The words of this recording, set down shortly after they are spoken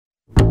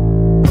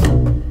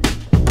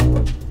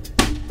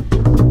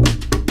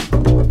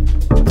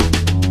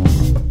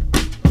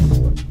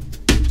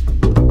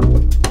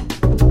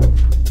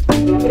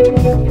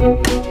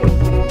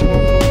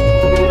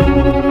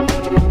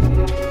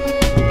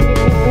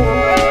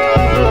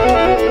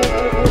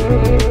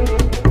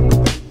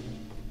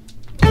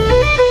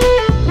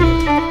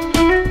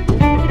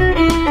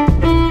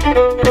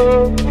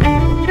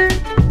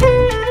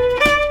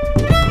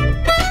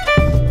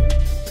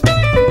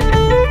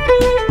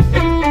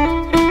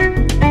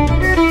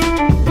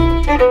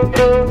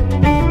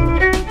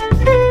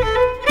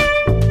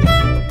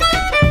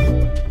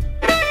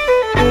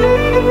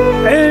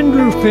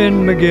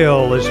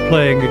McGill is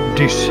playing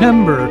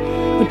December,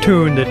 a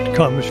tune that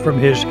comes from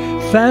his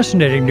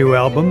fascinating new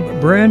album,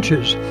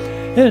 Branches.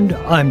 And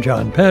I'm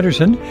John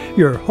Patterson,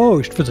 your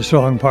host for the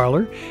Song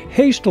Parlor,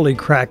 hastily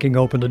cracking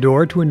open the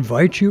door to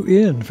invite you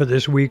in for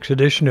this week's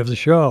edition of the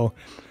show.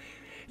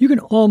 You can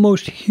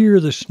almost hear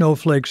the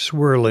snowflakes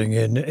swirling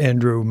in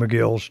Andrew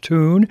McGill's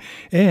tune,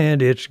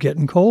 and it's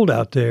getting cold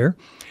out there.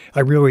 I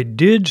really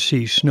did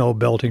see snow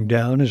belting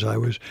down as I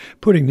was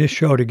putting this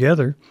show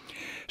together.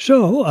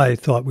 So I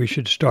thought we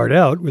should start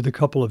out with a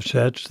couple of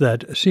sets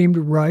that seemed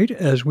right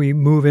as we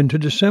move into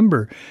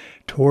December,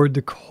 toward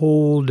the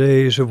cold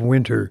days of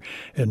winter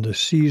and the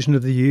season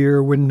of the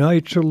year when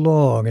nights are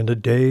long and the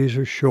days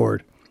are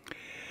short.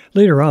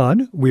 Later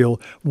on,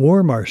 we'll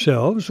warm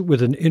ourselves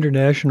with an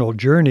international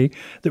journey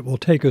that will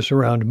take us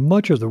around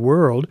much of the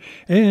world,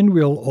 and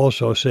we'll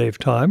also save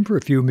time for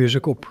a few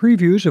musical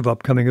previews of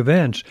upcoming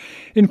events,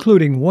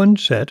 including one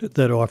set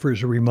that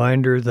offers a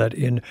reminder that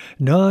in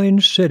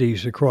 9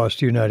 cities across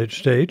the United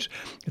States,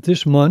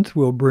 this month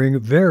will bring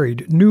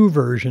varied new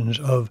versions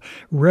of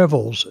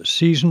Revels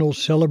seasonal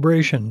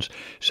celebrations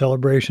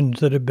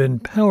that have been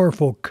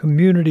powerful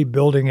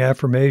community-building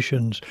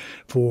affirmations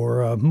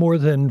for more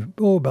than,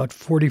 about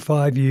 45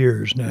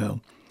 years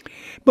now.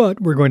 But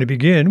we're going to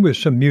begin with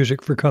some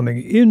music for coming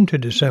into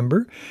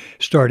December,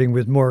 starting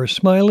with Morris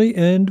Smiley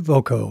and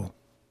Voco.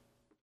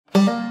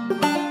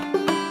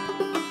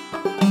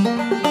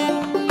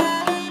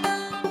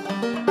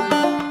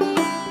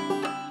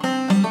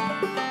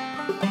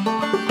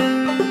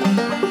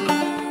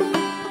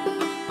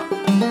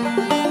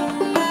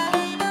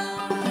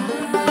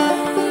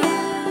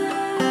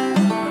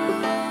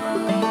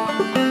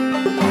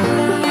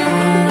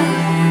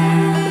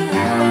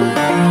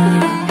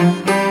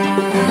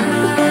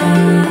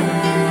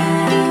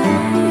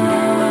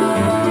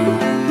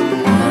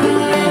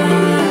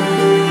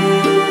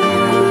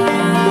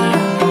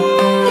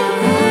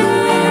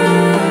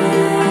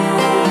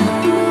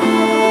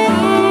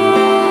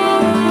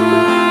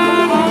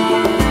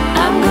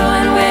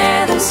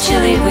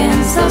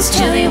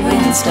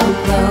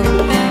 Don't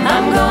blow.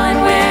 I'm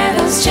going where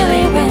those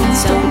chilly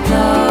winds don't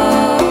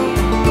blow.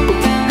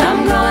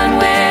 I'm going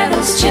where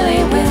those chilly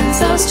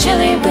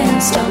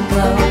winds don't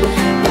blow.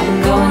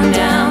 I'm going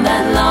down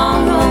that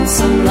long,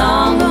 lonesome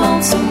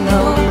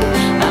road.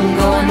 I'm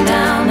going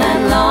down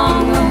that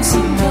long,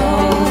 lonesome road.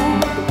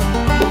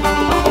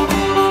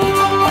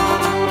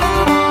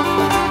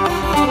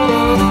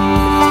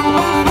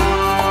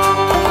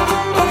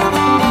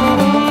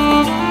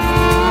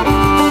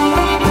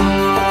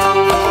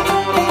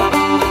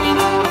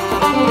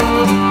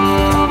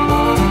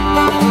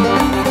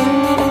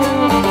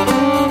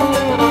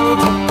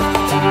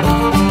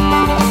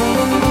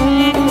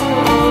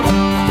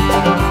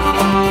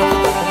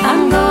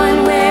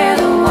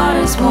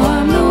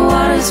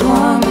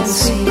 Warm and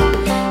sweet.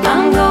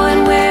 I'm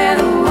going where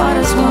the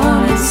water's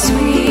warm and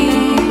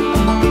sweet.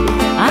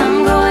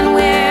 I'm going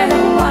where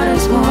the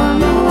water's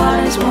warm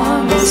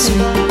and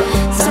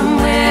sweet.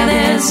 Somewhere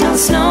there's no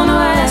snow, no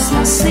ice,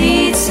 no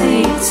sleet,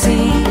 sleet,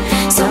 sleet.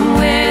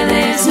 Somewhere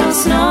there's no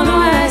snow, no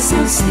ice,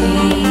 no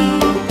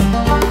sleet.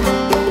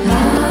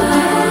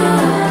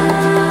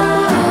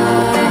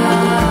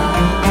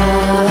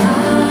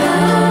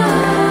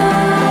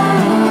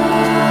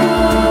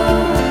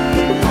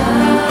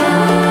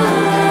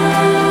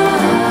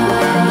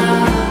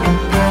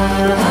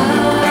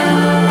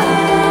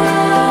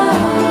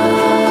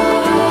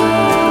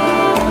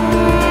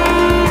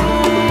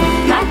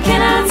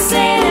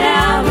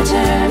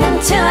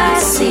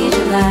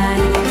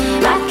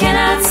 I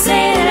cannot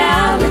say that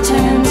I'll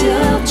return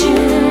till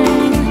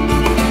June.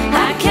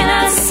 I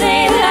cannot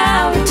say that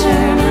I'll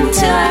return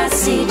until I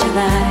see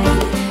July.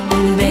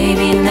 And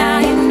baby, now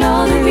you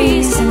know the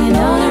reason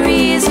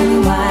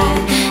why.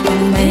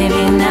 And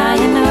baby, now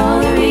you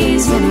know the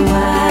reason why.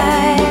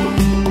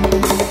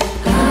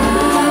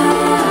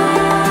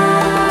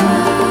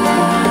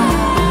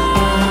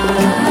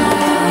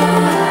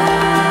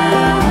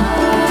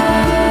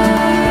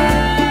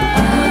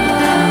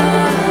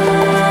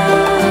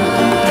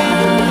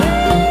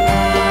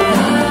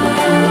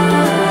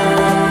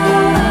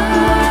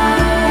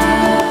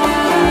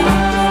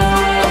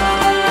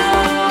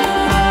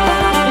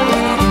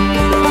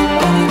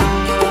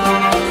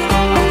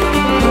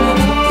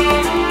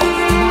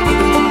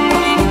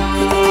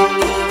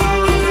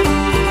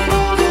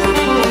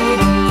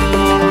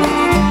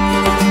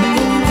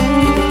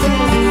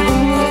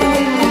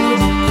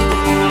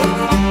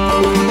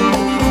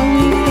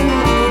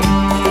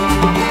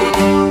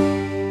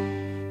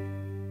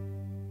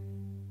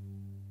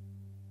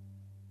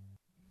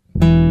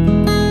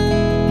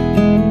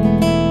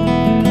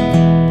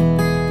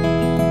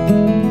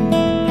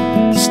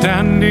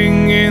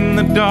 Standing in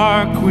the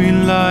dark, we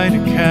light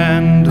a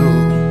candle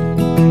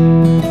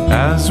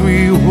as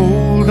we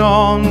hold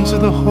on to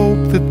the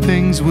hope that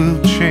things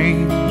will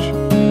change,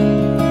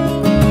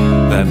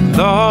 that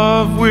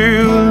love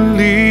will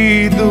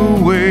lead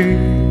the way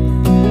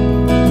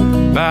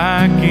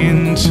back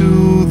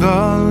into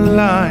the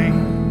light.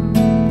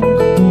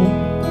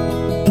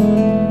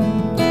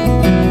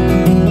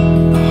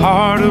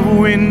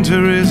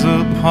 winter is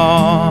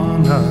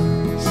upon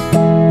us.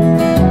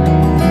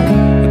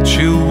 A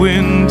chill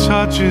wind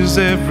touches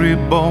every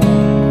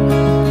bone.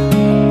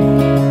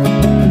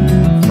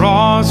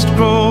 Frost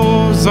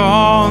grows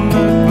on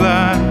the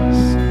glass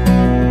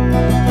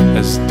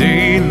as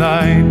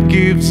daylight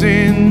gives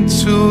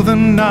into the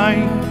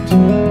night.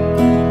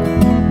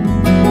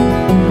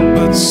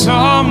 But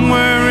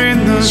somewhere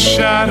in the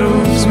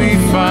shadows we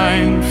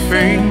find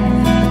faith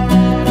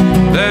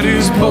that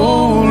is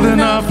bold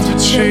enough to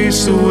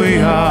chase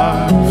away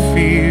our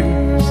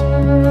fears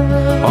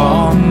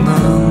on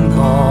the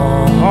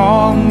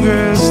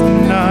longest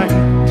night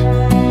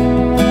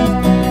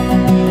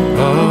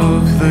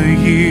of the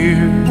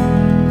year.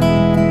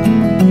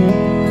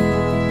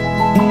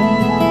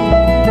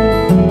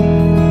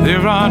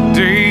 There are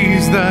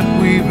days that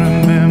we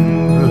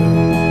remember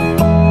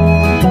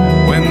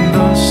when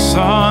the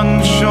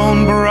sun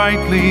shone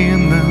brightly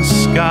in the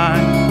sky,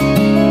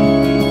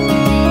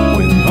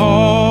 when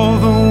all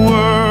the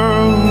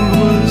world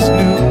was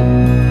new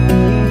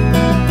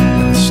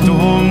and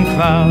storm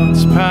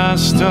clouds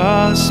passed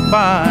us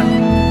by.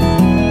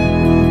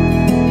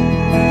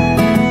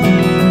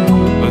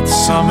 But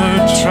summer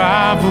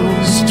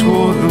travels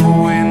toward the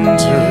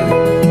winter,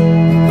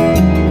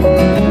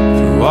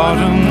 through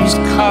autumn's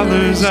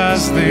colors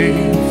as they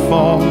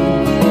fall,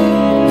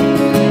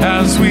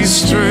 as we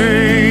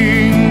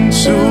strain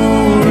to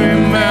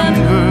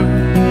remember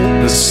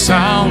the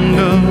sound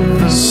of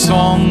the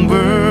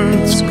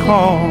songbirds'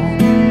 call.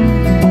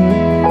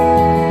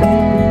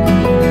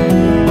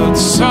 But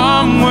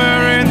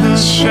somewhere in the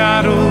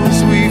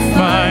shadows we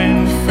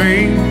find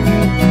faith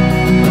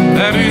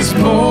that is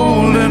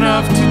bold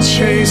enough to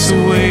chase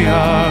away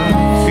our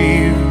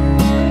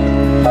fears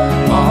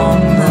on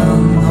the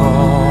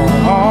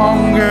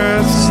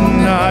longest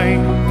night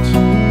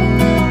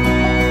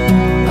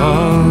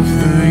of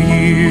the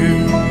year.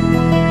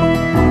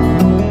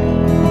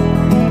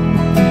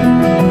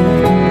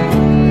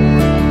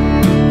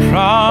 The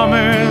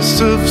promise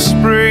of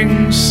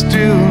spring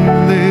still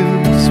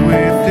lives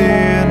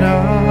within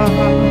us,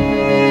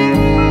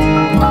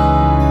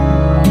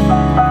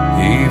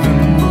 even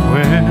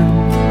when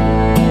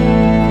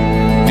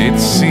it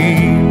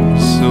seems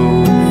so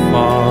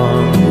far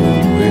away.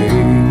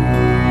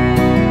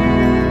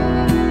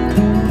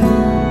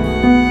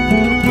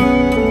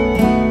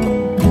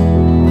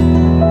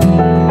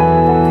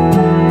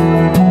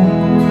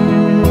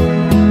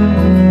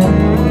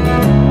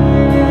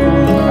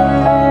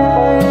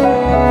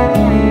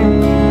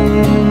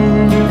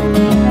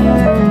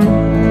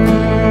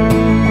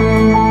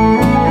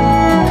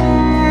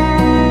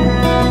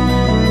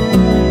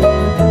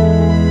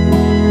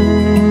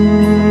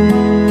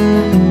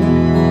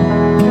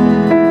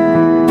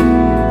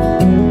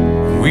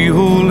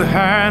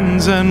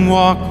 And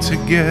walk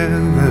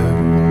together,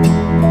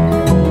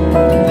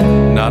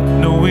 not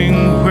knowing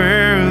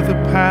where the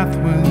path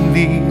will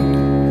lead,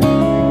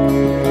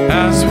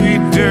 as we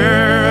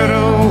dare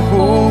to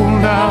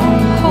hold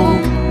out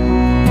hope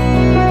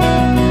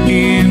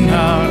in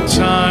our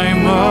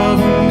time of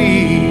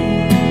need.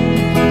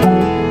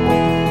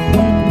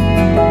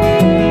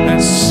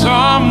 And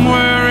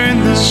somewhere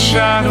in the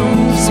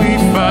shadows we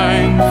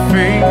find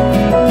faith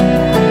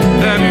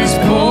that is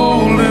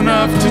bold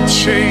enough to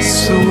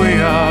chase away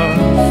our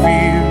fears.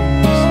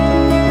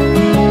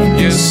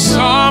 Yes,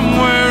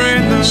 somewhere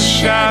in the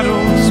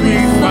shadows we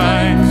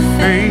find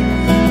faith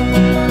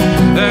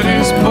that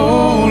is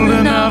bold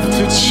enough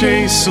to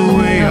chase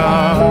away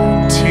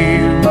our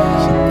tears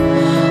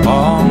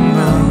on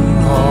the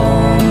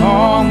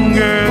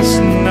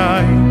longest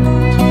night,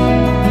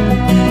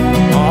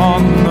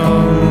 on the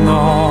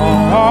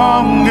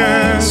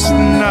longest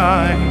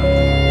night,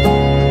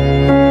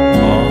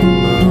 on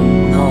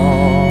the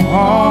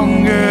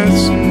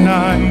longest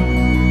night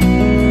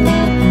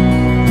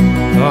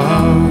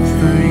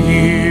of the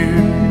year.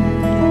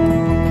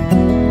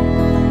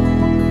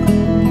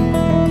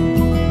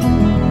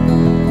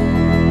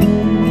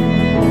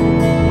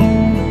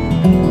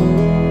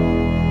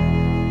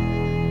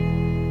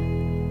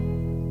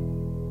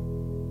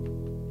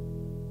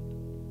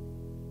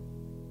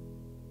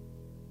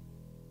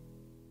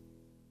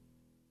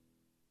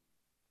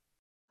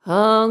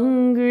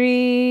 Hungry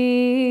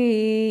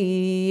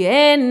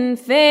and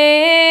faint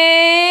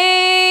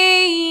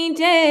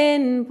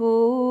and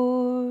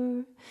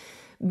poor,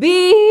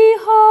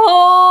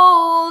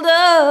 behold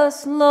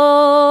us,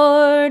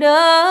 Lord,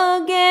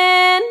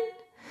 again,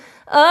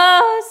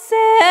 assembled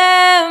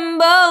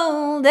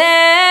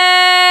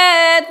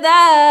at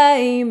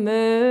thy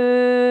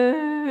mercy's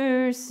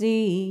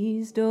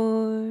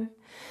door,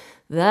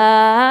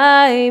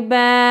 thy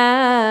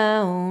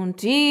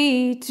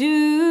bounty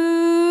to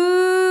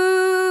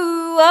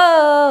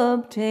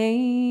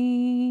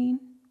obtain.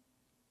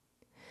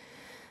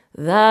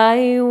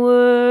 Thy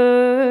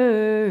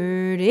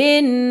word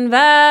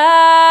invites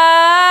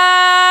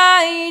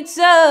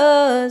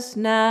us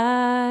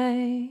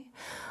nigh,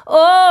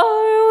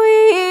 or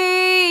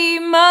we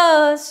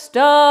must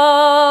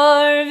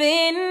starve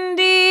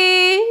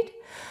indeed,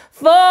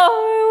 for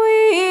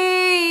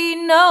we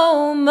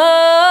know much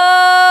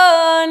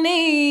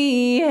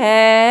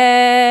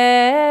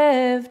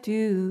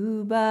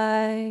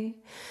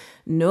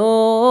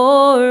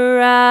nor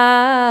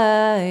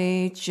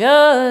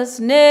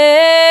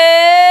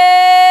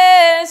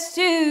righteousness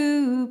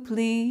to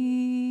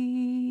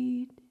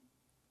plead.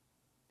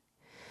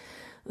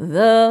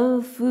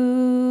 The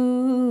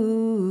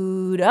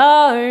food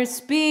our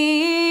spirits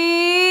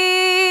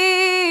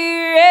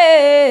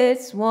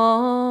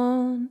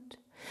want,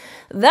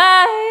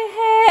 thy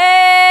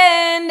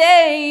hand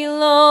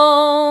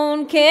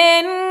alone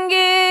can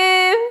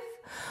give.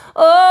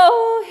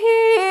 Oh,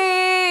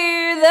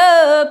 hear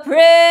the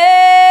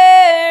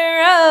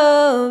prayer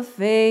of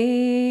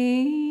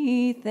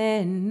faith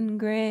and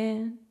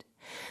grant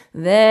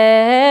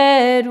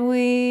that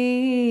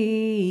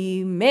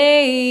we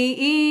may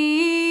eat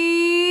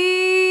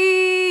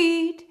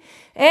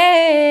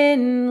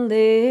and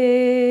live.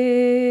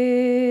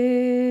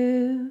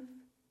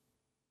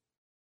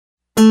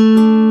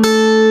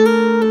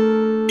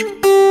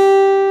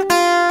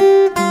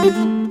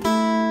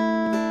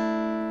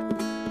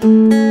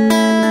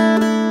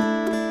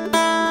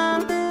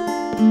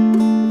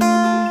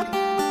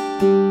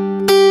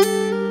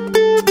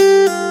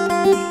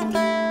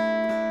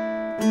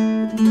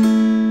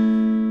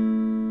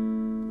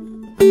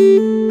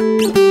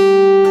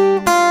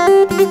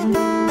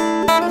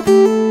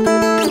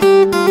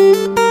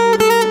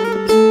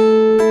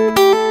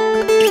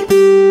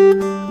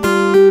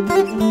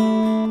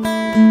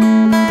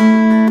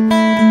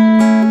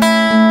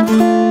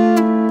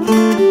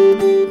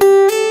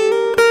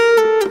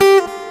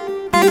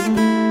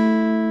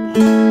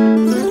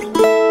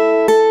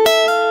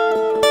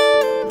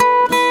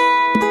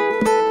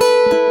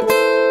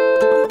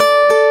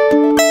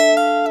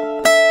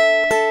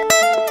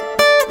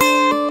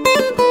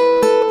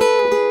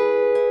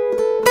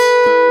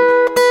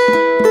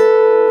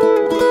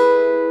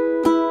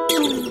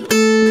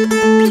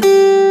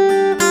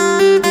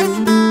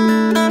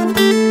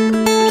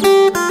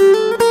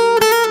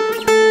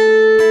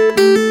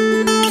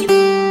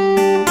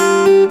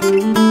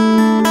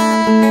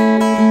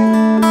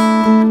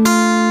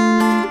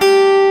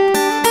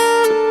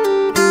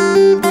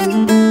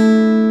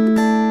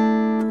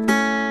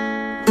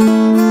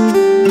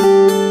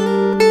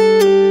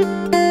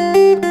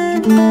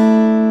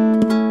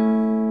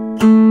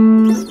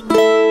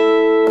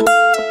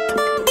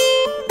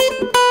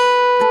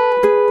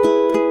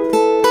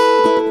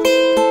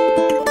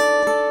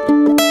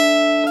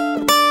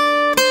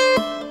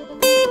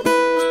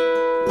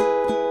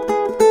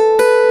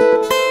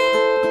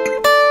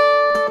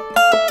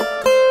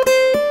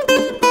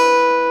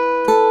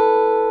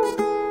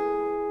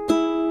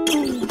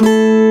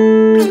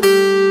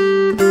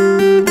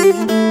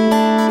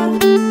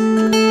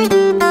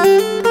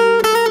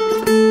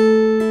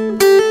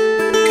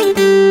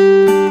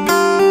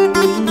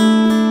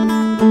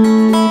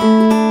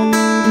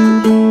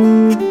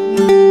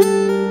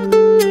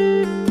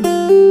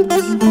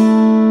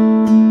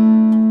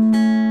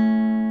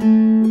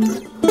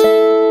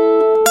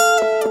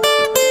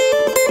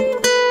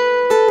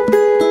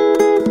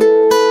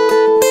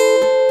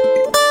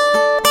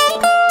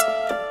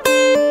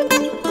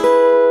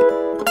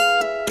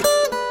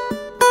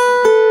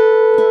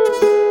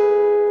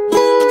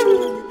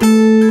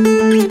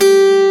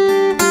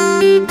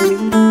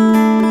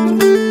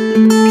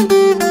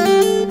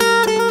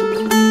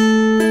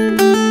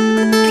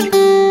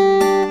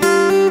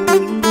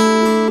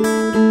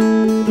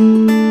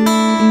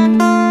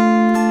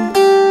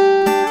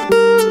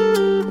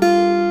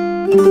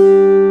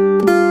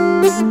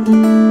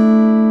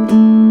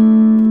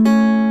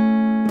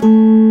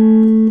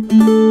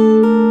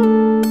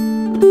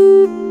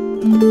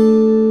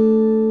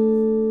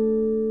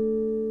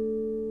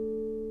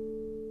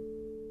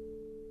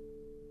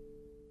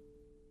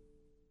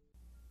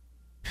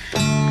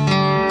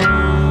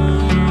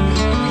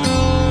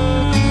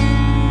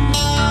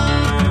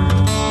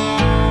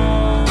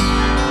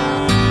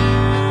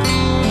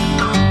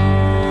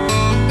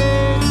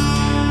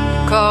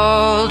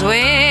 Cold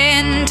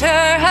winter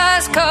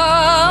has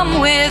come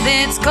with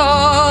its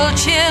cold,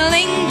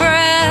 chilling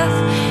breath.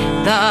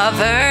 The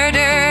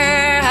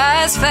verdure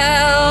has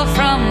fell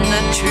from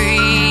the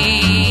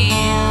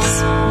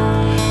trees.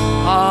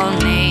 All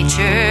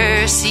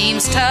nature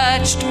seems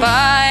touched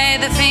by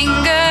the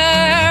finger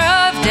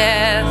of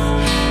death.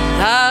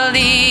 The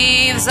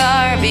leaves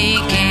are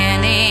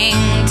beginning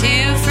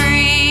to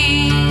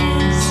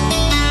freeze.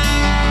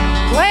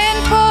 When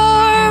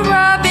poor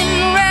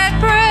Robin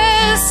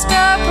Redbreast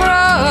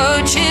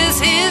approaches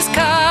his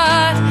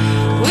cot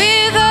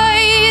with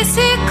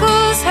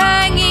icicles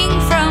hanging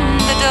from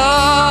the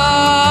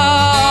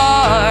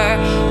door,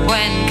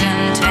 when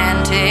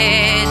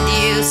contented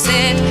you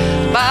sit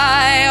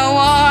by a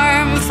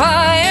warm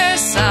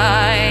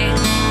fireside,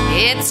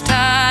 it's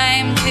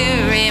time to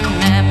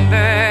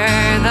remember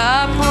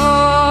the poor.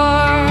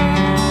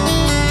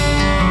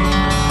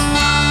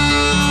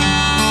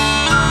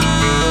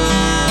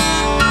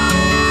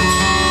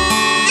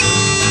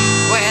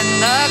 When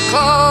the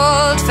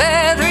cold,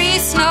 feathery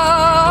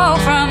snow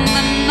from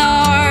the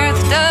north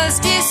does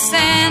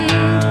descend,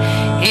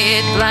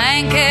 it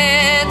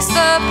blankets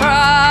the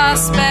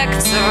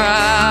prospects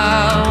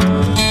around.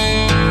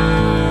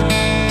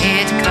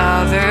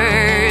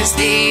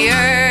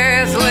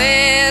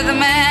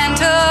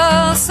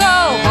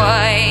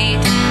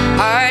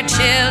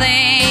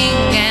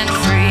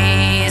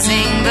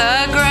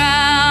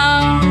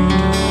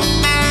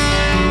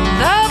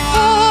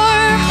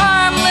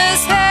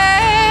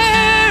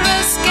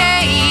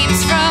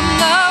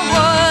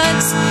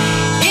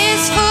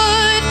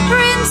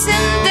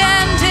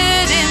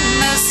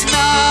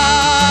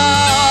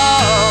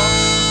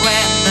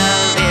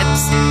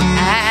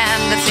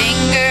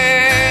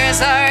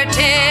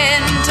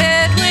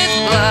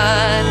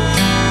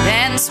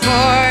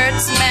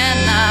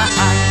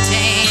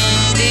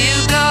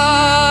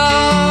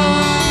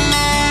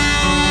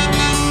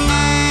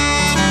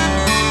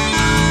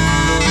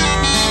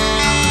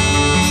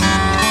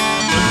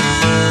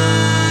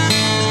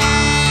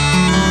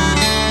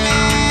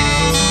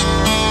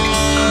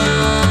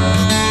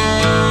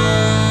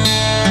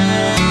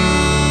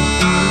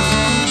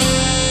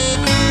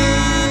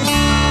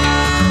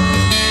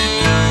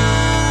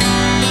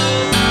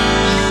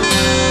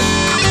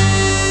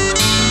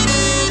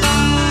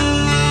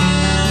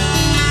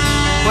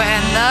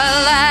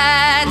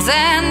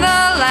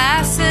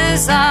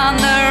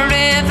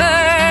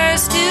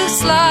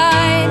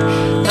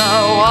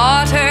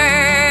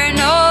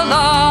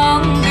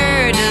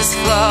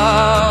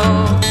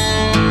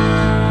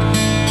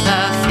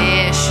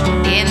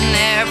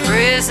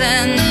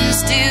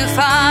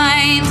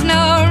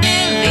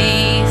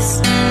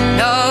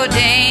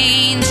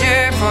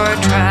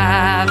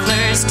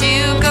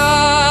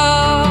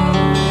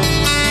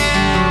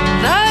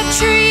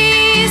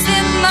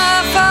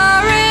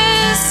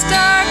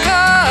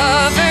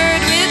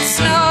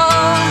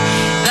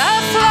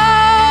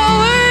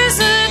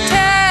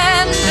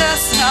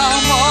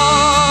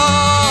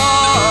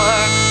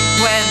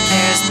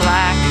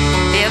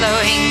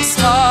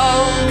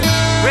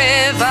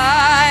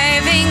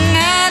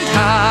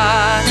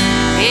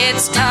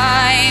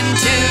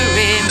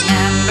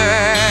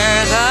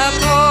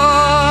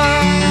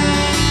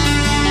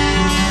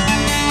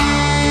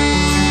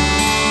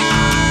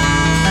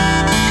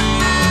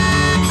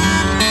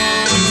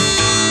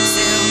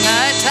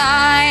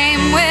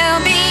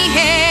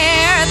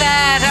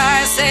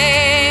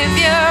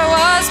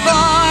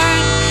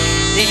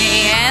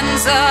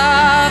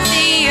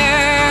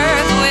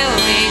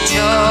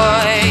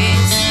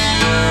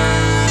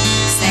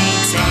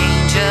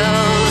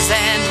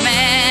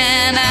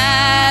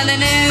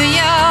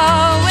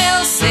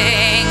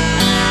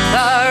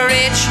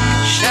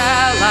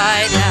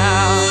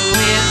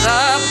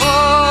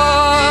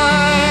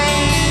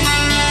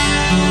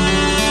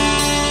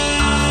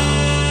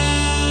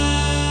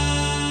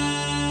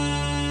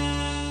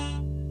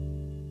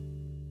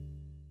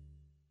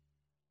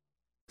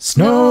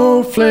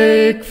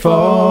 Snowflake,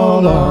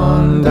 fall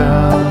on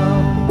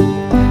down.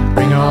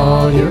 Bring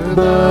all your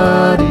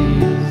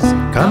buddies,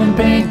 come and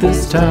paint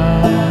this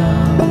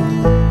town.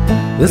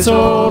 This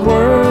old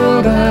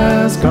world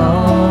has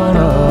gone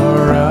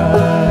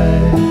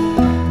awry.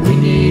 We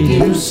need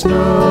you,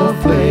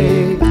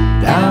 snowflake,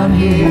 down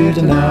here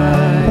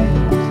tonight.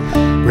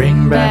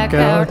 Bring back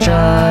our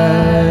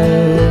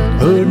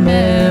childhood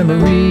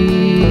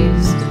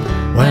memories,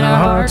 when our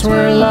hearts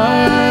were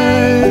light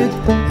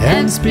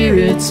and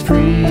spirits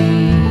free.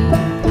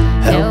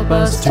 Help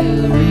us to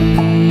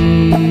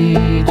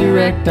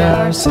redirect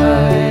our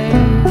sight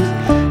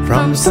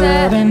from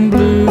sad and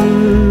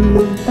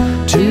blue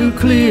to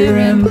clear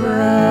and bright.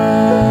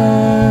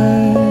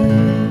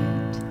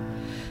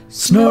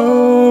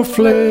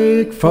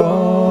 Snowflake,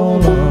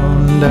 fall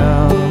on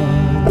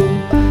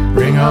down.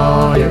 Bring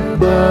all your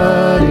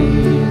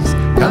buddies,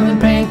 come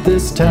and paint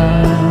this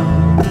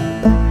town.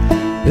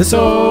 This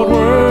old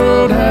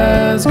world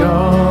has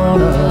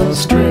gone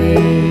astray.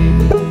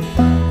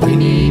 We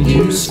need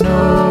you,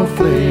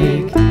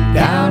 snowflake,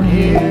 down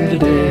here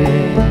today.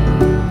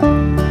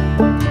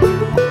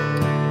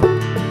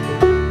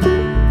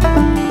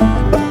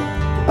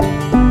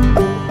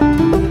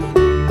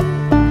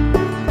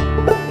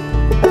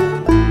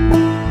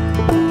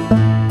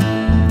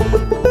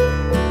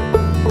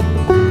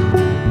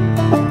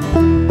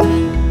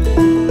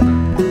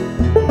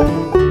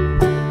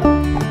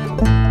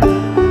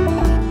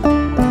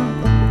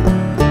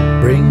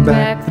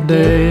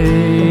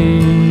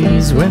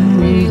 Days when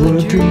we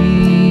would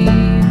dream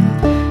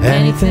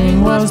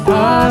anything was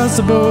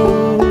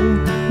possible,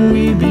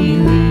 we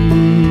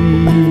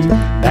believed.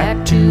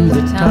 Back to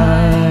the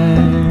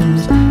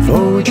times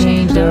before we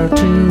changed our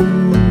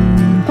tune.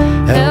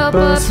 Help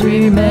us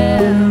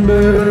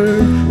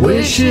remember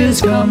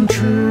wishes come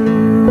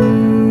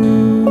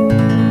true.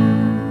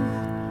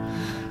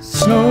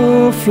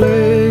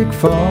 Snowflake,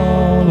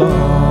 fall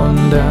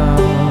on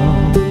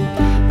down.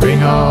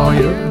 Bring all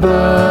your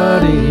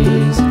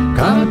buddies,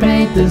 come and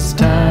paint this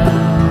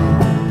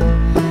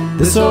town.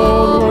 This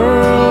old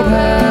world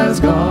has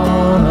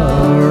gone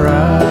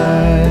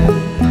awry.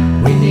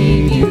 We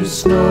need you,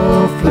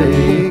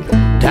 snowflake,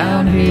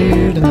 down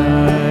here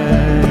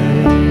tonight.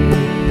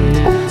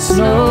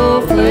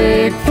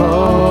 Snowflake,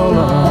 fall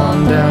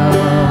on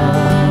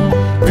down.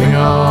 Bring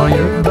all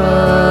your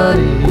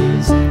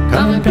buddies,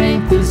 come and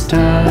paint this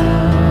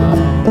town.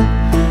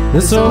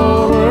 This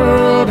old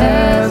world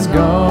has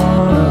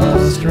gone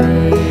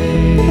astray.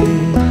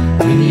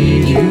 We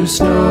need you,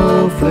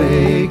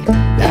 snowflake,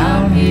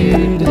 down here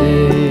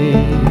today.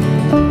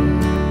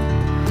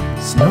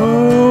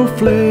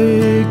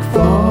 Snowflake,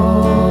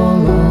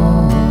 fall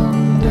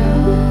on down.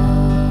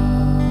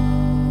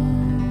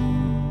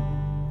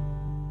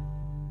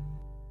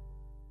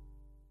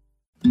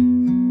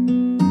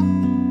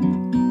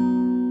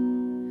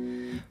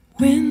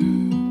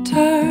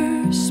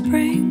 Winter,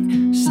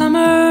 spring,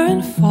 summer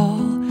and fall,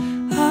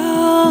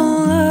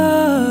 I'll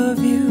love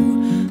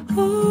you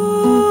always.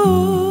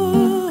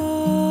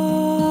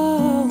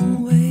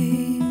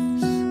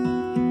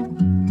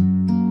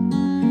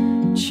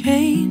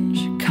 Change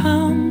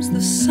comes,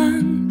 the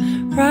sun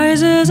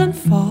rises and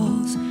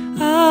falls,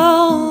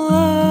 I'll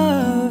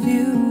love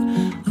you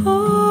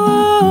always.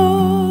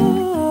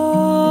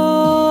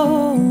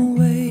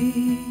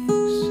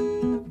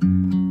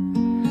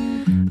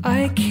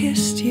 I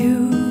kissed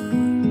you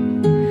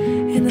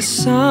in the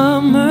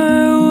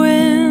summer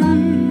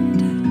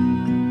wind,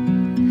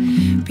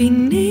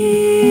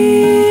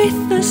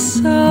 beneath the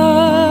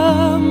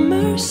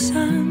summer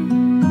sun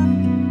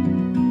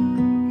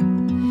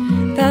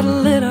that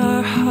lit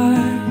our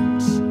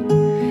hearts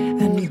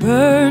and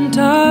burnt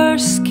our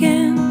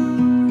skin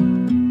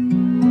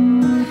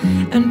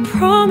and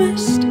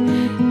promised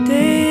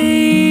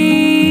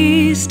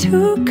days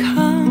to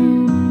come.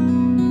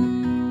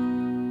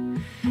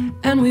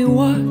 And we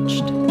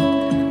watched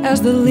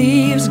as the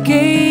leaves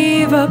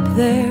gave up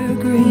their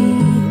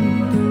green,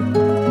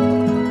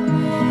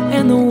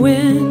 and the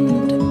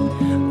wind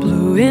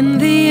blew in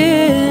the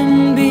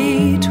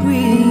in-between.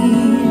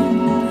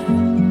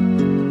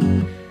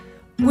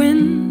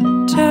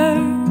 Winter,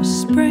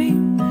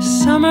 spring,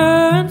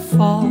 summer and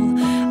fall,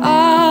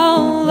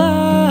 I'll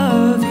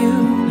love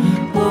you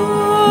always.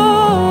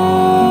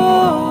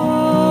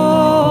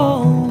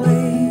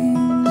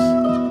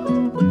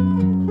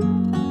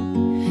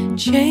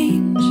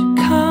 Change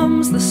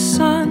comes, the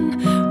sun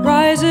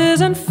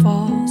rises and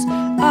falls,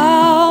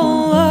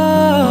 I'll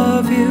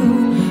love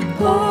you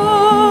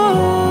always.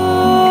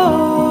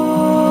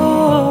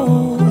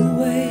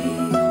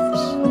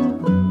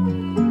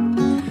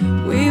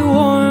 We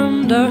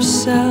warmed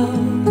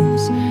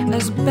ourselves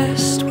as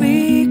best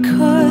we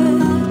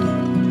could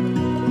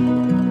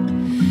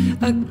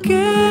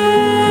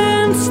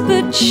against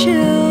the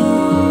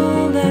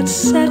chill that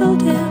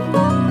settled in,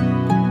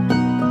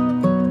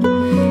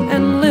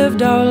 and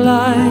lived our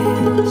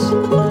lives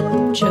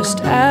just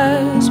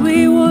as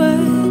we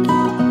would.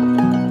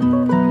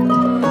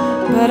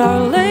 But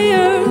our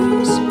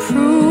layers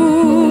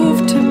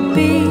proved to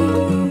be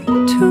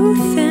too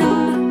thin,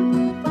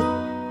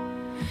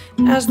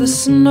 as the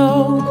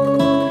snow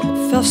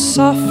fell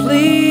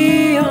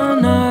softly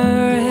on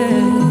our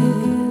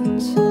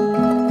heads.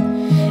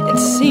 It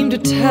seemed to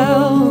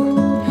tell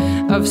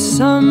of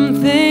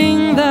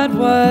something that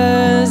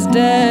was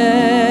dead.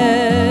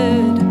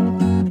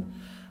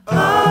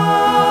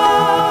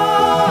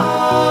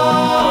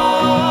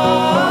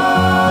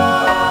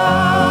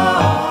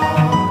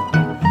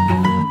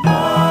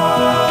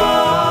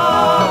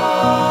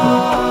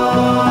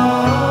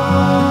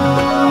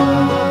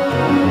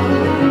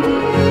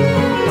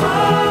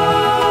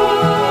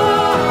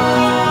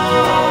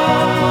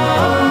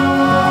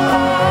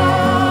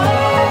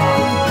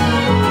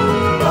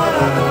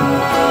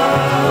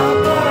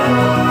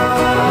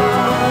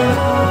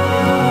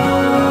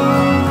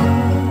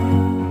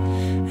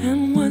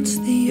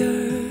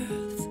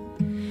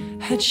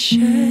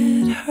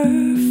 Shed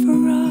her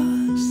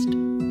frost,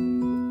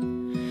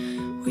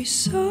 we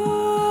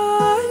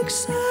saw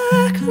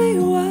exactly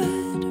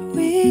what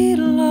we'd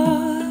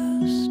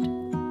lost.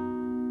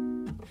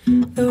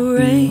 The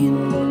rain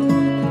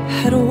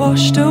had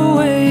washed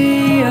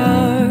away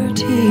our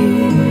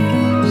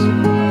tears,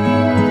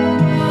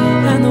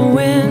 and the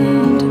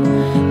wind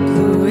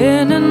blew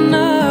in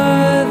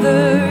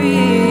another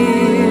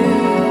year.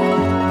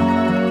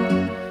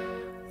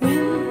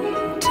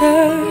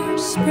 Winter,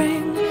 spring,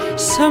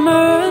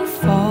 summer and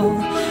fall,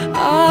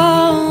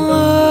 I'll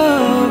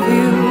love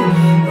you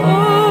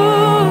always.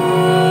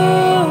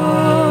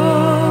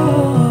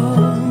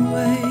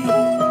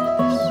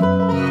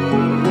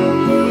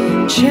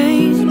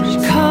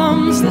 Change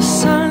comes, the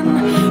sun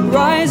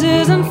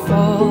rises and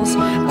falls,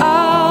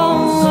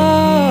 I'll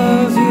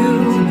love you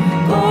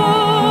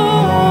always.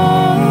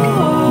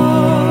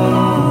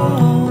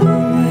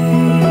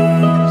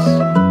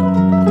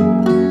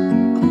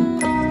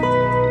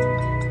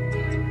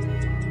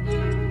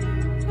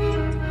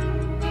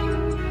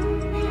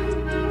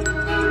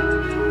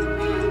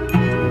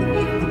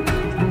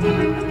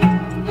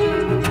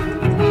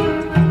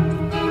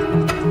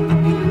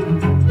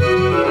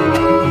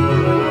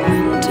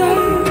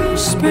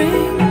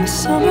 Spring,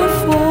 summer,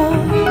 fall,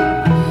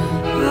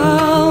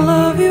 I'll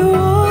love you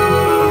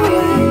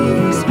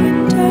always.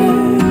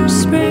 Winter,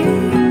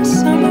 spring,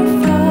 summer,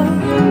 fall,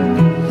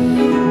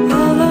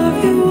 I'll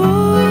love you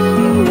always.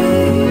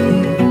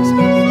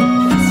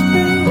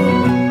 Spring,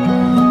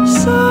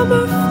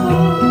 summer,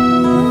 fall,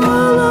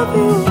 I'll love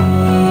you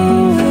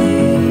always.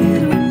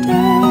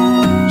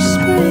 Winter,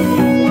 spring,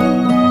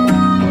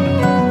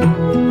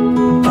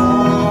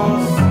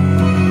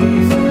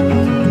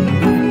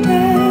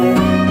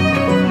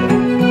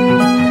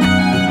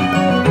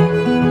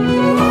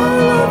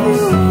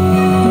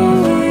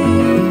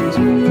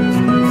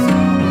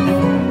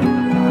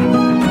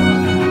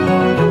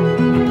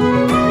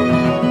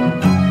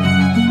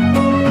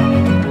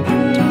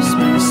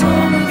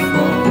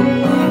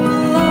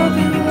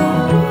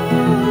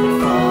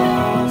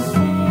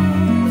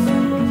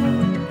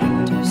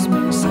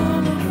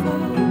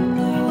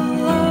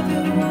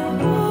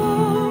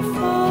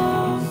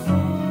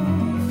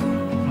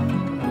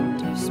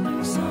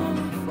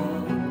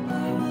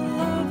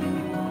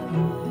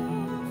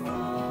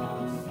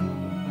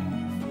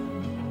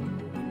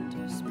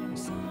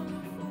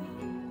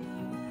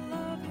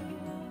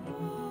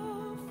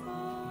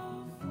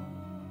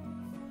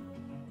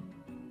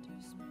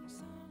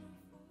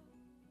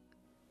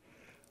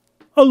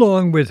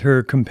 Along with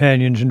her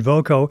companions in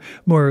voco,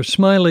 Maura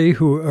Smiley,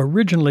 who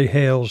originally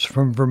hails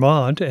from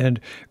Vermont and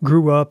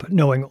grew up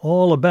knowing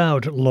all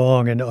about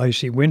long and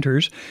icy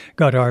winters,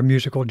 got our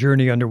musical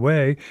journey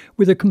underway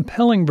with a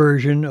compelling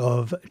version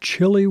of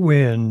Chilly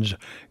Winds.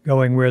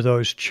 Going where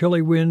those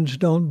chilly winds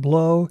don't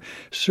blow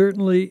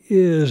certainly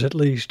is, at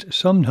least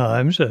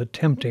sometimes, a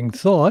tempting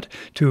thought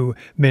to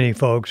many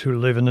folks who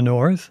live in the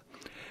North.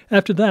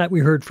 After that,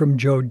 we heard from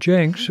Joe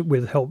Jenks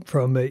with help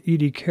from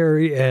Edie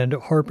Carey and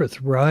Harpeth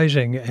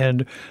Rising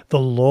and The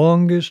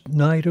Longest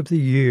Night of the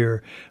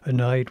Year, a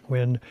night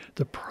when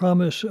the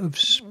promise of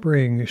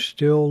spring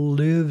still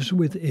lives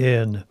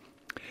within.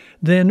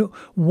 Then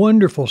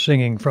wonderful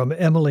singing from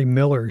Emily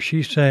Miller.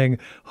 She sang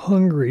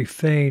Hungry,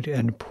 Faint,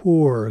 and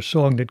Poor, a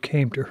song that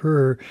came to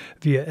her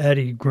via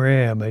Addie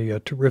Graham, a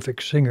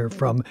terrific singer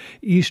from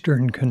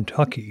Eastern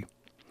Kentucky.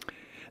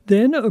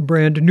 Then a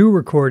brand new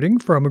recording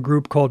from a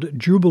group called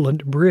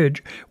Jubilant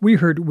Bridge. We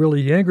heard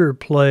Willie Yeager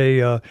play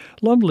a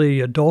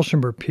lovely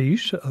dulcimer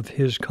piece of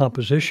his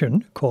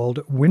composition called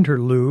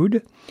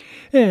Winterlude.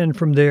 And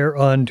from there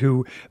on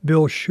to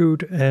Bill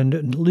Shute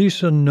and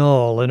Lisa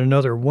Null and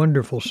another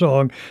wonderful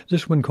song,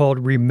 this one called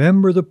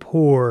Remember the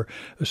Poor,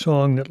 a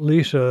song that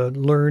Lisa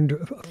learned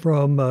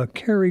from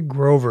Carrie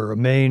Grover, a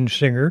Maine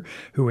singer,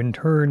 who in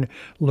turn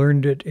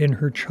learned it in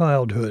her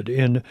childhood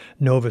in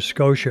Nova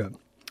Scotia.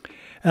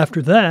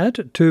 After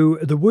that, to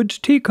the Woods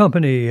Tea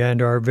Company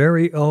and our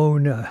very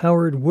own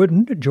Howard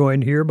Wooden,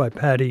 joined here by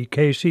Patty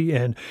Casey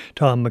and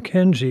Tom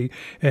McKenzie,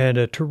 and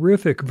a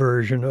terrific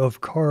version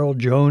of Carl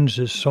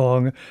Jones's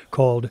song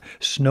called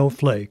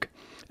Snowflake.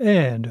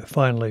 And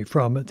finally,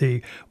 from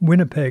the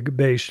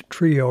Winnipeg-based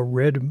trio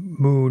Red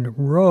Moon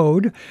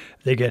Road,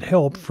 they get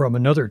help from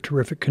another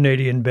terrific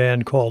Canadian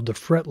band called The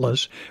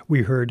Fretless.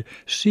 We heard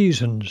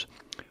Seasons.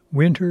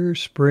 Winter,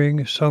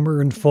 spring,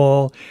 summer, and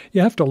fall.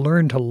 You have to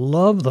learn to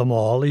love them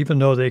all, even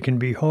though they can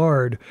be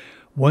hard.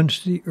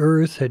 Once the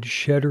earth had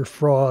shed her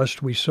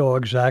frost, we saw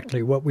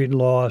exactly what we'd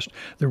lost.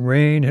 The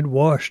rain had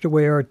washed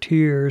away our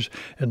tears,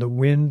 and the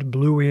wind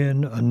blew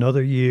in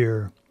another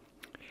year.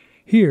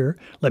 Here,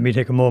 let me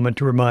take a moment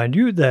to remind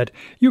you that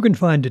you can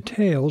find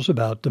details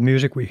about the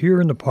music we hear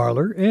in the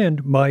parlor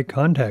and my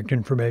contact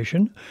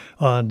information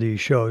on the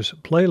show's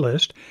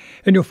playlist,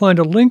 and you'll find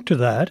a link to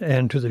that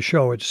and to the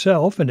show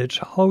itself and its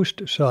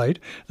host site,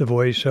 the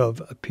Voice of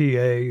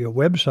PA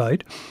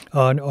website,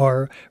 on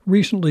our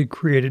recently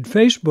created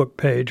Facebook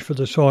page for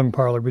the Song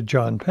Parlor with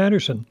John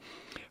Patterson.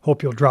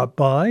 Hope you'll drop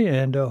by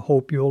and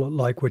hope you'll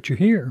like what you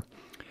hear.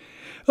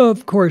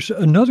 Of course,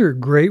 another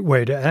great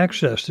way to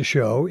access the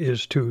show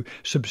is to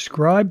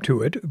subscribe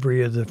to it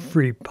via the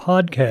free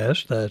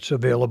podcast that's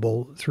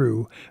available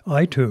through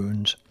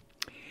iTunes.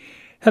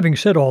 Having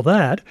said all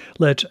that,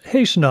 let's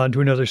hasten on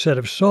to another set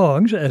of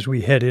songs as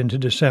we head into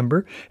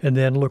December and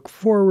then look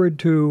forward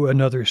to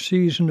another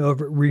season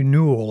of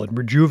renewal and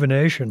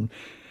rejuvenation.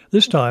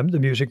 This time, the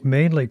music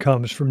mainly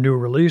comes from new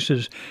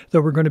releases,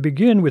 though we're going to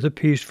begin with a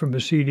piece from a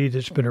CD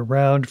that's been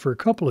around for a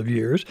couple of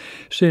years,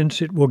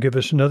 since it will give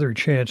us another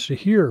chance to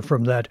hear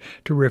from that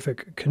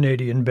terrific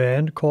Canadian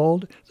band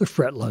called The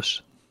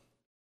Fretless.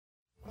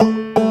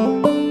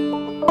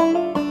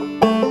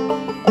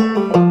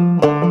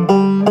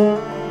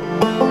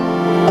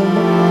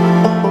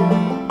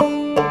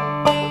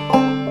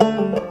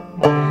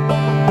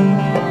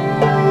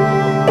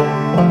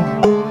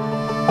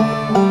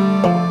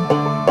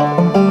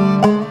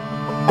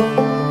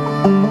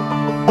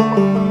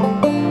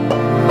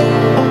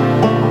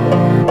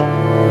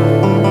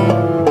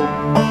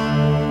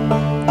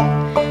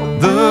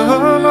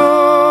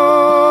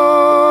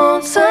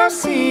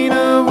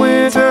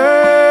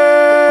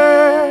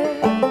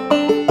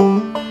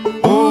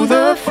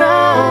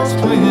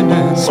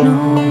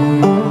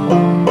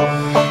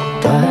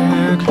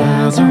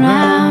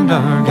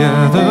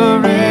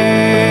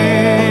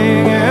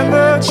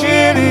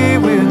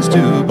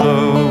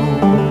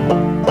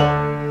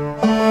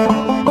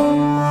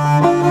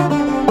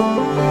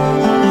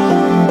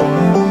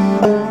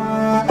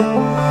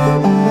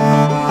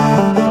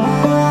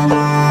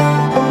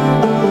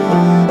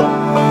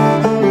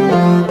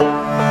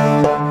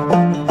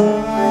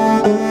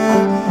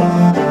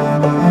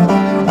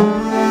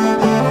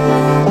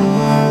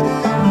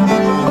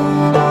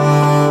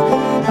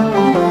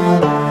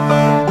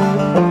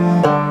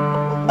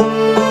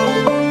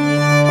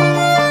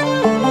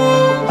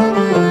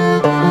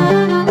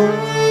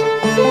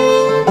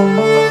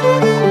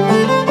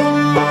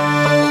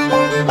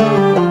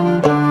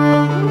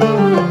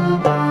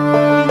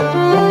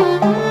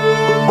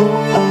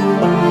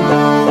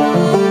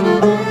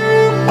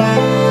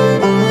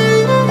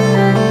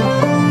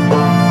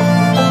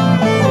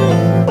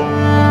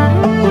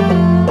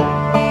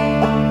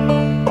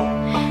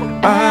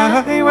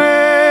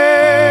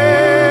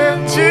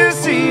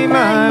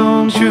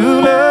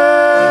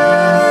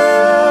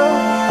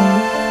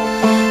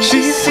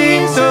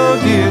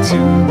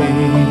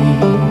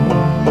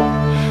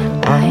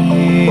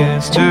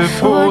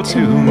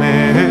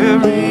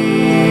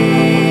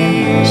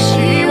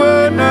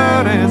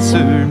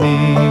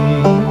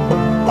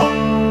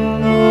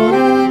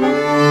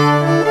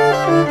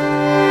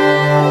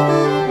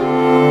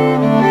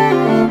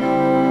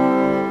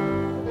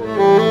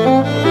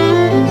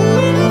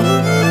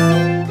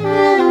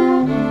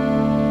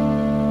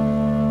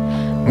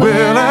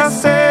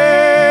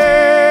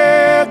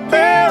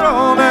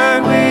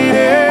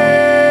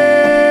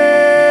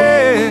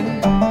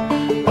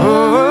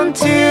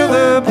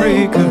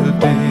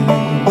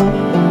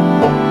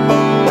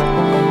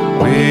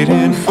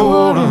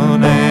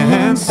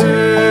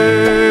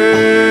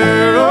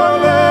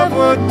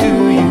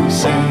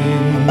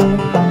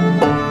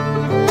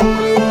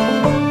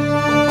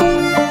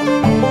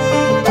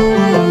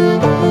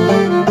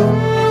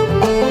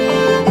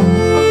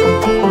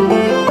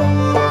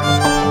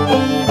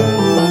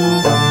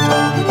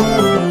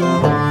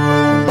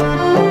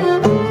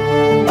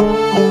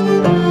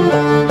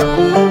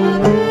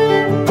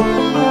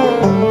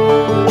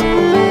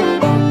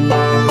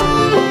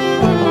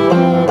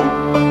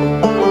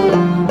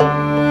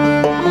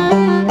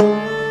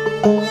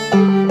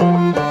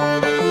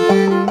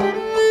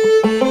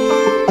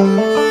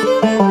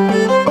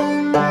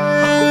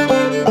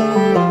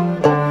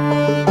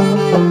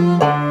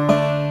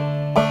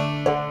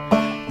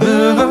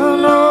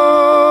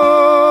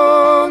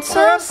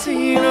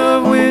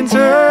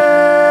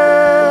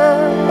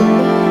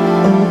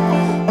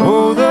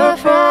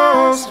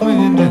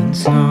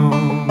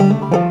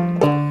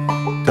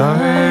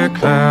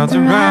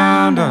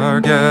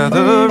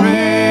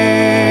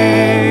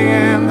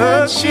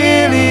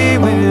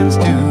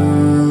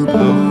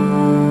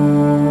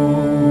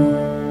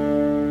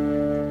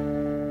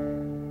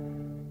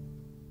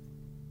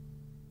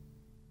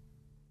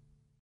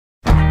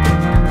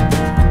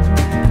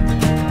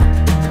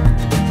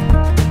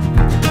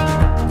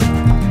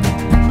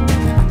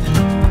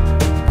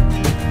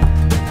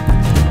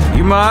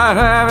 You might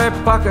have a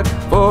pocket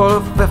full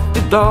of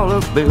 $50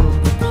 bills.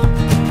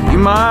 You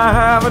might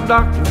have a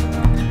doctor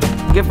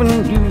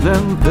giving you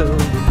them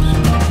pills.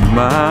 You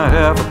might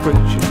have a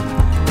preacher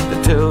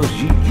that tells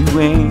you you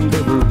ain't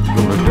ever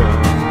gonna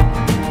die.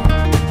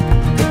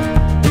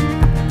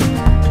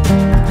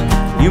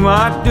 You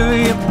might do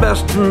your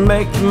best to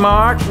make your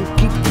mark and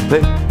keep the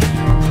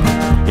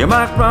pace. You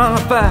might run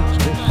the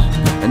fastest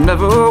and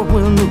never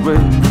win the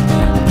race.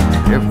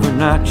 Every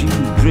night you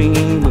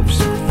dream of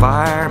some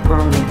fire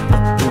burning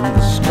up in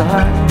the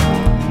sky.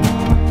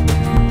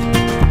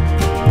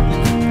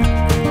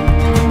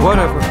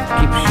 Whatever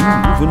keeps you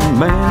moving,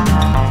 man,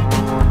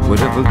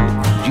 whatever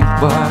gets you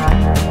by.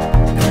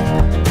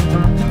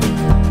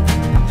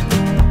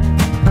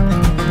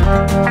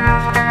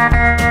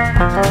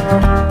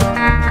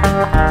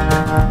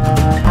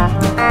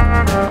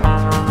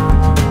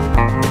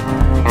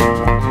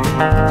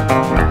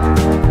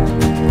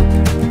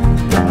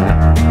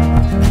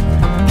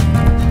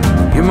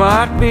 You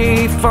might be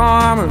a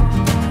farmer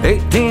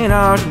 18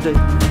 hours a day.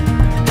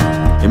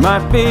 You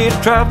might be a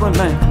traveling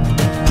man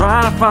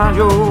trying to find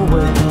your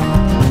way.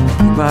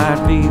 You might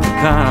be the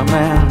kind of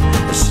man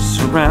that sits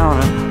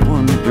around and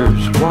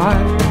wonders why.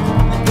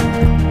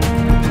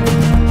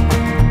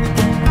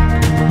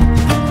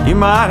 You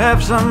might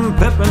have some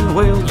pimping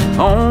wheels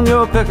on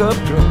your pickup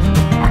truck.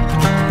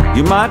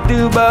 You might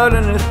do about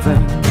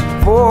anything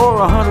for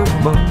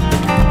 $100.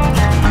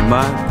 You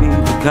might be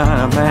the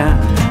kind of man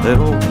that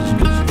always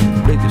gets the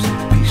biggest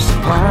piece of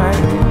pie.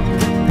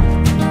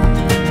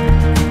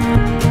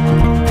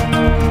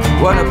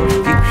 Whatever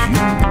keeps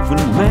you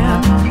moving,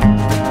 man,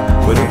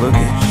 whatever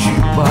gets you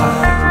by.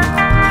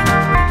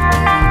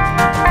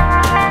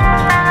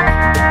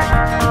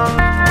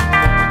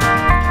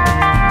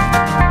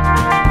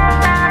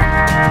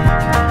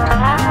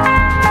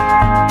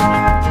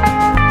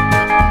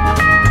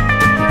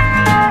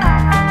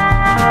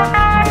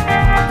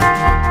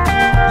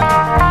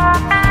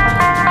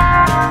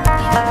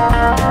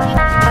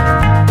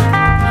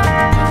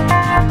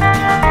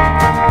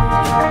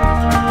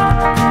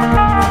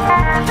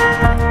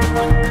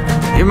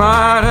 You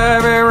might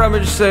have a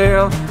rummage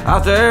sale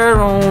out there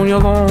on your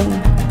lawn.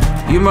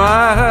 You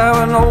might have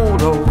an old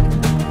dog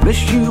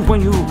miss you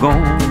when you're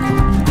gone.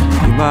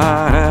 You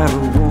might have a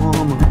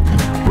woman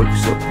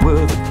wakes up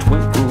with a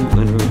twinkle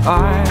in her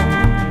eye.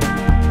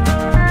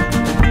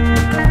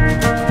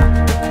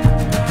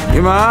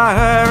 You might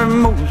have a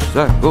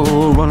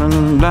motorcycle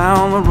running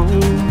down the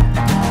road.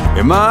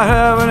 You might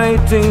have an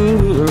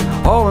 18-wheeler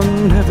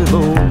hauling heavy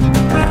load.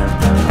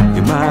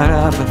 You might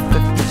have a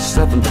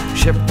 57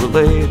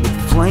 Chevrolet with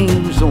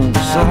flames on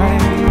the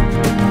side.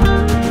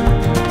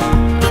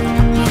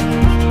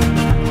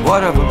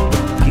 Whatever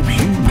keeps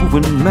you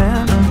moving,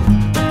 man,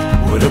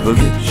 whatever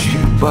gets you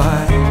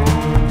by.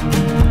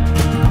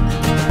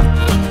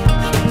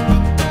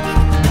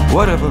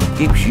 Whatever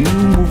keeps you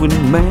moving,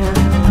 man,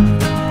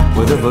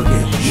 whatever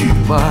gets you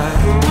by.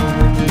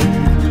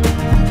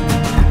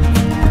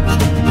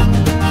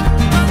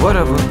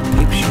 Whatever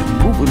keeps you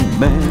moving,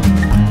 man,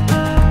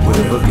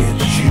 whatever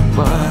gets you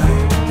by.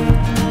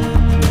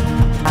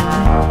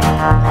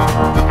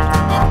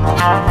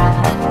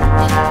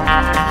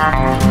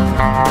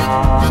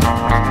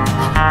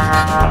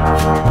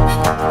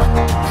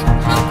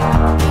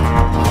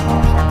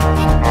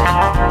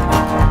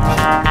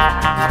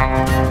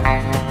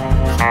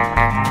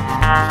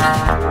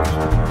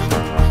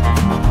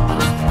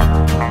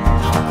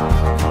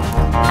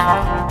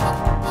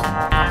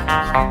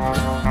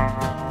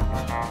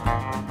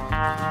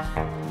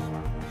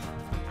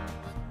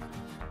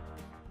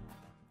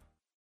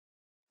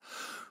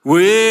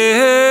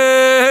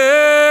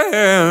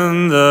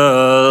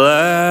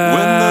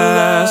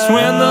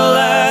 When the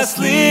last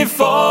leaf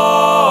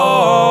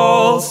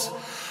falls,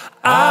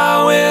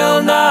 I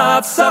will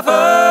not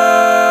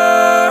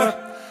suffer,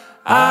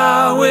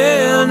 I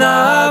will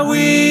not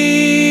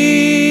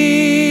weep.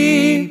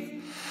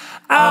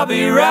 I'll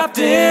be wrapped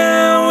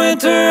in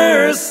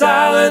winter's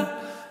silent,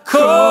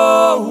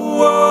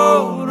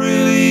 cold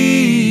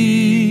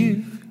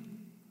relief.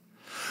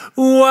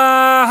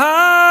 Why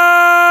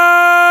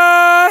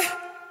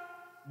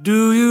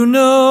do you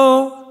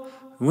know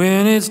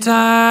when it's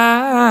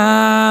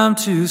time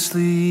to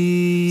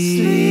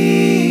sleep?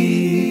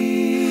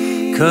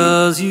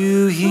 'Cause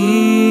you hear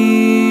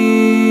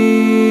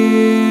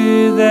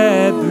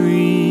that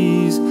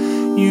breeze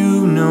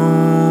you've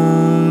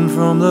known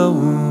from the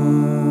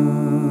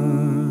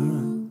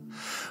womb,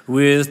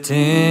 with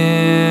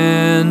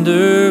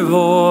tender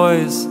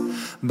voice,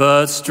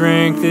 but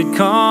strength that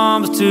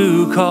comes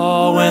to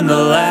call when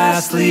the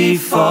last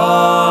leaf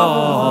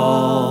falls.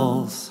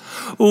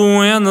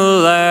 When the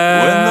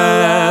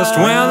last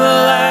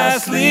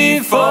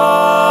leaf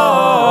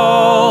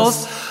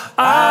falls,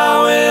 I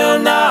will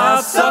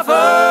not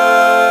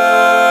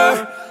suffer,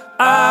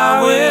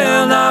 I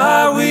will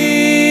not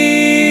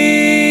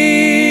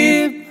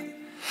weep.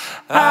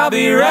 I'll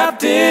be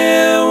wrapped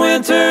in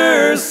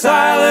winter's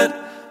silent,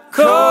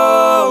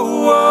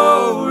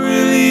 cold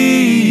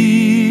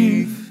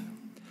relief.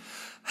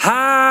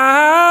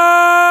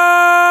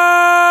 I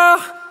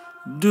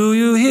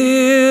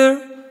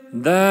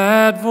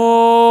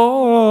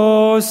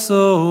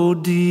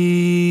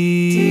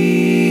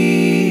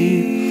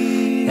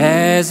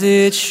as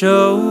it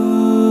shows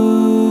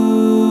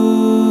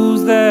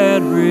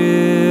that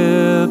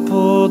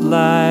rippled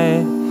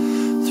light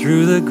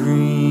through the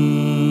green.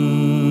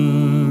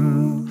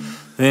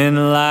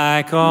 Then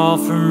like all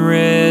from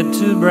red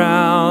to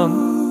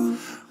brown,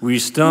 we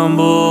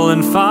stumble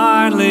and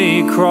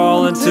finally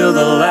crawl until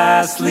the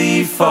last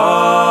leaf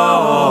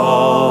falls.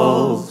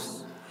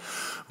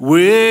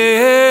 When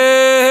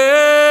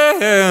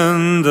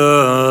the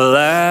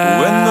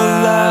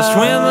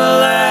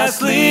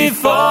last leaf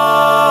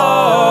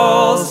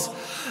falls,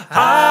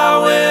 I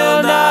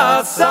will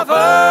not suffer,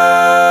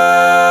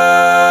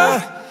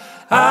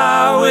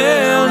 I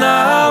will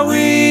not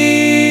weep.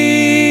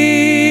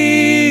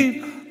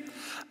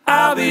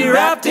 I'll be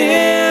wrapped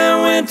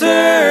in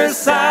winter's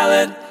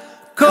silent,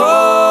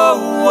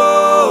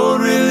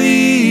 cold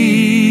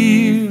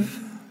relief.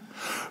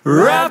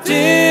 Wrapped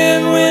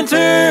in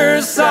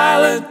winter's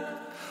silent,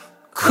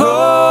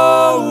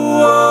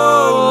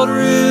 cold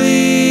relief.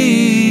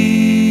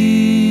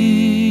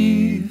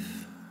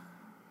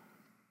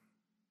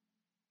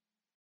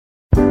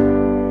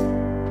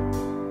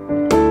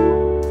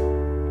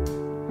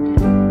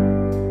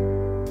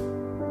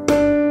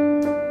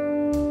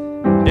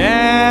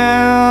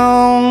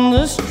 Down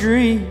the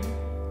street,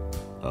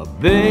 a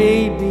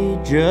baby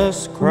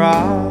just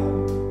cried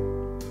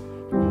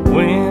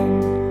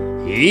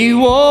when he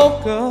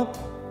woke up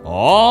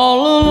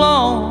all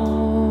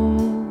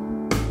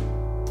alone.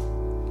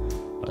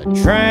 A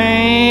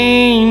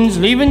train's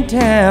leaving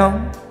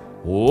town,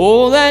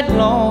 oh, that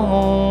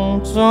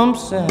lonesome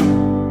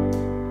sound.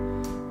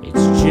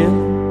 It's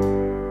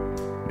chilling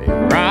me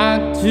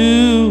right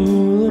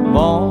to the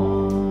bone.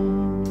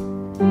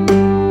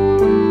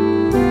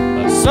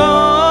 A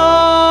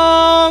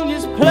song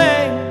is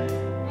playing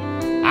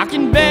I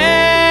can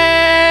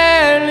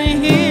barely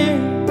hear,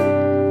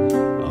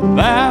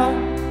 about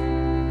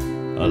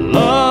a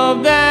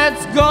love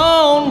that's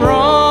gone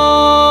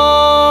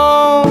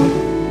wrong.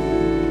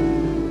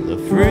 The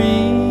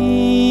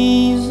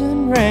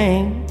freezing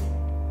rain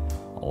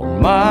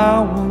on my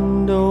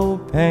window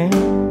pane.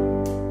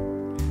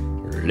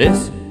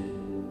 Listen,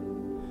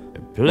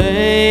 they're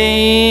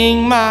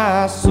playing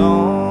my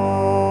song.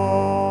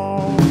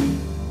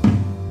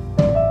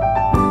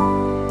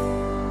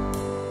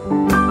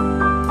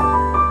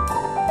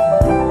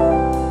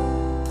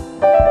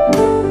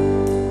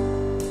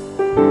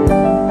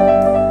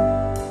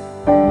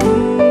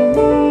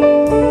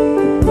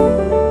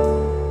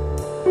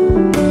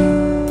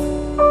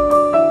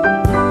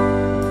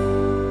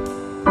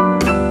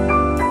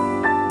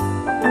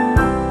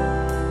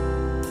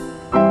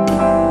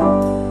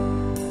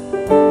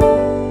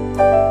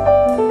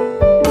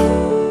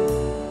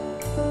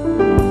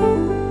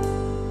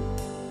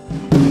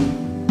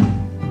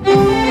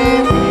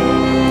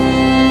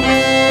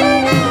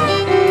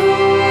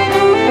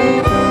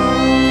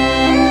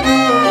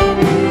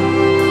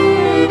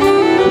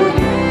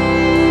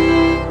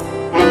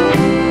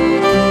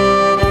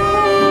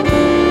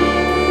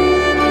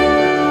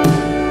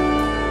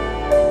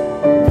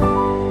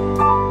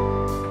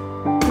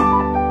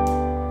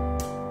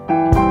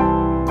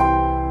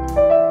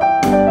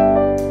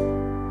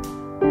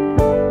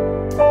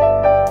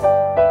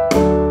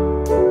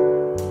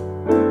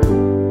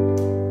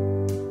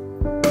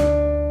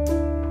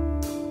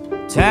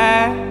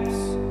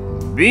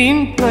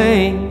 Being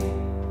played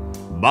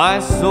by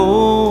a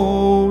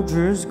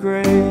soldier's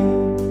grave.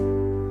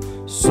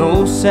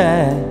 So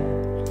sad,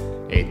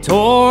 it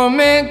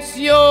torments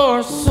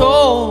your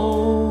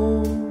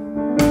soul.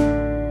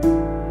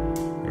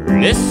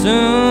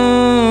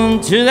 Listen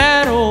to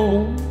that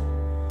old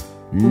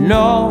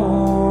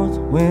north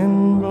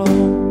wind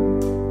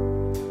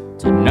blow.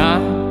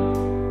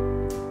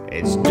 Tonight,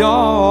 it's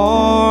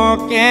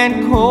dark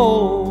and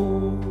cold.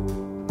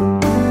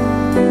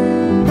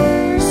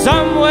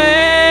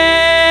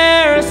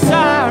 Somewhere a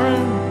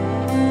siren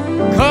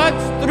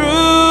cuts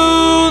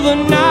through the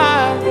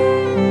night.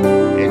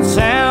 It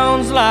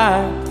sounds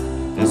like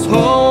this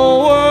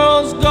whole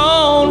world's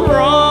gone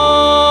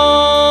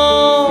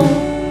wrong.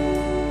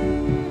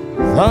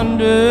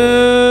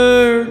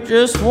 Thunder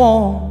just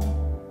warned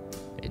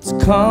it's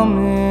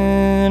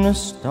coming a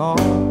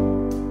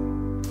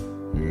storm.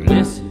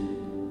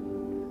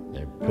 Listen,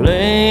 they're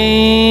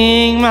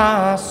playing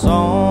my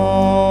song.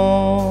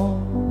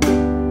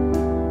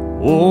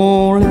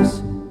 Oh,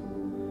 listen,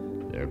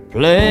 they're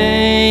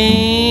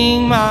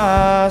playing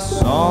my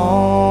song.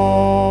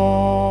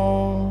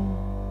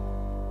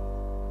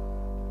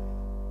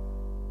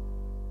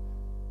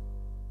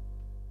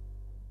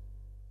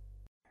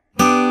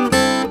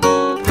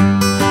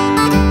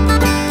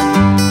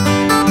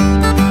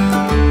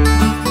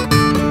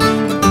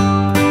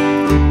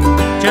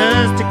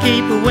 Just to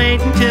keep her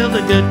waiting till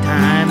the good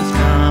times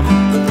come.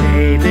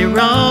 Baby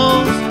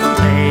Rose,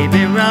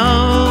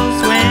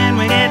 when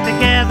we get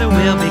together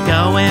we'll be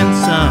going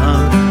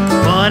some.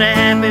 What a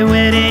happy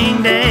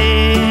wedding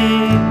day.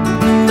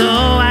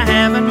 Though I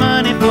haven't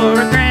money for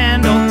a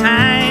grand old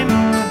time,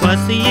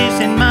 what's the use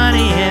in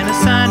money in a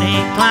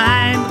sunny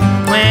clime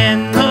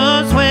when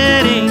those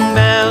wedding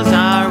bells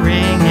are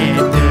ringing?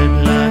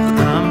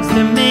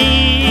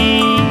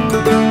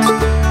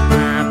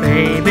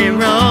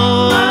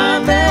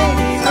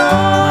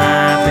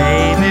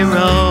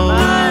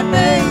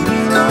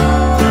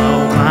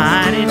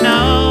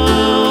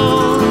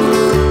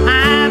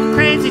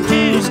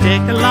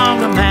 stick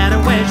along no matter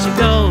where she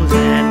goes.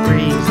 That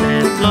breeze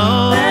that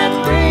blows, that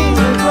breeze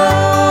that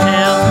blows,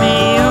 tells me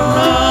a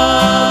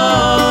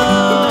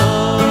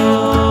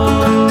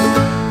road.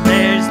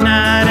 There's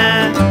not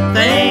a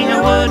thing I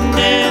wouldn't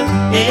do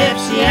if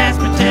she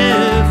asked me to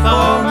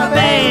for my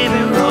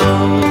baby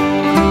roll.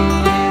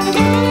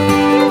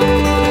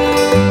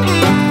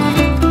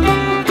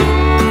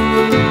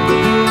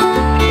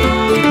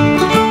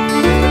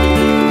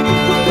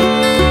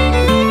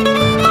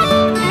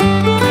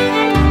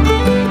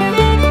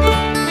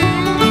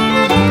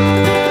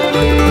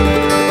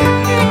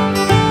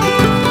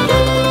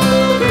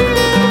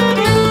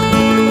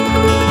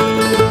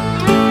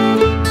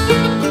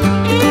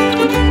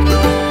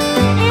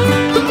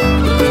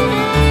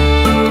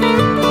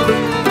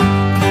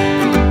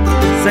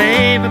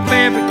 Save up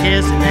every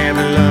kiss and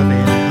every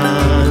loving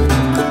hug.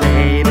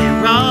 Baby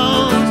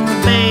rose,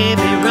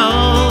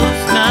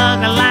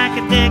 snuggle like a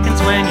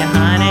Dickens when your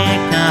honey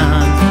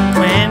comes.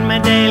 When my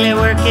daily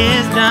work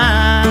is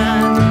done,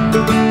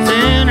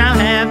 soon I'll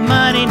have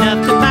money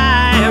enough to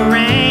buy a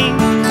ring.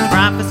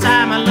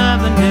 Prophesy my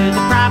love and do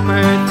the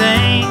proper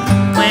thing.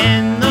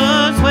 When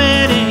those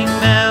wedding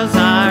bells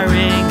are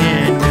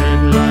ringing,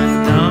 good luck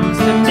comes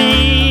to me.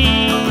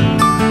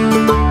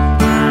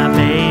 My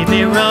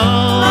baby rose.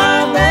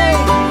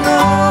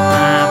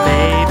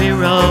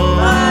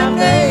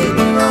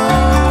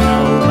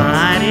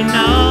 Nobody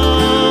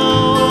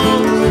knows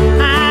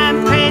I'm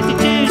crazy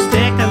to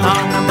stick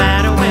along no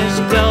matter where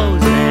she goes.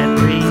 That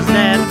breeze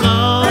that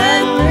blows,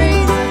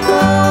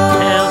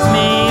 tells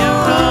me a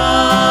road.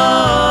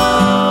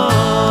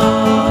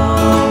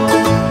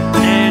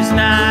 There's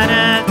not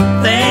a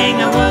thing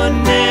I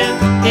wouldn't do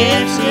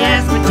if she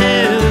asked me to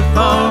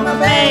for my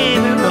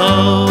baby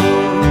roll.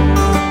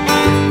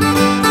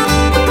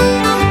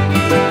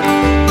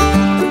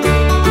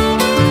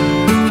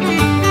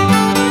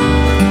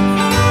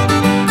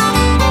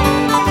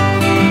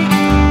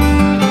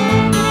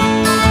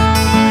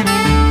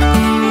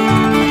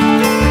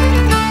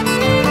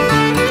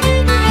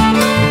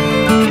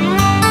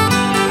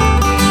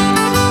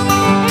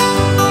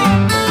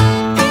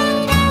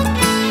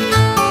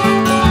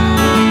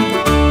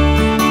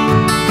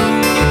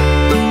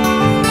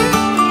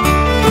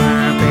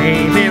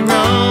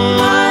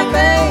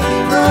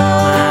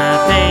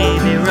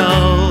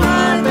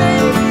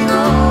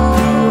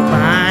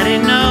 Nobody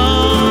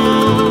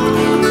knows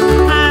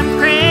I'm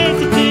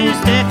crazy to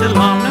stick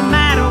along no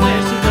matter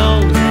where she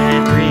goes.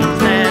 That breeze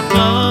that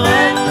blows,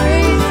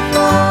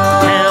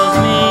 tells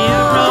me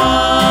a road.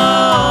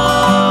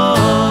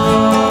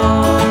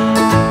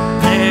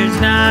 There's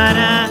not a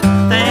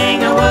thing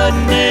I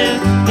wouldn't do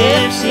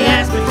if she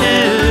asked me to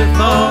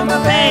for my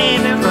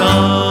baby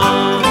roll.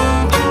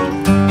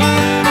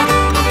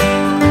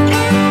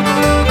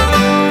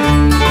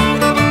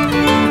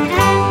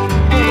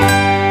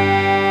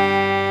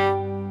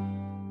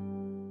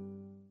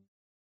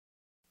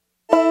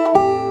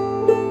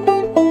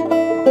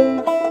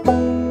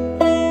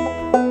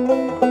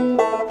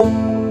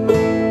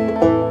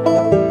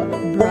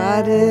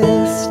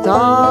 Brightest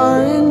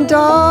star in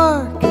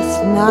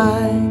darkest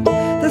night,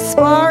 the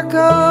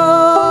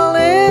sparkle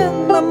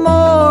in the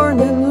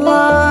morning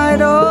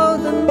light. Oh,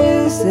 the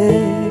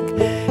music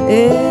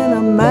in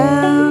a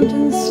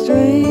mountain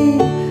stream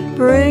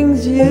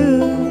brings you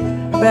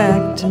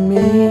back to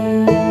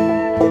me.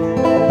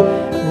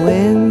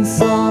 Wind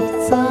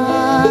soft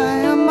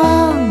sigh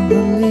among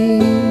the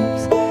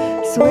leaves,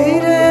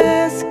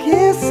 sweetest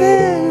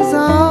kisses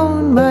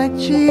on my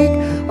cheek.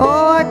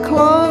 Oh, I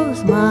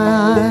close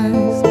my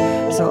eyes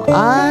so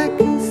I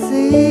can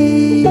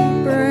see,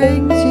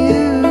 brings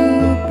you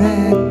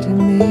back to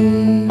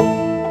me.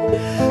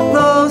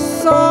 Though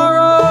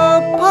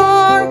sorrow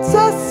parts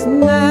us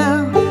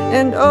now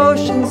and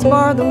oceans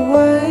bar the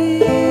way,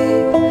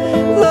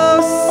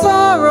 though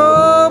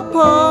sorrow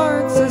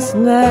parts us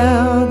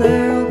now,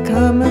 there'll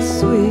come a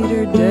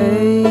sweeter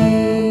day.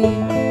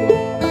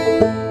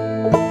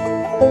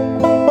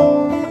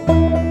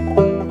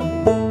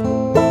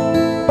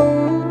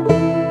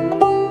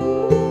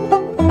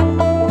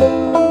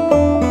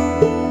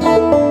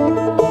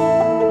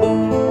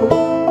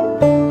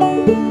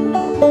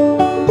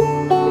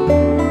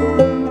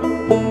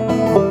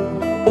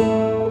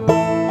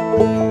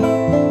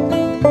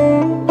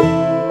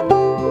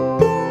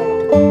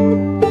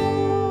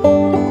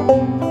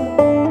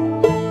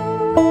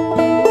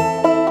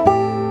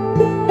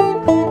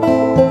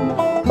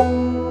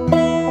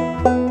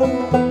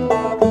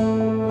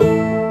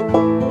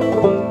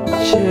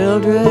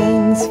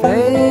 Children's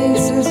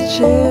faces,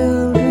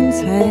 children's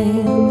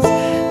hands,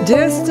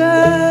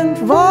 distant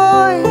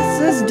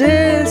voices,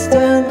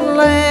 distant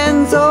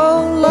lands.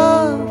 Oh,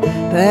 love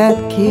that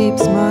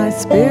keeps my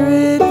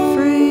spirit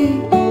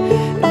free,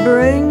 it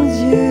brings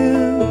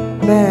you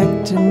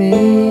back to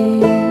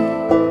me.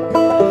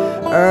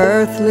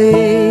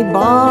 Earthly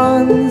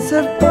bonds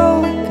have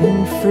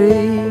broken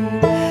free.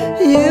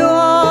 You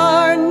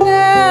are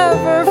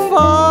never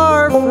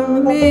far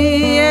from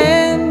me,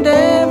 and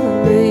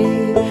every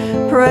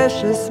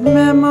precious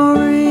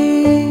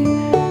memory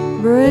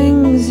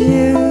brings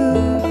you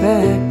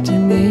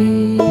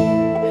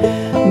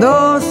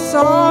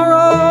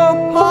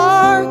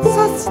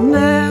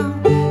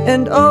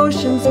and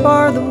oceans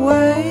bar the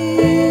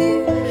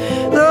way.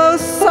 Though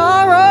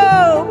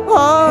sorrow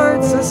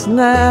parts us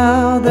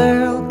now,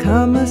 there'll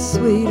come a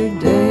sweeter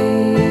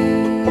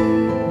day.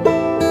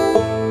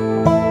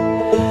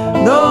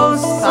 Though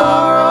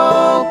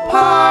sorrow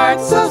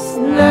parts us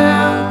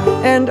now,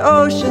 and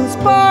oceans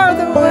bar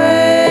the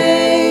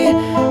way.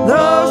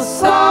 Though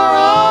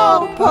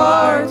sorrow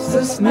parts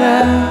us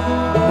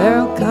now,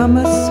 there'll come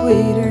a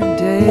sweeter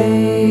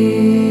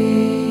day.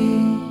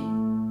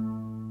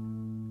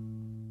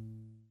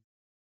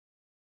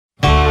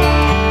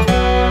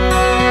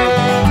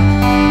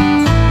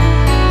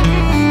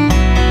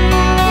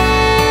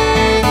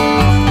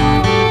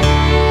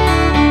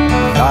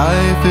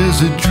 Life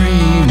is a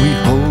dream we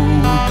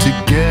hold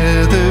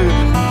together.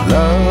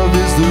 Love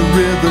is the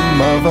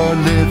rhythm of our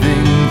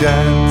living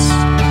dance.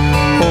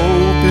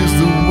 Hope is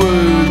the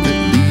word that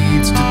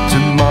leads to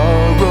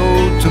tomorrow.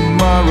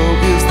 Tomorrow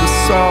is the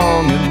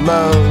song and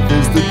love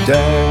is the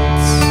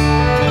dance.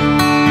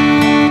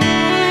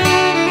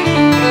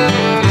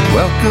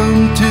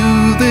 Welcome to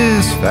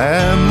this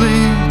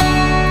family.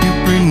 You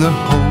bring the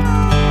hope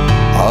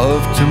of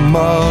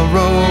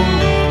tomorrow.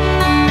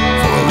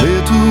 For a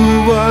little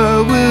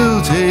while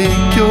we'll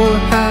take your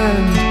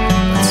hand,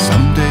 but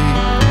someday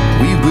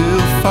we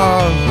will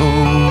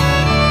follow.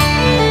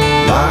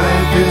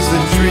 Life is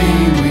a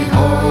dream we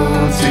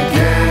hold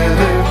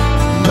together.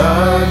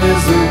 Love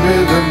is the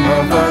rhythm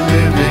of our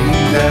living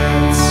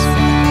dance.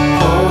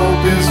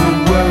 Hope is the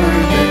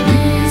word that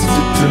leads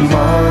to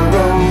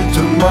tomorrow.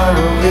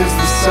 Tomorrow is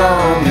the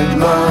song and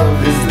love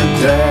is the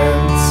dance.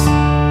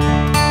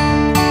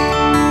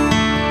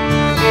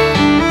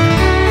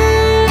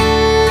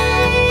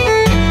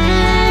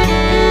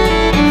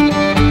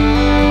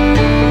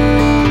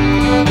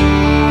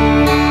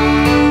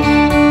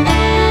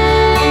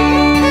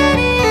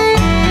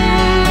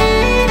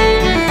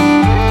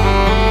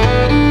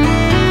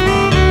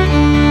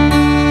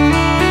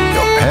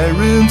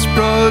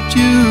 Brought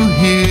you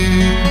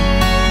here,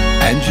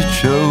 and you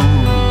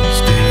chose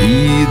to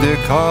heed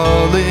their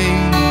calling.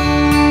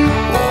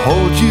 We'll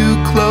hold you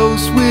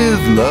close with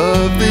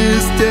love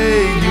this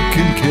day. You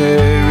can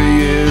carry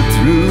it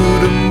through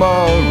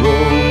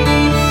tomorrow.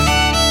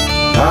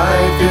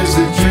 Life is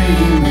a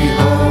dream we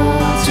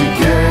hold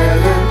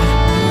together.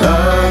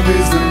 Love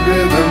is the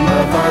rhythm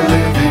of our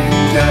living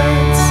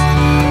dance.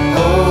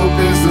 Hope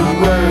is the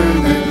word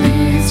that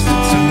leads to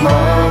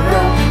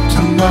tomorrow.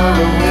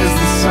 Tomorrow is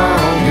the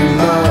song and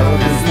love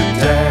is the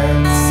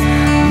dance.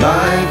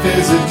 Life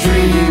is a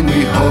dream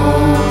we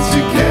hold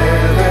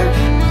together.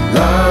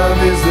 Love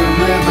is the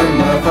rhythm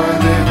of our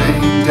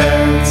living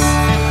dance.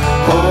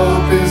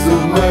 Hope is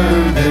the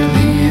word that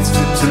leads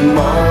to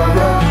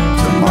tomorrow.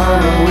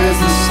 Tomorrow is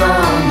the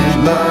song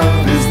and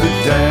love is the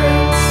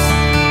dance.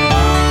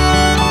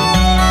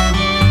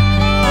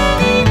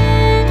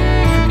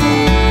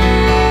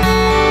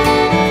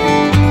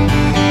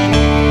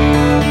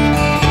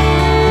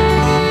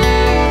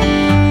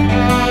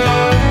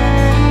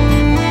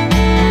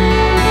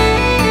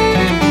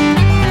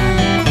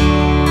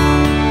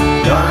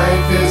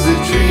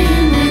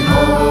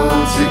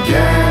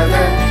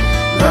 Together,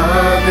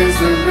 love is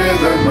the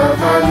rhythm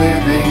of our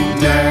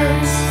living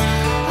dance.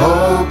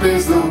 Hope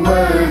is the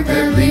word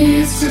that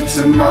leads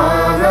to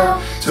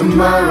tomorrow.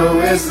 Tomorrow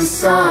is the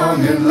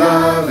song and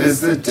love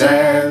is the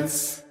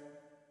dance.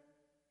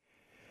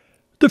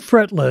 The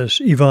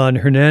Fretless, Yvonne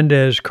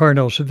Hernandez,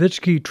 Carnell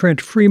Savitsky, Trent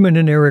Freeman,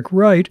 and Eric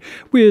Wright,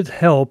 with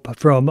help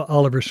from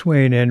Oliver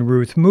Swain and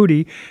Ruth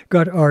Moody,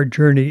 got our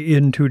journey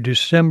into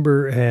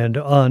December and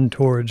on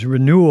towards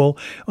renewal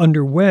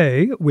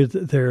underway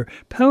with their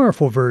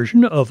powerful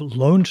version of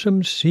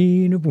Lonesome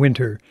Scene of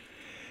Winter.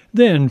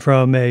 Then,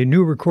 from a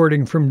new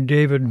recording from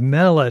David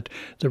Mallet,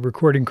 the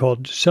recording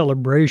called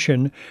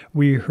Celebration,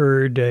 we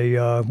heard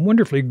a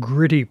wonderfully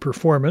gritty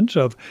performance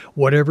of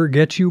Whatever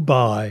Gets You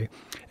By.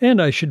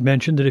 And I should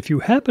mention that if you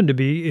happen to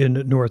be in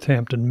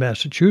Northampton,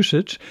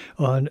 Massachusetts,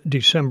 on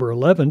December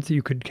 11th,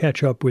 you could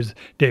catch up with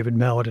David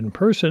Mallet in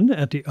person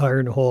at the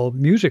Iron Hall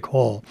Music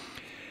Hall.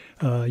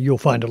 You'll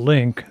find a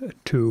link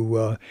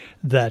to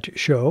that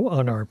show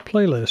on our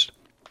playlist.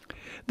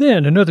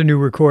 Then another new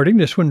recording,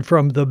 this one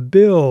from the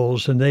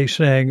Bills, and they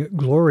sang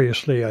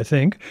gloriously, I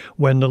think,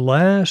 When the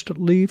Last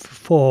Leaf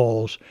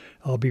Falls,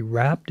 I'll be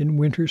wrapped in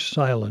winter's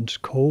silence,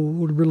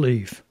 cold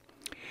relief.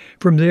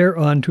 From there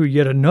on to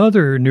yet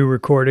another new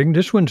recording.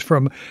 This one's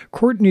from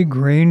Courtney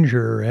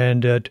Granger,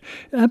 and an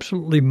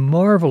absolutely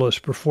marvelous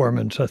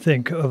performance, I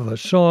think, of a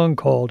song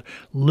called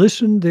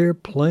Listen, They're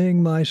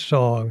Playing My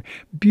Song.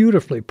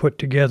 Beautifully put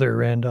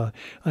together, and I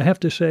have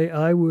to say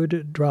I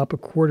would drop a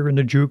quarter in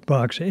the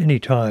jukebox any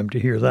time to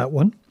hear that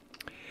one.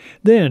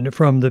 Then,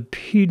 from the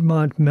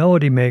Piedmont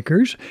Melody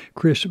Makers,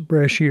 Chris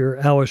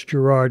Brescier, Alice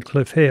Gerard,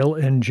 Cliff Hale,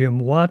 and Jim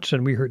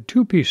Watson, we heard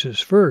two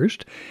pieces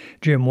first.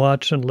 Jim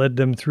Watson led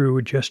them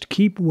through Just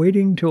Keep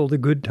Waiting Till the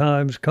Good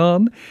Times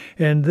Come,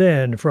 and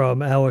then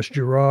from Alice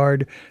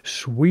Gerard,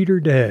 Sweeter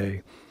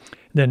Day.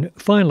 Then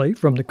finally,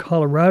 from the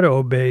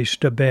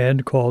Colorado-based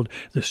band called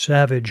the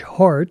Savage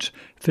Hearts,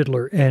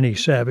 fiddler Annie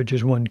Savage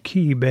is one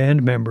key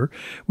band member,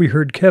 we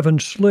heard Kevin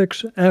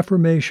Slick's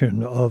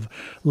affirmation of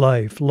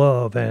life,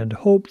 love, and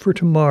hope for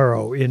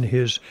tomorrow in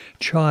his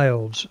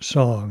Child's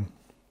Song.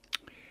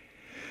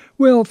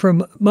 Well,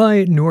 from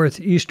my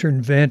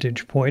northeastern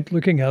vantage point,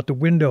 looking out the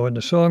window in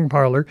the song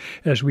parlor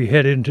as we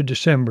head into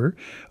December,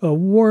 a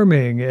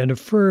warming and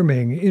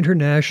affirming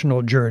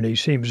international journey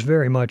seems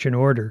very much in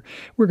order.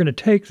 We're going to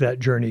take that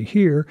journey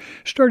here,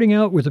 starting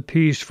out with a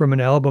piece from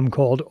an album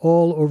called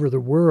All Over the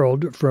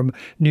World from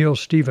Neil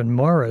Stephen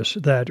Morris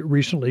that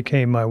recently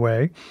came my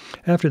way.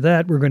 After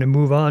that, we're going to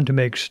move on to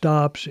make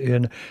stops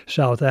in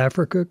South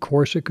Africa,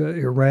 Corsica,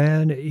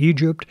 Iran,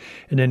 Egypt,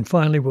 and then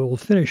finally we'll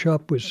finish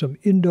up with some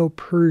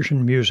Indo-Persian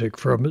music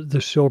from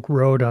the Silk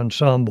Road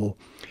Ensemble.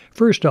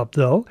 First up,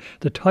 though,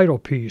 the title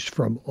piece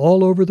from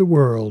All Over the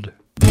World.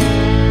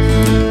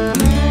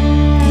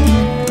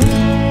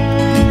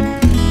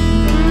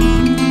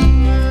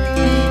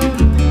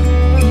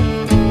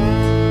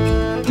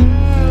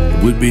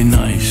 It would be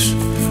nice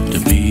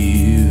to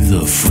be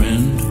the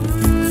friend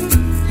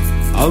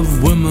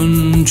of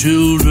women,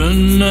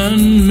 children,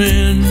 and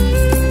men.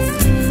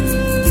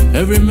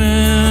 Every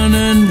man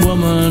and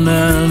woman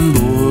and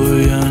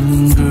boy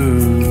and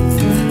girl.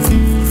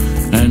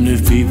 And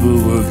if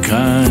people were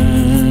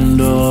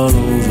kind all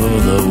over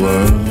the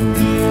world.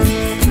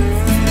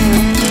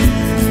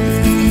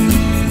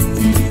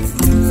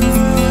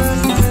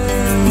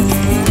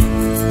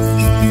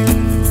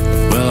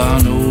 Well,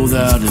 I know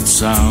that it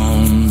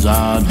sounds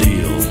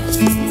ideal,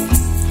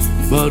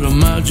 but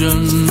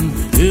imagine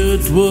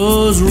it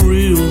was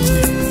real.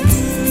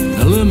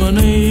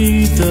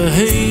 Eliminate the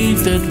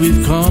hate that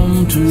we've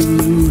come to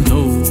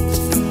know.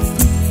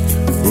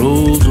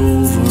 Rolls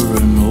over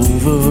and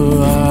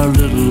over our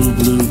little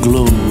blue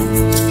globe.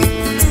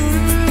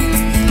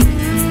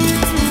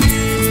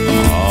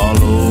 All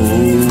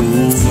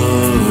over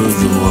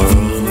the world.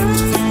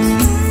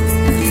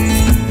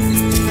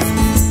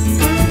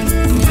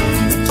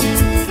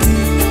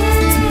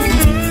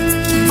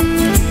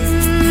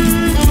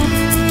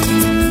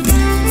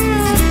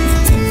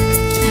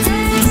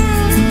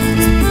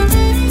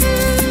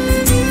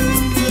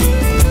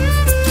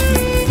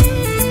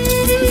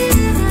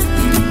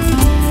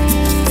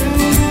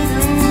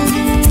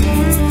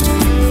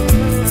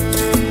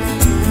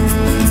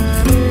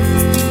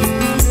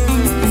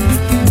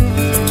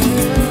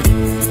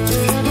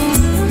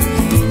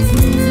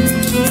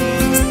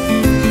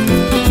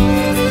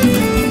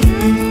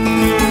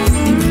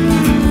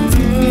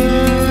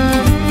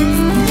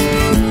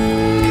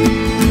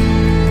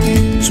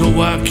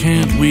 Why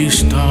can't we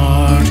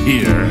start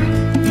here?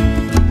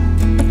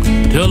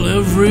 Tell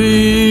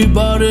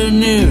everybody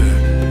near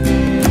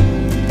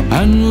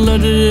and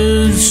let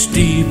it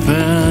steep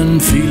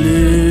and feel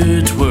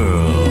it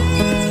whirl.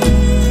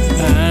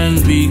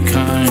 And be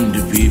kind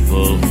to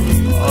people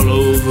all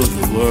over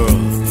the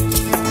world.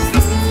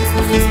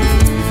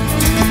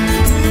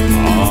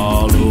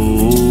 All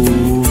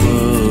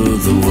over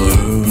the world.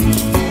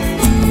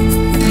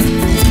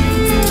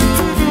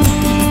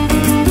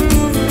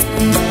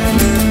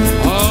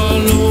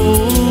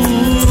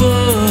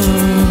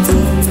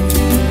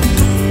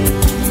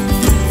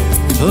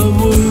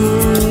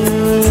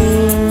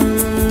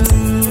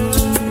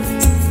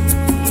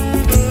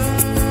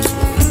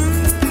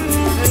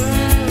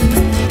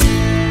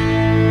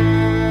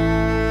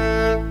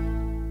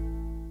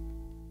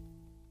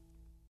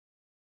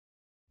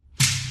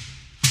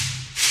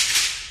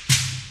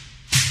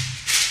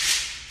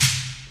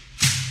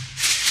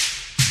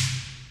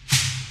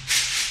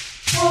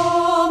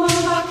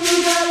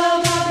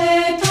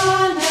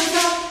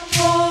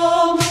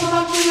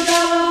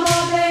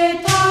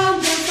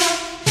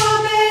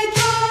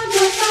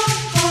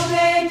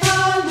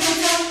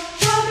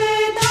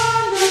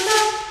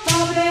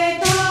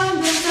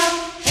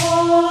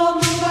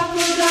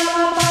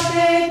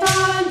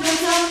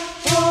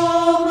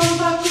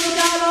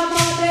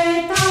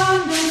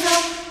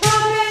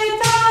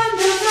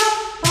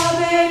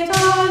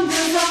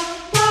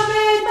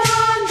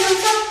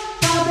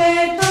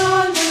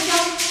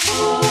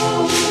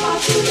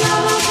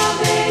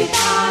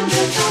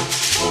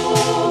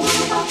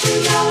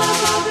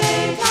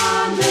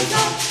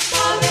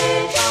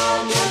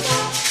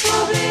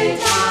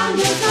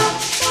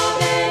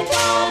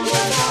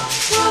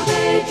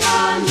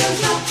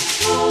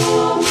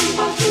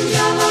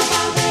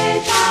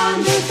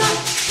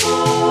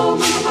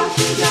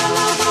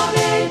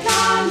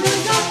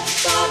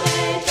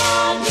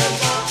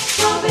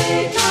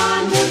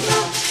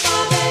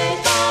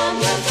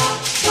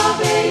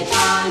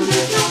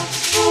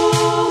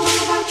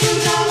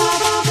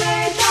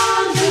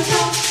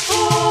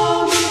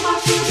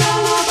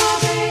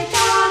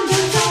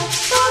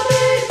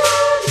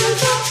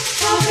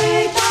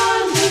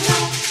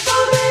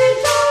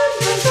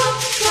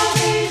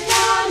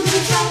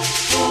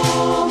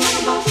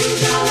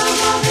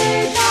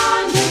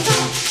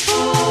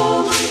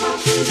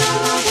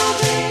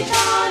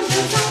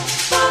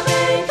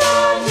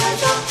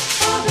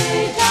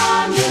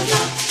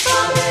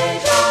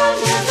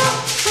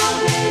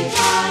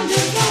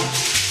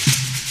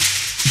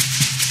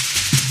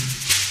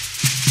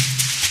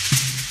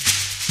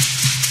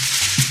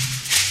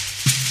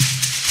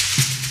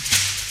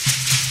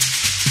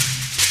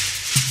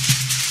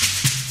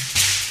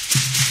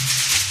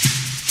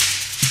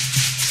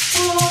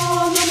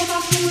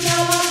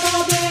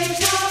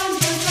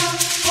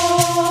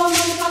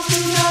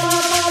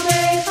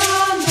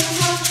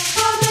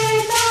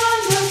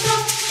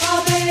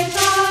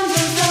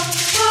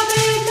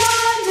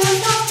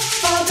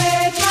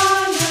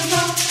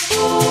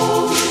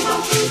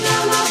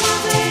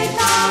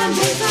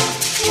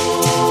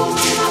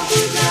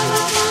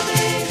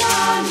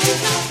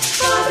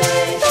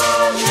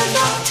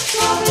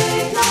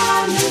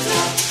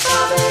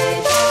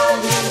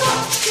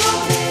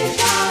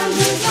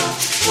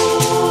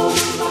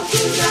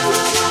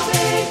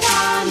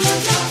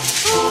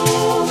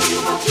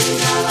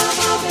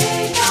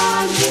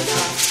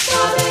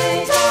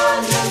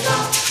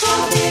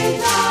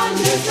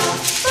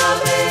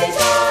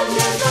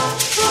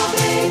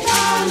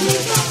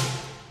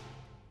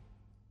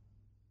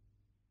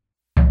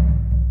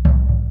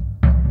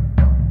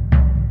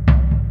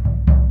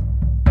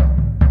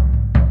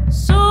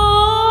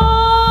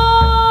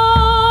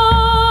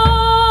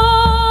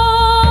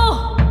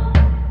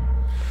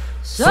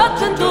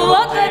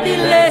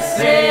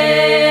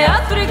 dell'esse,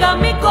 Africa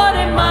mi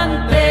cuore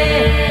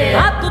mante,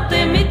 a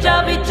tutte mi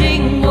già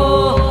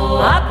vicino,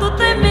 a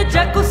tutte mi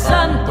già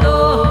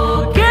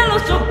santo, che lo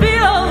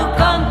subito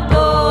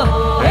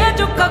canto, e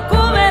gioca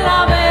come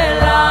la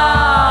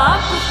vela, a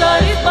tutta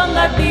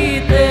risponda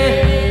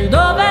dite,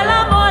 dove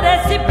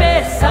l'amore si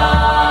pesa.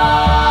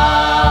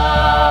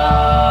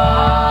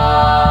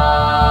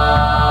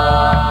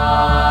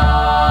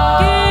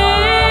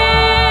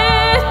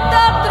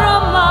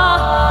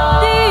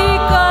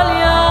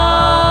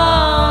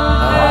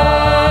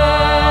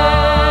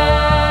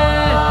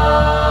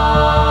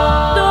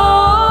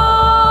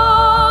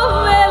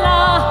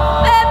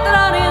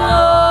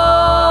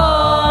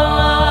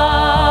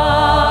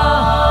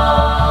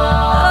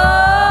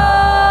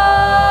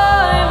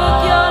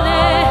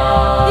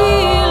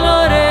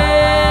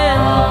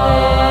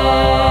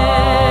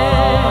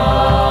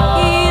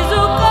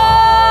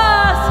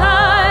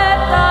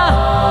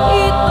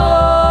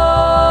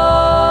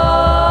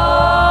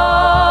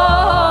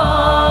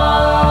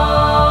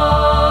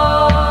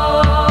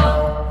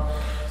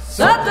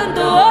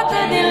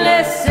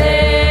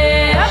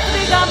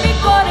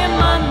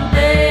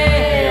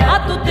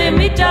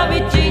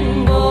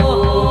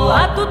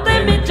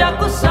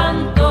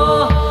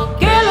 Santo,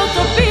 che lo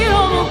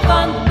sospiro un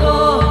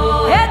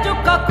canto e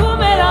gioca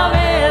come la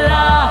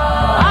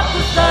vela, a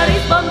tutta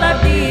risponda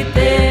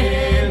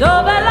dite,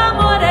 dove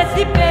l'amore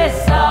si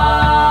pesa.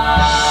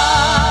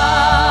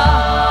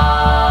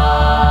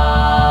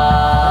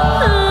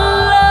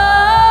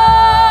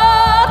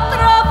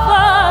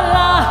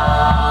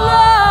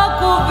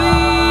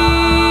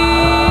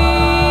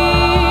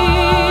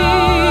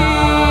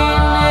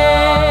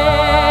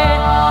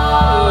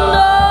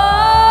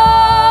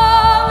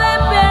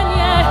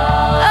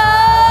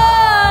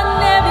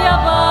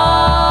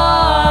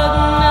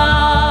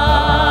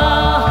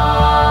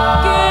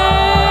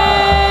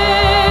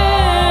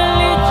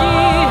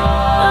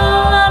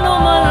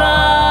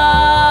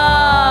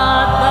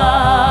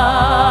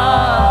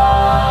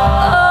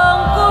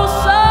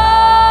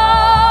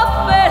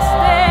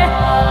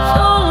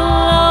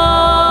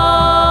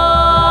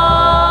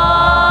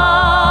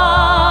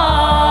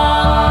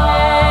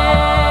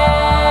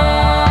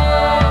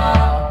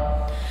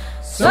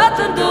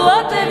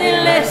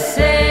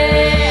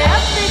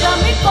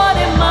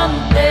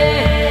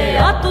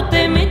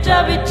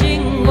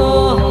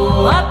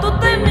 A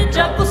tutte mi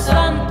già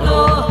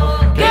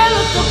santo, che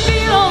lo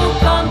sospiro un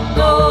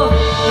canto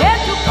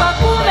e gioca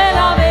come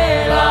la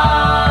vela,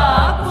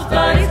 a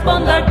questa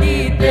risponda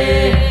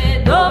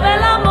dite, dove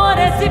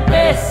l'amore si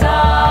pesa.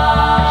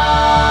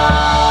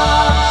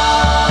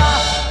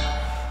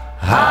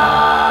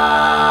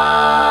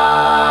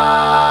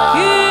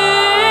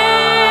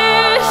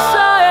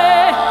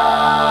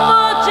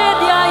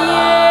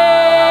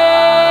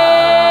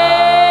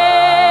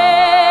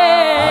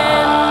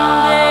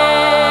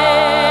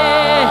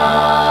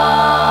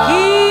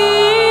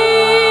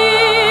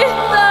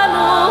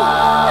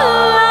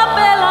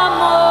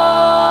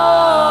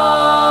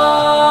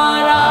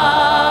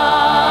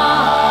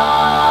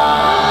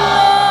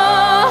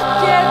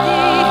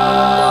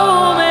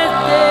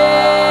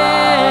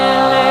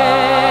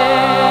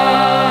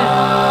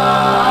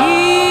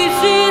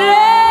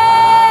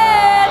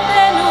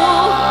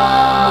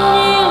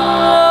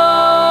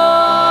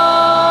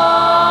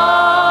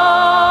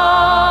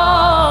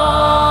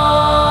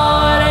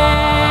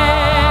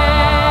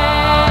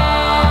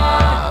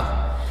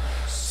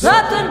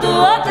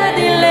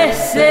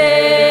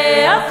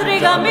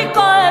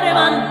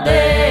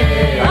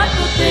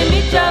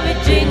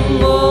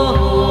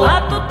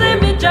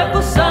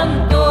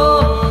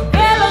 Santo,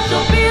 che lo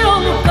sospiro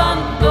un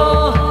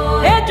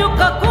canto e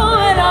gioca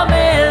come la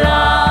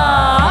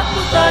vela, a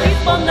tutta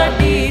risponda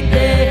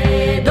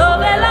dite,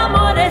 dove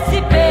l'amore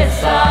si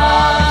pesa.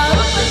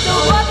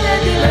 Tutto vuote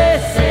di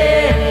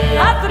lesse,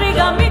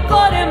 Africa mi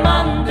cuore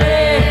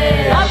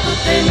mande, a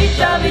tutte mi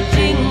già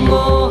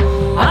vicino,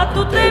 a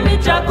tutte mi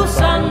già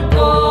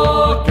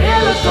santo, che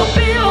lo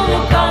sospiro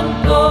un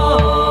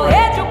canto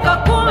e gioca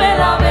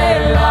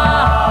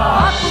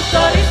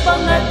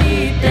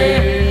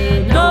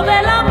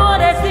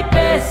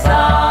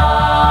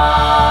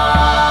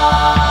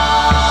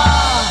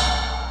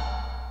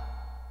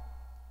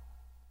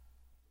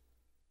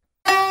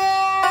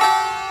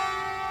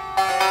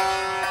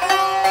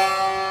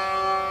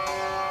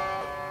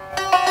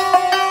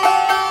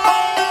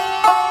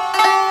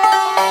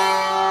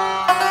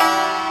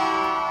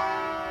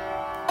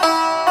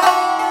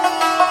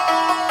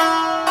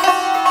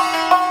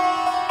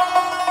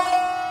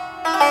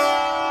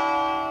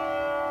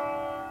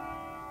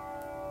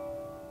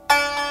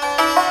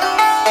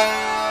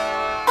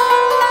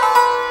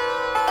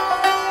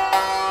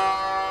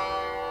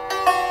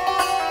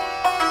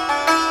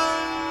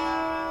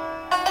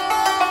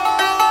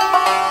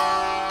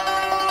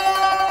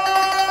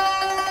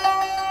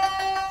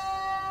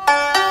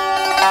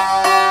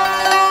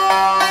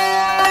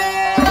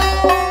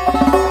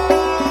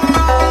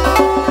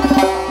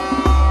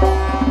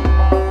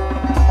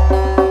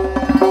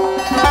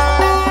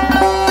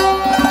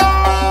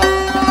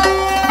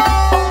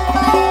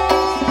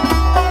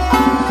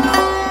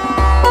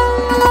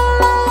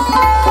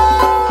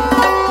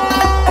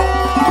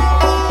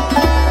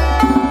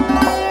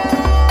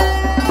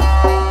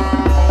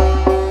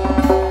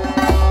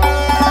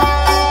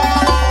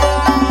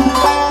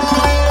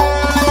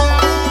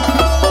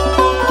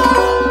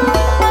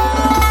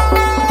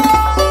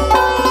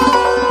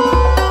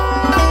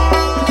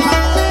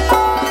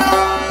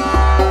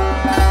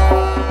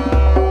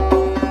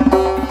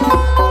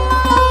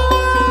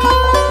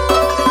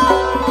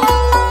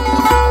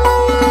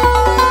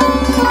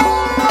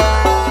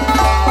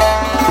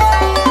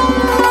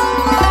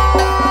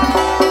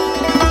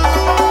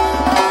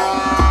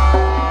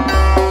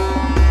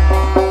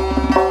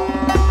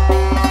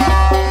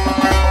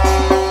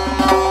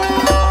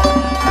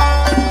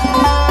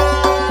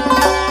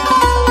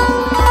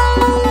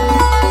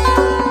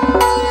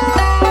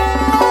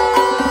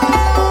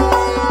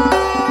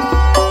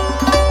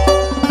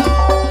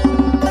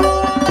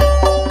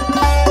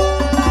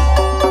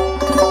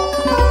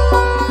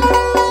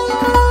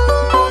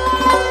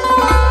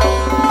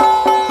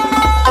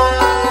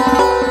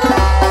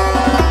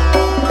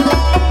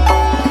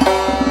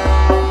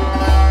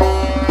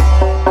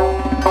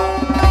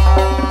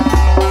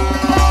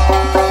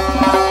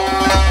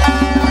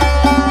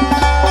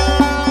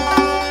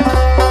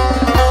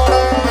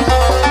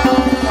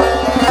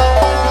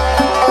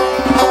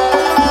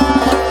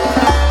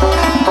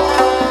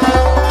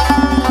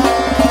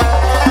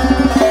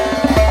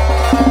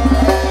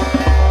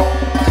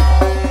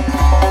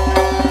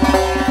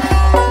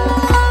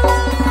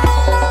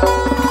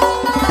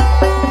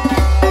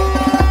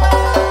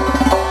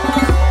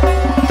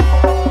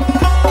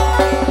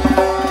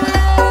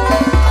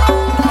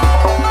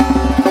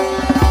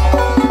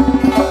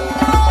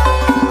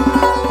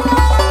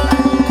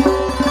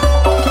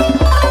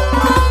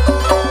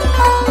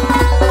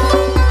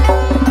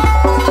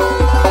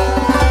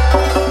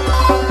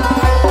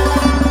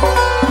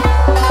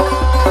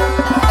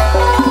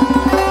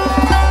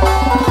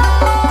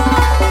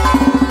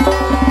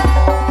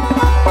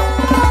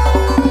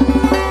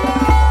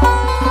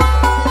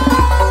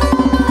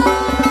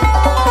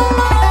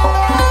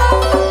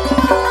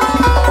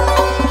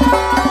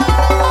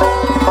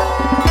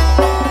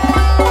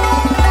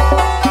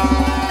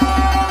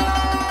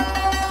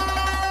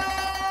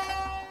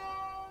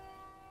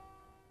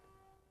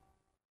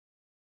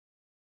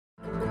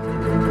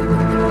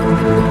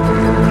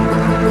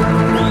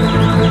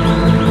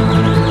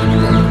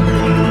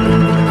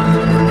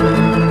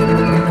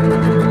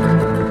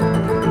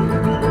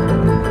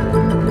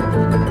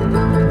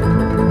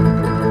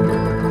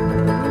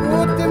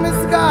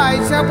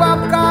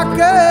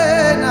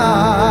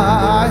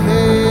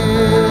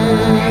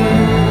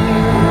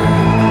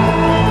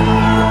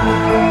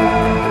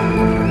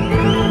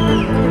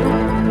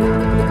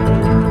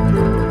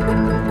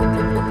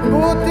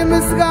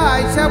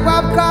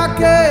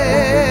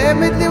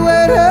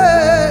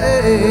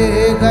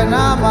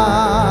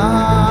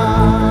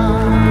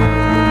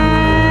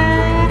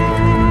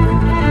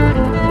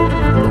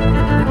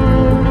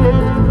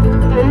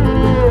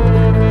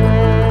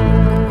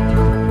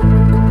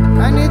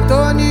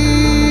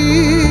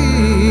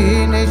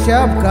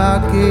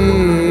काके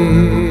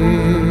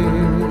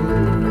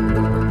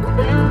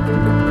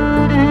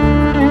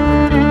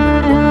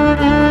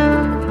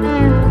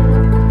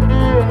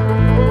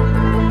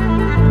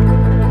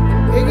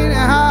लेकिन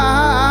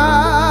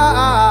हाय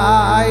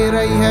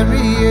रही है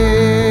मिये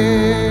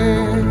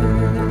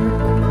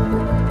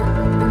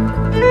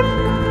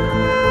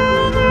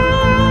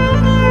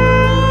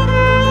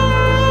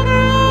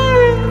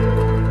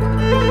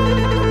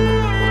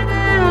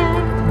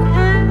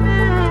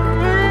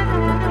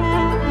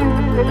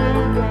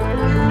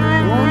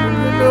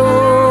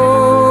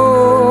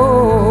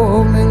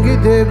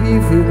Devi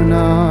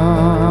fibna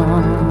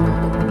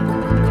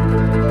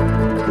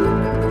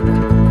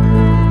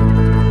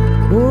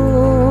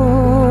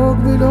oh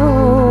bilo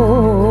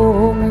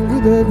mengi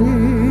Devi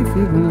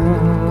fibna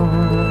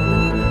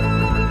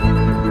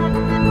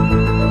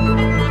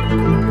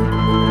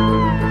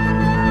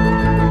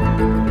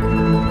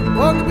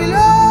oh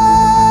bilo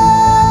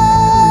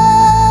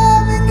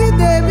mengi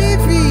Devi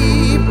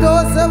fib to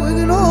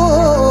savigno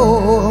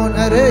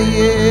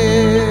naraye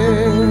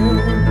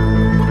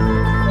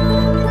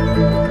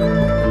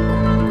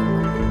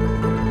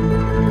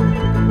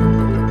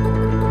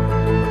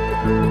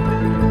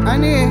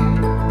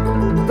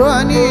तो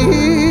अनी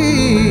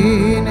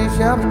ने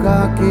शब्का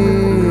के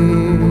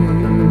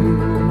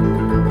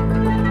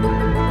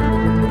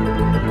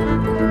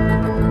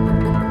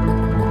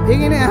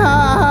लेकिन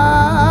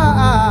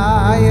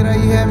हाय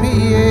रही है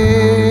मिये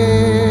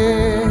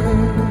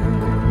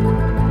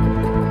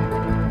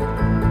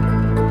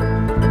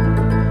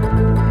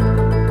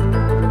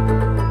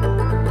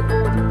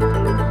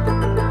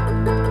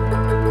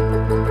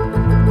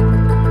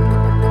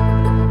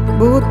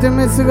बहुत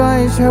में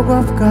सगाई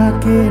शबाब का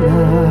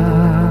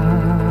केला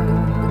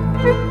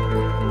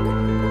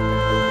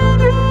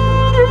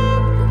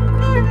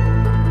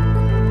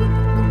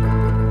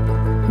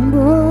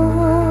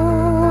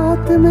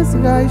बहुत में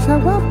सगाई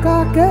शबाब का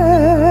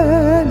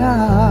केला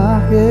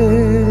है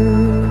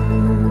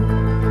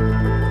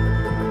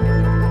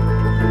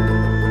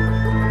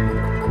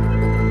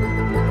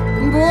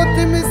बहुत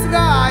में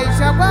सगाई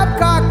शबाब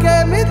का के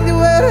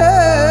मिलवे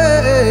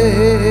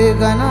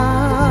गना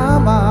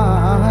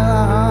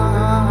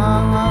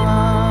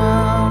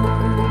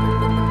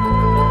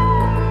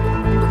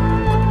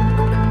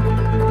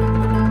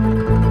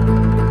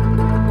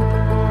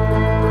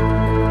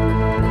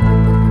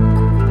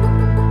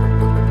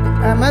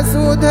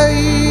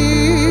مسودي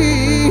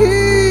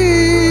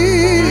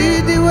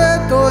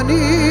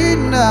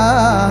دوتونينا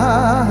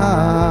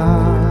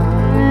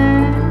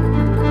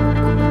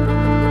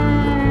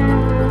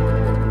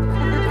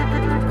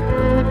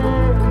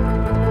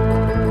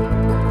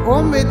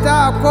أمي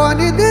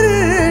تاكوني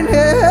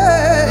درنا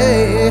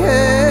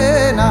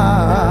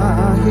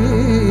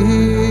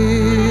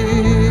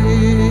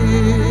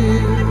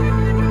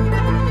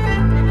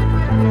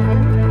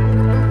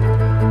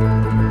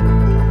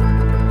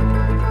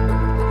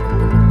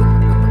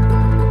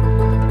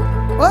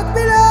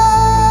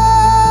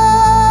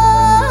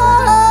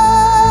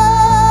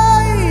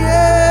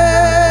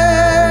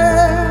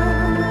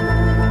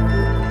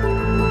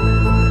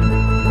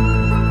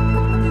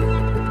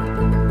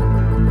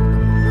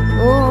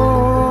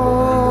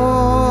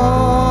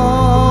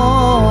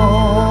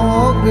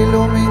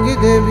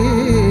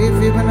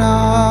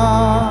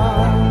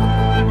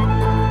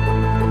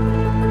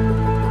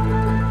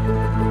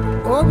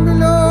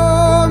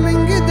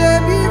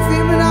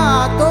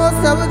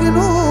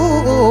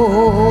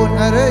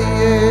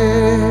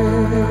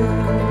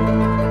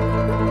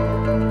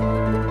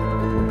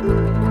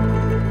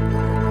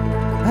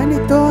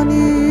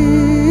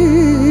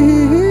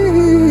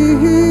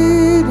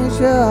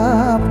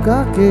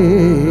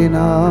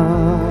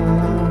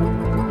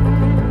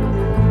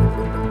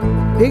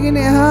लेकिन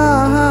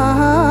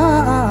हाय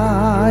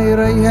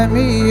रही है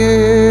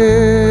मिये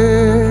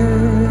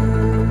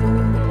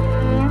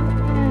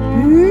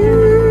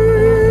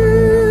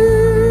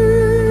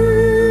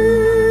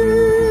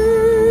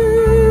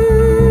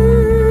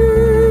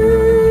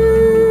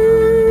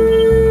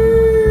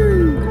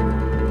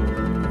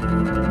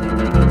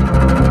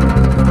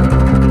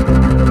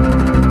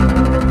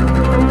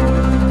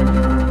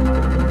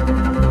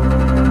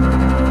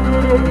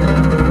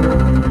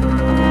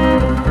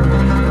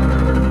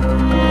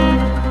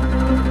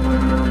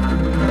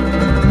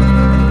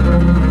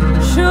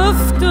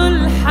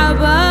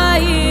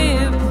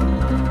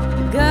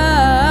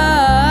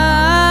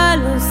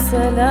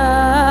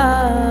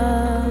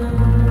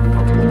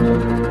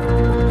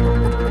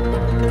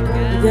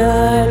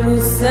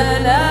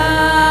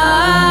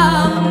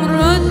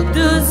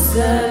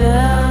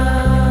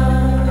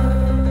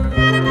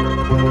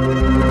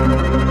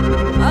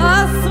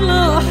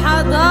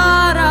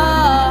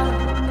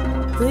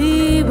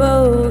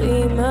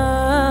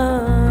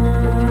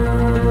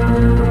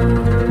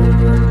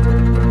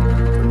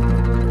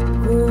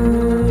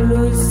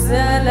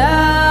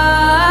السلام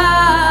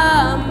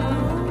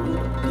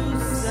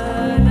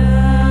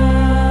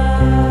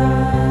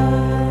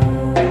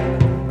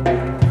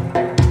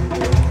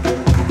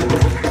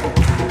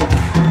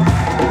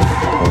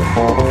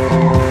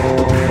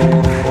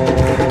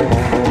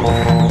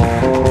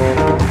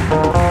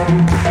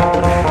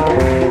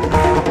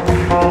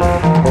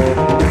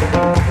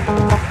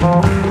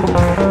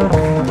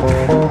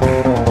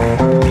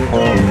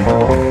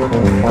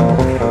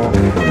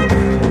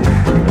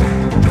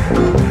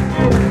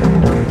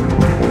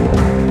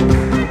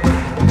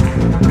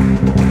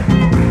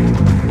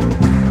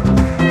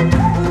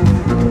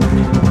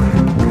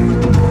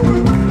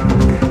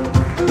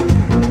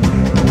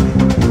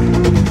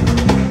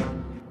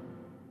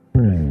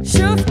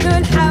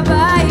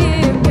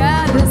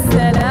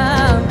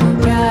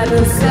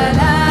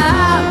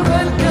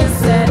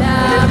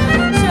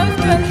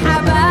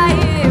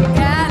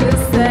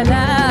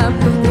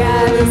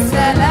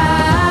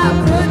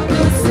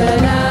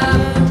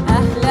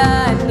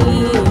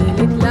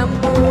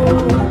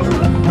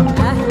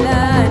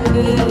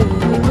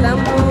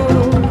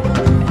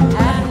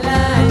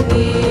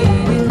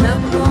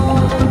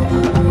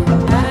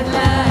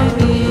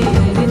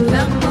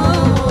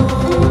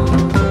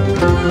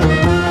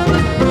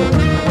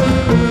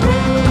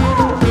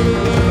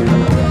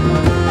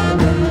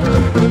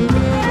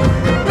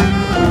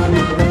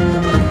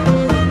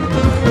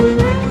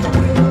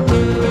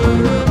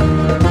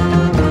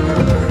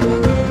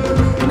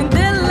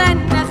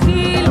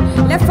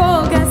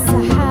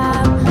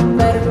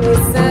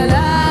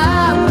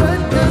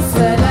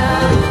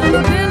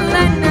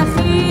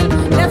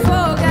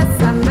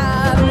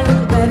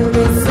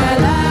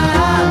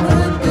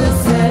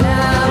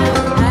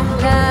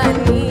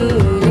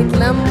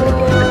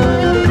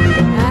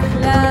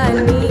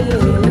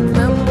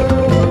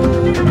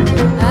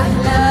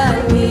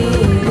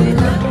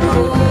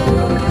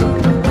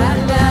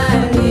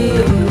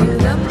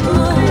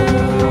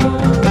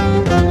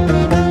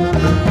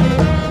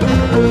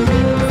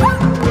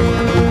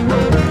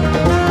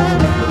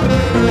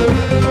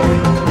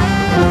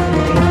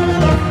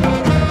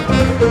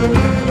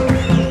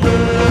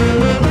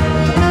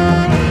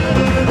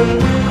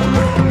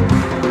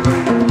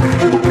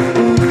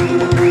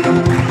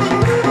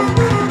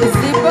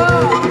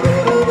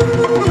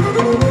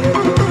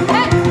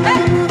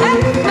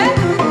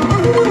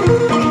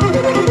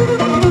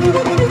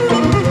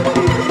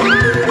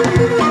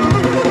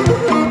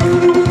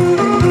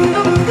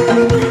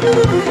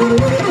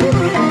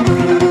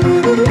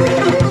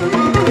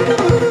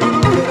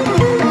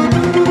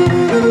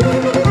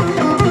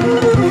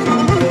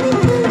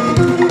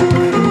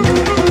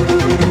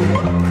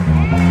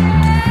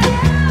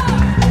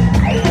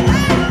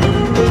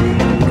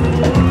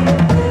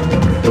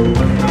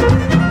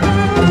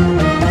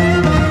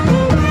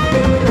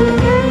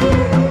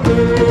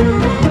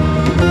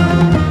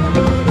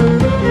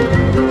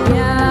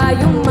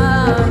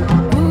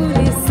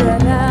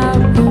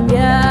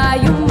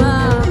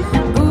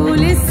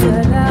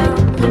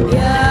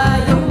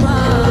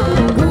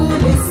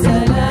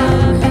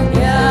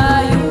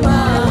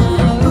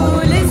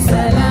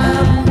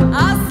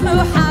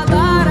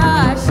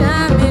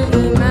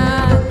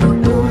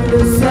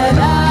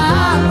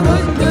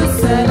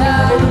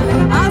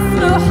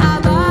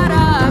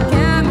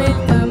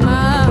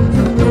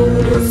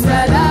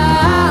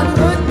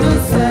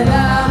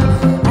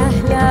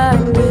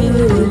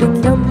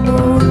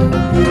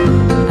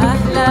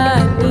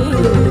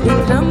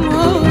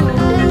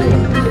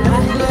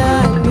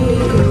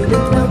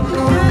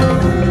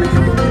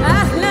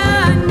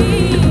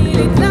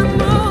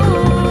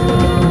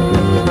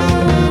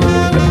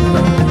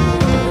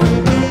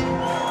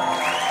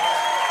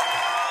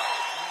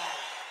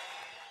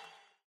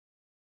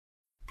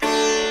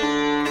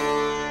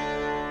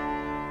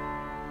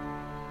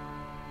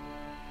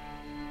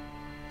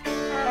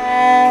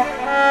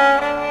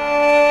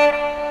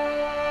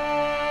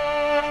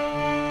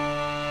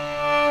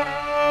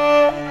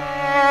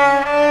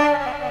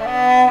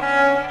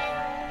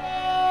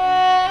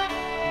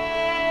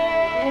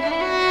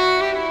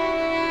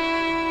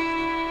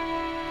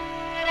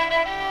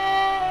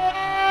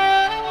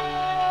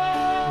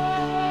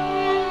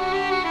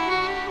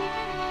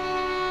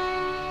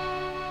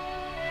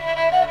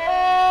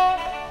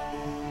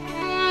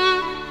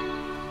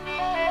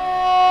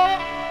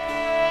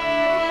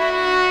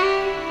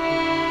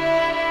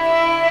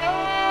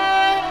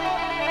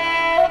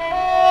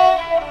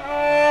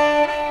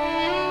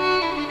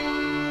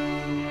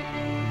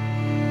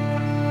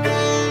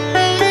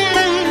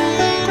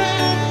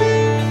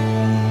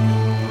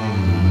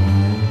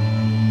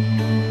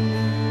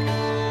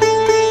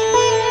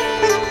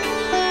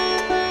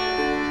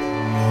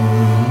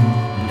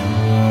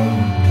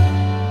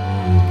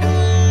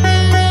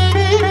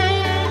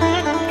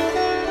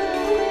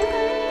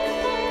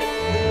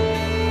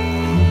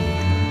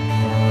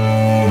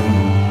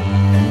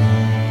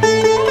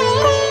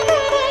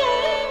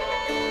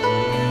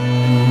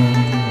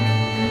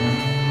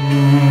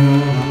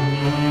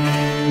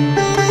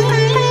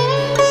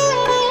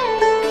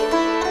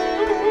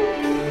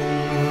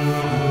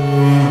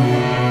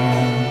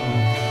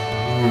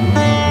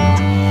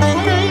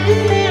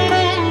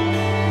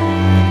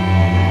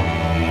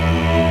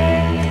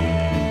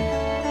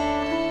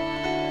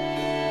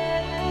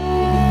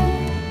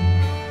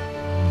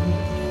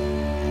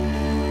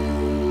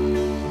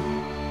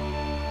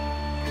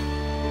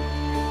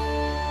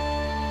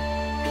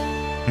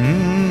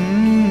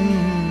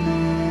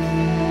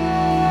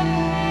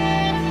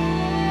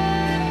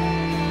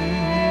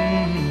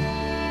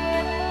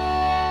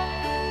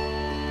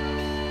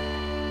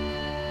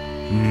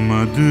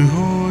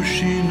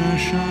मदहोशी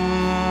नशा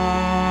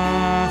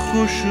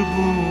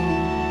खुशबू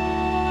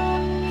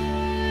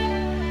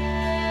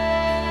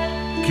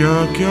क्या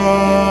क्या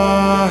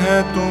है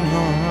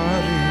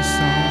तुम्हारी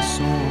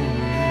सांसों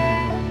में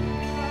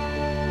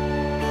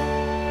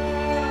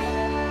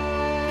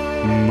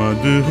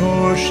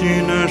मदहोशी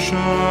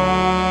नशा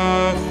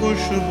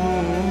खुशबू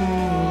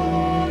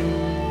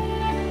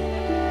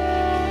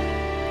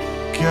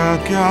क्या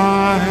क्या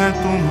है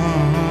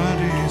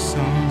तुम्हारी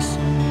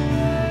सांसों में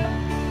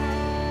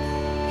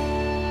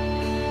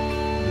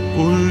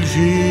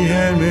उलझी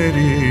है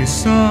मेरी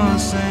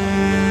सांसें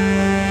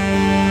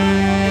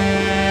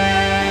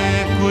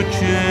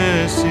कुछ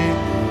ऐसी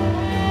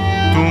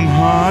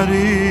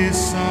तुम्हारी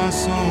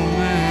सांसों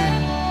में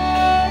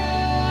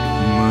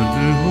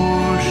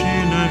मदहोशी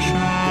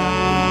नशा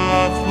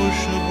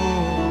खुशबू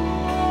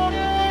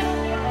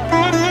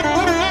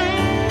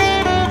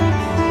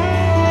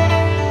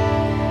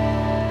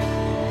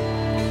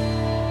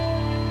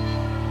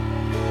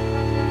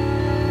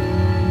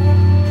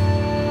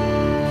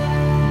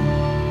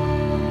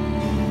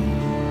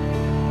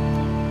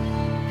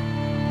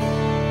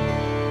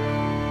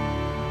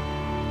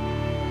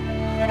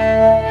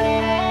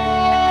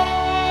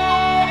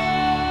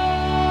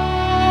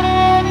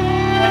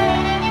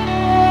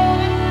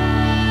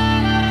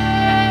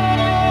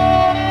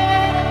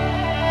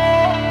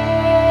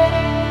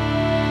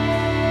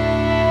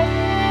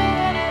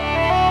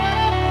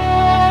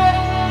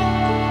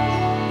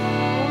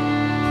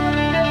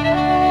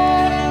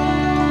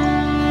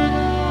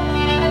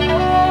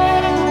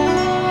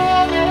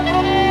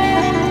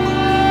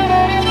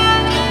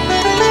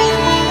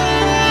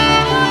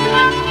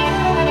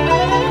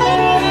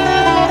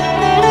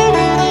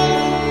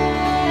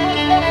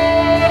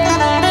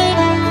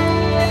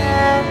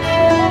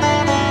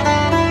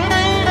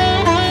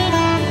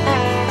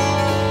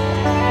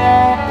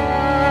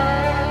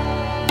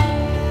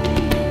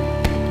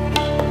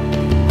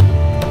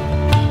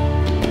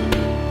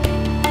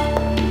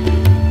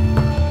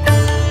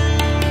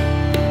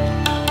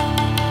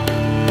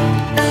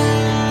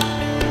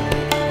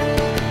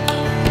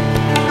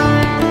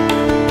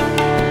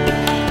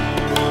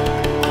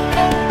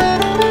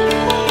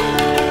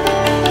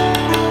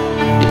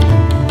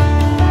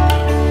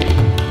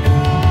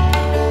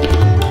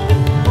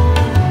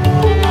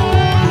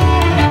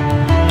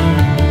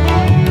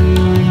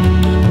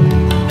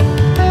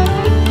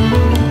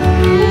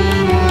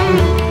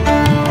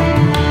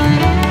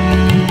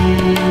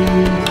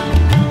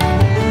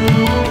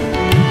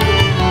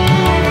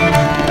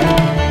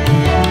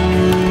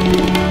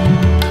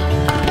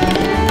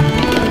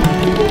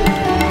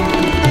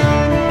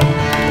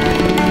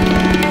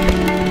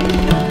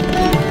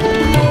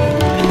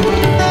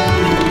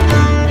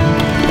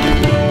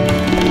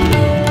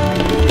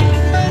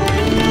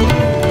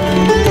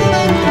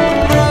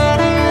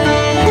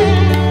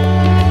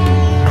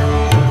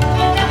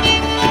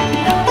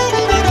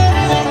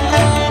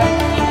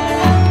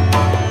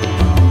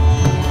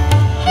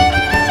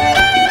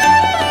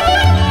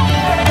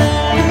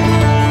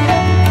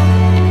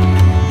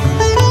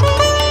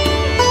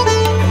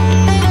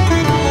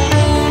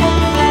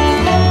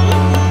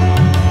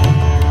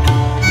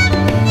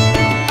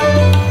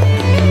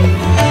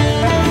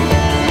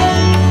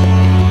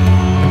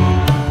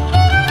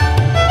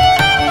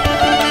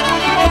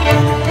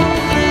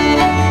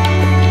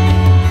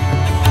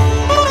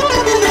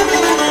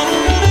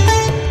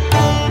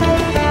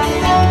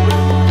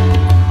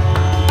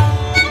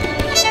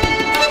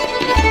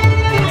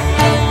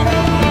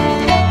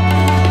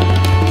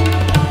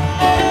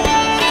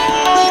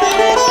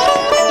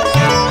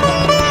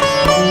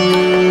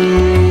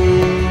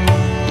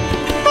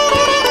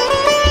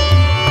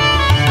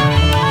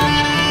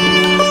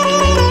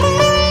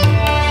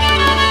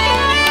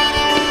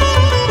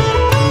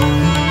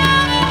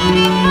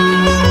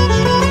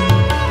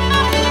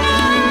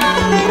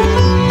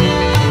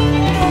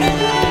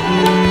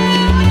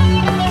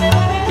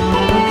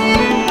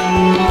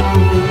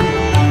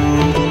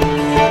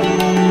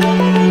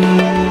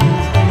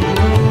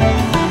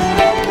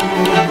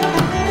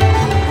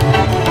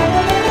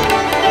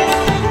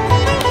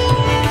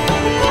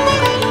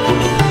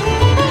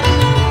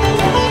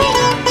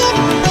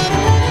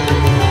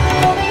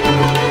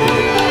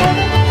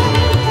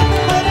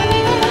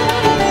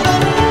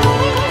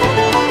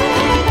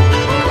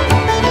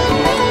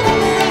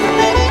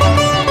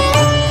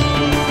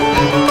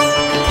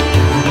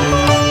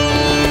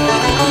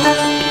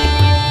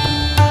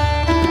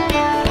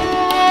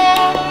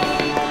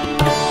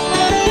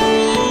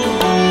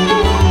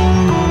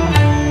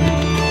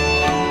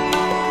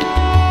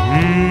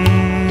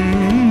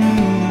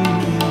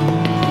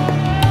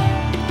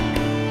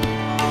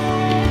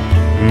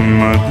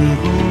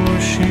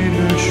मदहोशी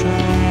नशा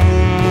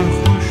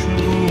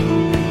खुशबू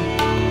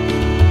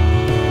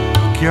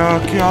क्या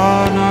क्या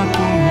ना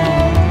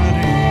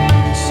तुम्हारी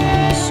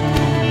सांसों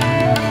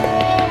में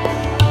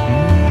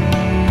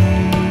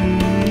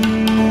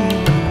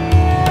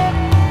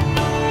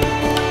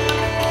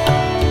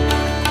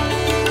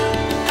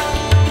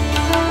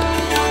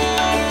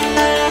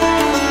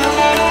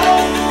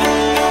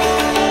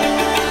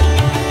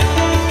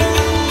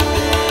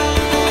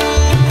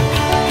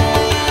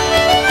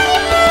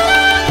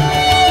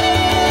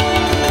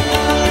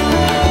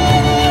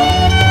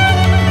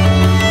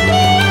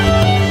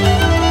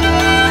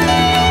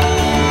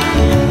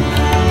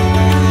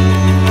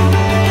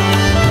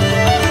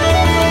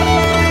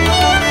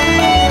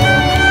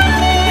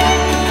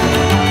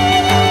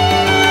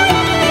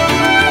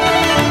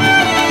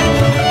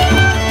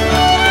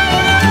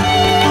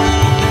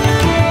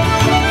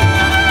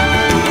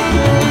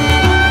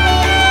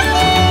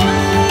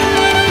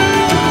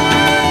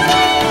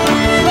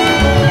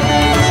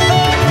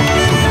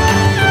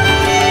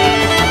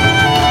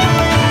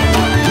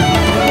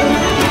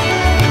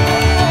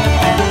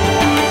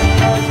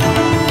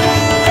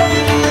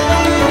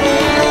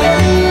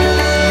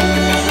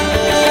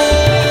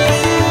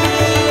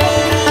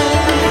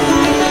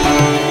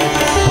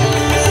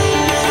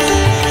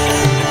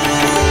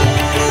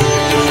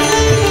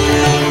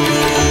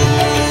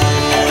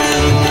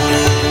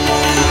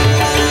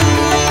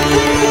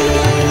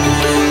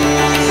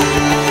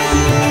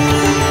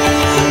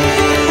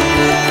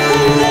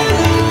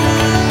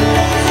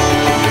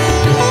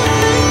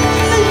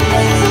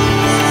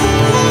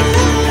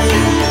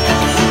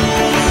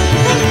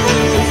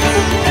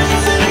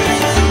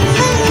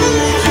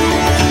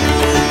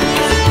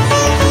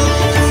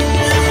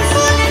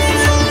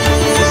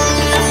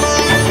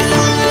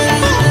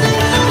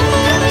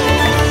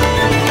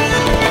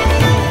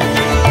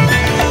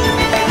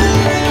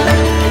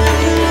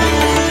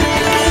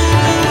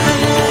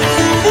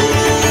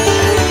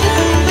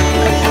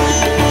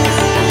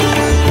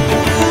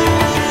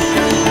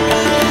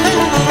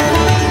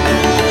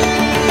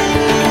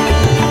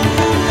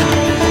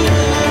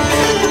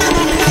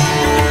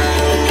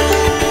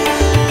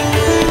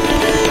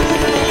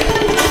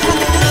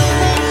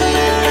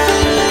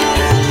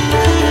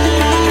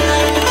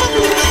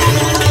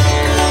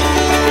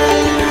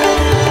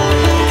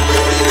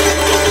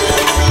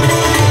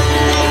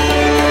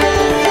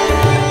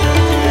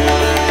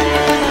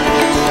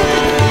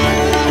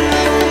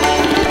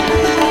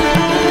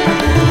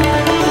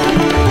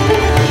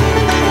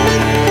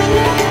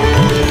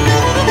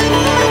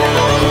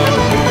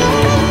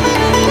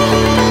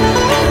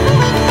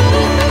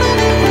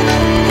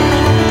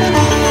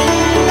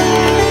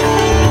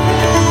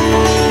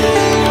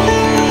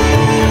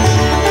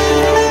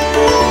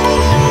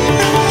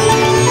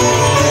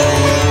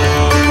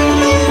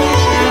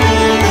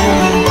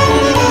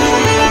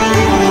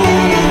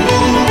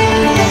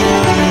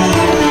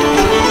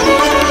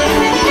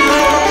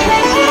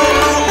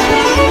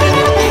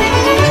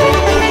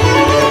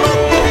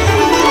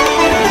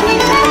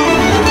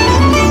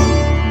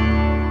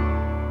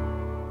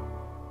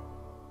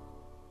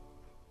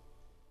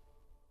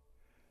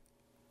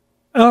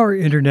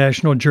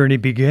international journey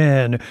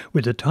began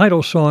with the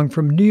title song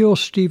from Neil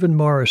Stephen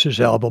Morris's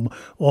album,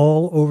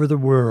 All Over the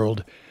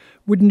World.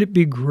 Wouldn't it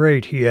be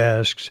great, he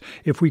asks,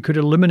 if we could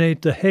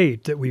eliminate the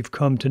hate that we've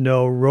come to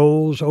know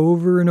rolls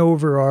over and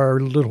over our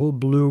little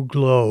blue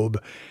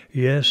globe?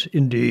 Yes,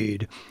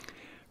 indeed.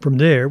 From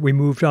there, we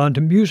moved on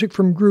to music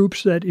from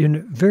groups that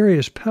in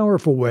various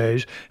powerful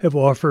ways have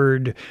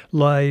offered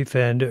life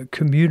and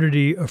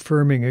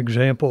community-affirming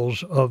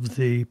examples of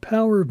the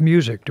power of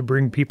music to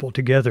bring people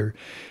together.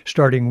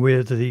 Starting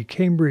with the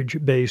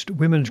Cambridge-based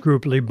women's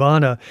group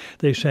Libana,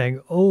 they sang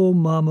O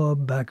Mama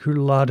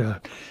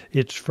Baculata.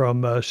 It's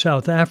from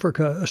South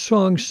Africa, a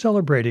song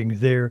celebrating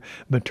their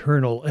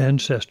maternal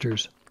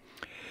ancestors.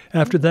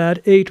 After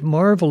that, 8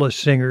 marvelous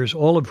singers,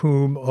 all of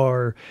whom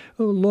are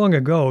long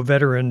ago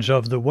veterans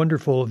of the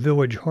wonderful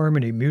Village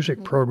Harmony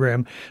music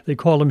program. They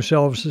call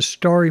themselves the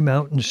Starry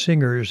Mountain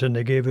Singers, and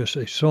they gave us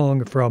a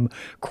song from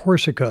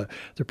Corsica.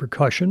 The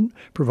percussion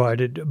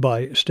provided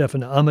by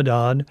Stefan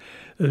Amadon,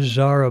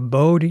 Zara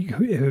Bodie,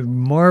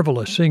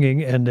 marvelous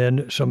singing, and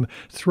then some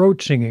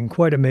throat singing,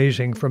 quite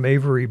amazing, from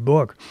Avery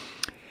Book.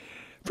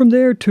 From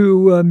there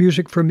to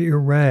music from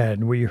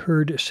Iran, we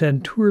heard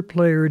santur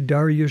player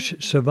Darius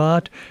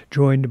Savat,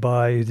 joined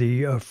by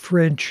the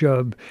French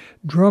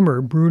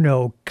drummer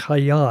Bruno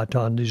Kayat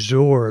on the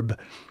zorb.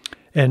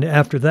 And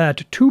after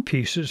that, 2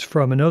 pieces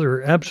from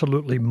another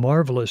absolutely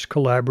marvelous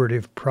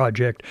collaborative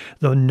project,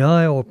 the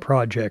Nile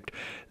Project.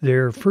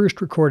 Their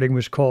first recording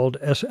was called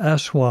Es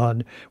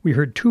Aswan. We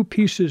heard 2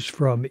 pieces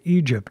from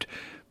Egypt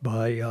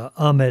by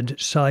Ahmed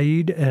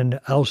Said and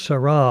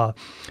Al-Sarah.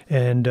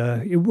 And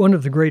one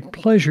of the great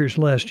pleasures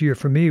last year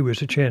for me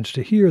was a chance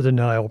to hear the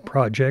Nile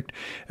Project.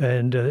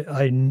 And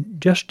I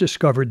just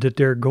discovered that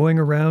they're going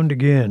around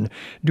again,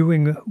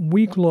 doing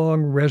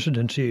week-long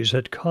residencies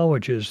at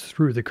colleges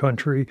through the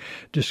country,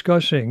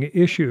 discussing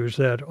issues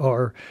that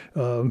are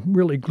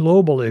really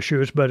global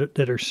issues, but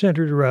that are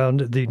centered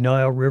around the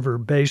Nile River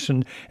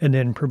Basin, and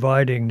then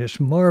providing this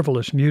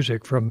marvelous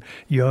music from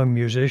young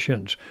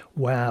musicians.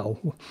 Wow.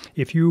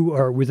 If you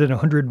are within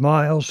 100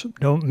 miles,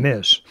 don't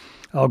miss.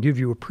 I'll give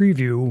you a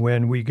preview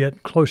when we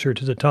get closer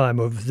to the time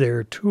of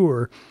their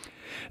tour.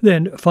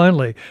 Then,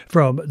 finally,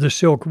 from the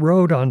Silk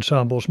Road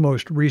Ensemble's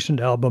most recent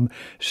album,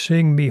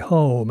 Sing Me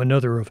Home,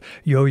 another of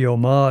Yo-Yo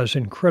Ma's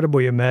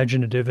incredibly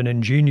imaginative and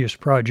ingenious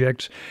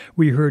projects,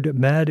 we heard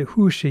Mad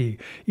Husi,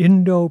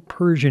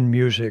 Indo-Persian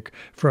music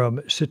from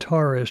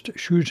sitarist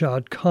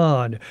Shuzad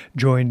Khan,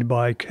 joined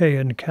by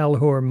Kayan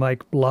Kalhor,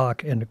 Mike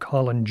Block, and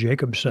Colin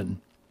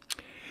Jacobson.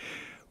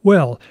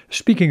 Well,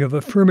 speaking of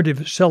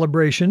affirmative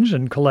celebrations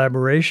and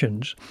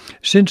collaborations,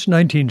 since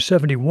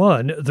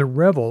 1971, the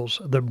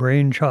Revels, the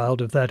brainchild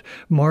of that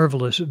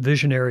marvelous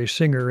visionary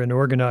singer and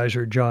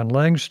organizer John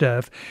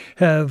Langstaff,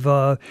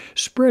 have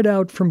spread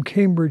out from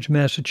Cambridge,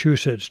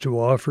 Massachusetts to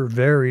offer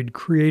varied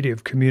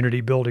creative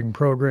community-building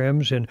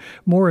programs in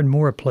more and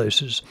more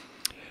places.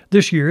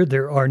 This year,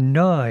 there are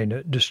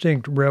 9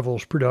 distinct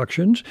Revels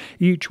productions,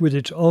 each with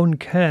its own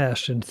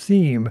cast and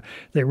theme.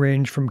 They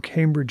range from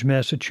Cambridge,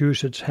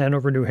 Massachusetts,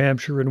 Hanover, New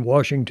Hampshire, and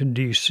Washington,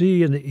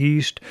 D.C. in the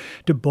east,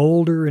 to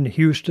Boulder and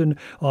Houston,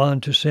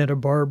 on to Santa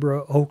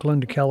Barbara,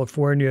 Oakland,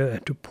 California,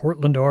 and to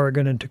Portland,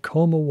 Oregon, and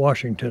Tacoma,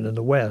 Washington in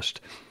the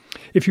west.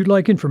 If you'd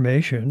like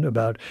information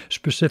about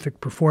specific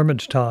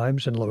performance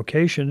times and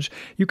locations,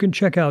 you can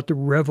check out the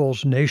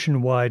Revels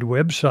nationwide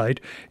website.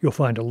 You'll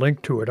find a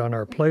link to it on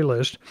our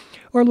playlist.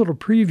 Our little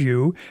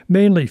preview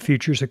mainly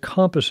features a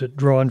composite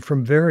drawn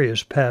from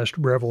various past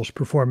Revels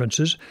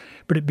performances,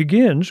 but it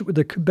begins with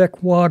the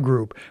Quebecois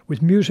group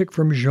with music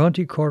from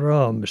Gentil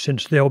Coram,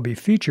 since they'll be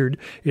featured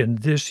in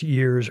this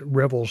year's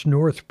Revels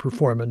North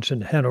performance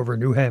in Hanover,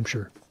 New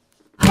Hampshire.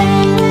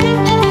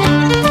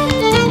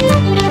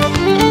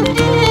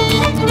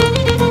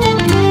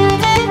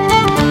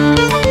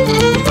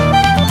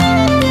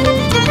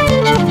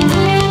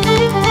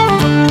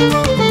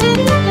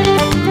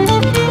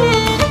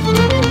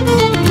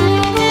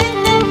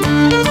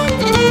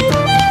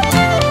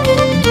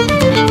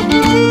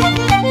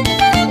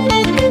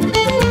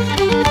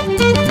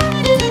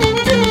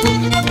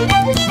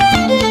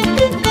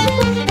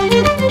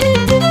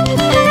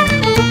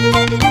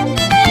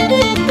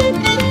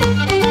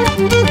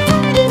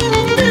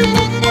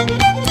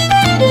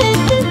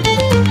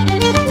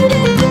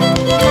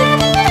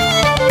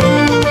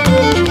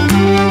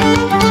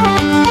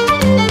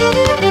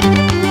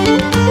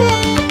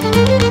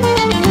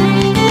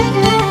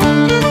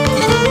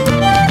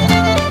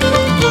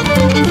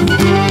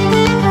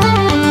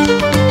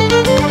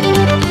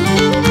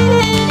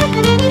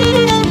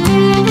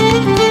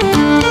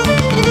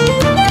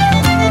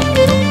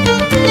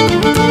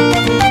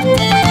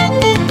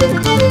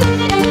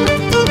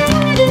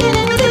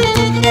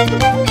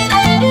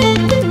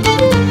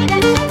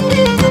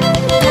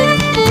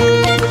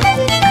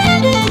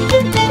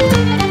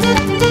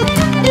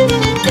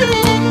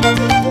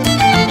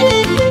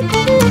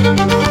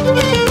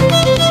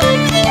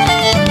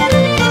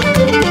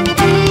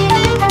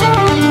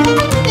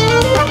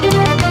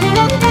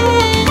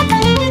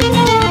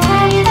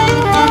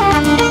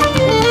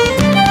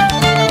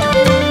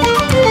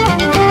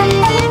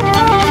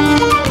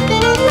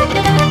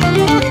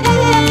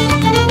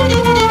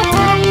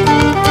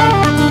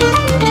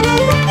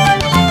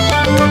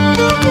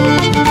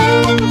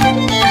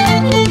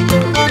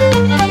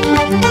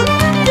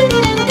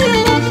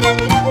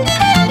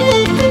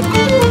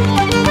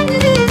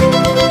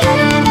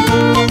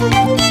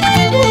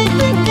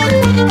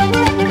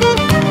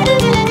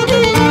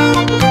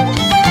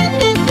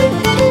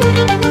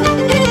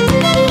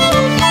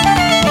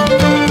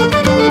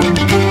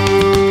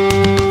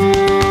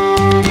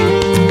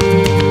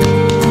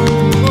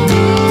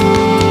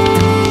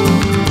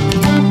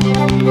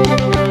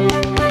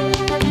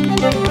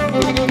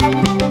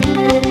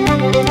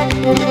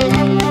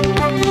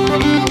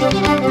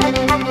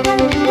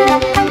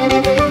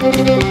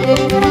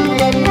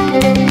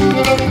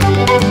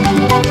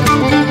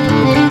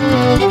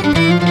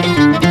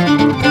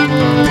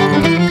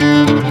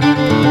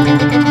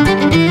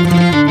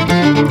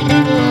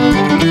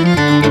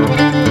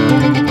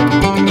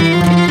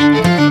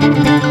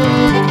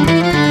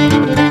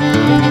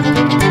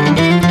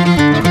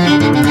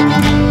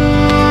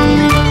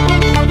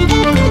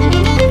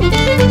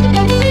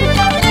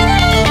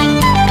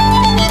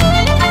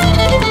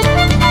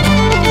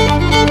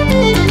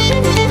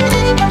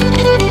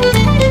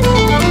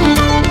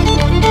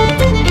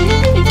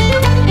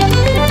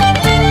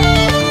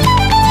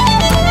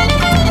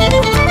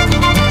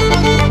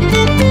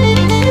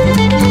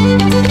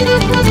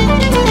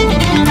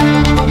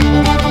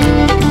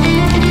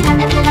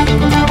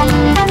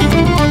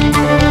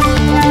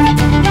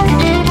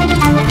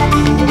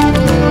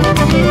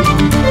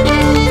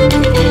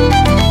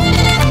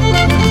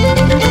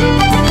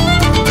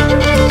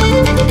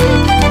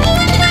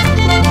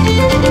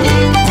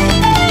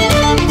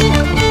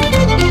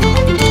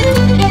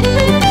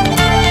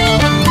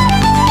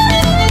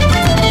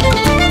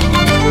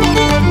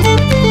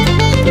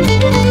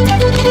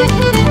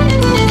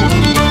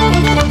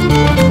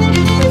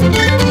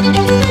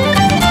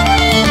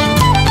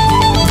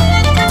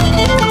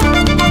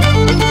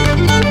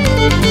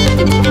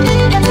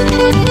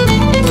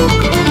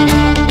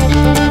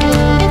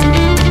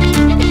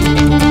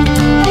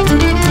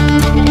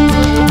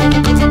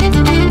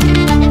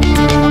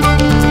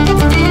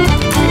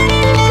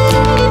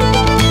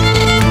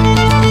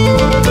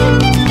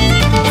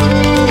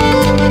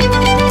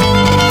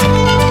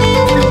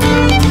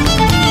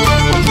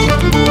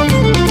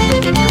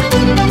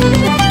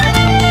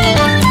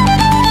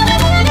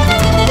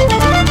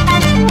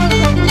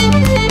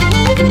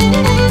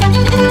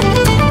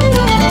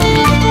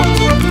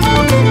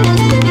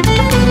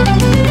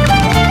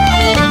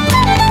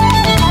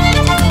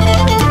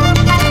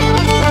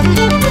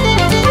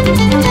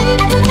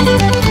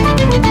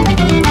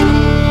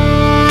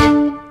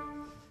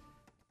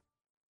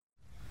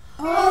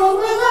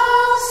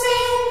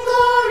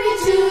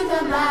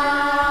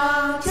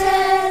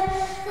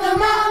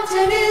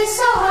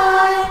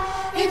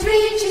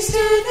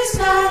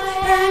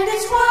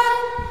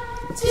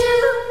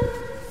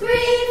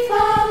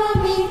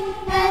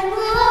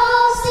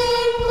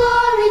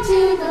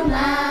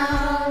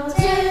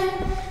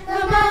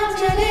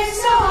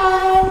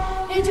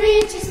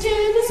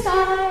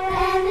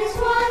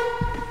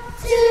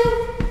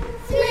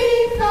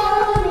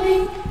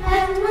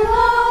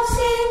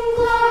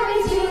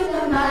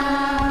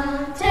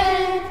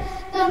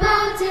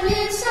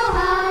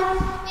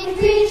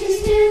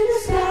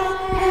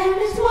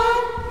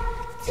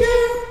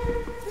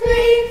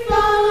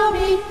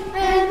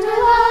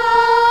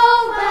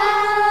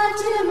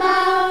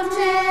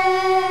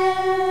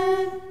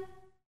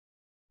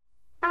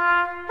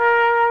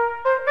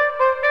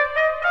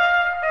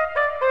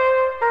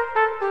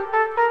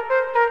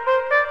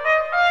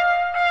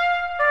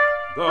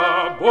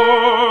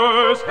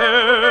 boar's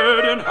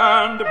head in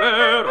hand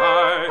bear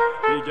I,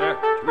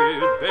 bedecked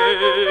with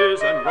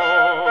bays and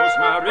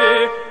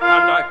rosemary,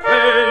 and I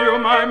pray you,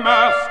 my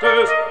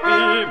masters,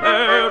 be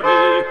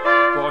merry,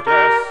 for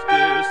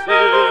Destis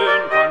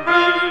in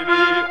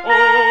convivio.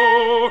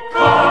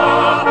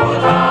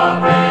 Caput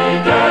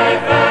apri de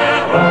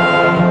ferro,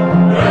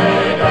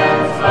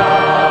 redens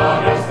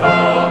laudis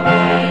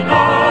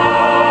Domino.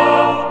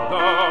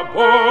 The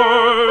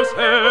boar's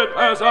head,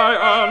 as I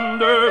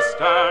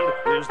understand,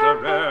 is the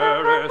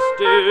rarest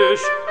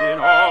dish in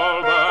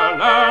all the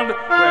land.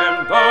 When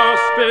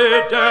thus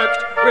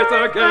bedecked with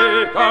a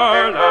gay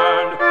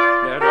garland,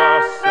 let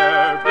us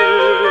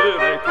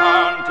servire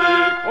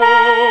cantico.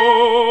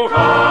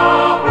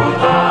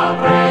 Caput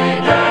apri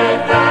de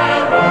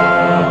ferro,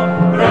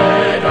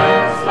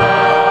 redens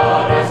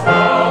laudis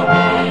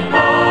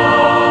Domino.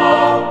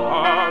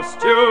 Our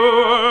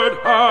steward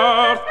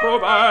hath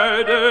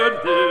provided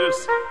this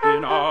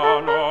in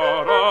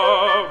honor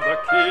of the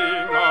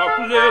King of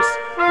bliss,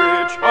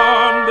 which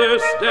on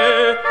this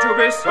day to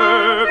be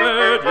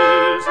served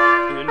is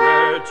in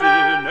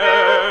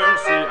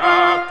reginensi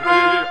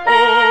atrio.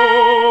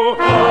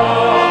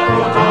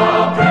 Caput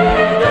apri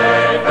de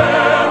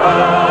ferro,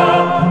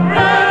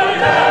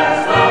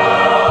 redens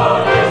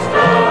laudis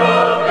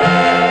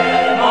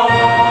Domino.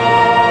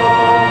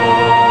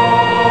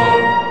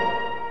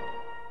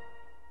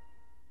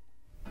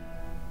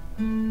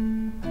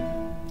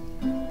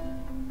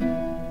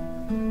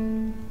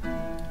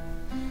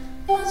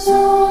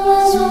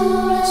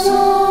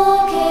 Soul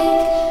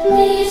cake,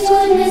 please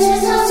good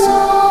Mrs. A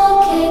soul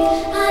cake,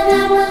 an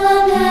apple, a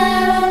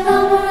pear, a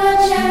plum, or a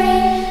cherry,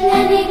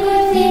 any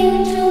good thing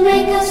to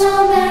make us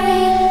all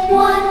merry.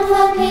 One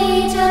for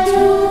Peter,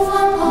 two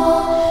for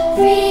Paul,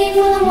 three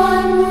for the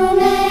one who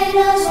made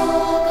us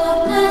all. God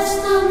bless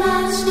the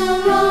master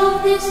of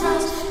this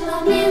house, the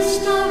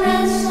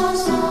mistress of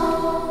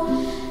song,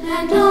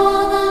 and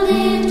all the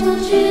little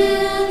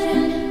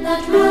children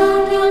that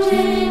round your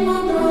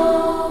table grow,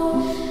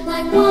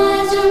 like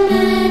wiser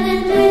men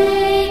and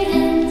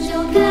pagans,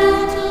 your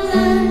cattle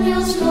and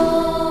your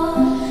store,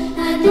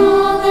 and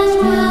all that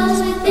dwells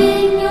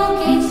within your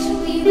gates,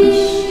 we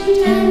wish you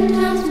 10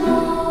 times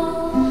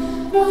more.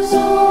 Oh,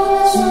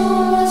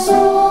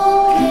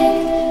 soul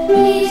cake,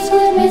 please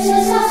good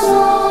Mrs. A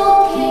soul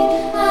cake,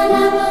 an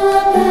apple,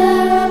 a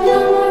pear, a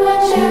plum, or a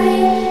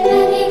cherry,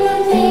 any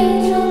good thing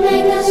to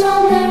make us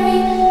all merry.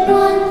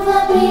 One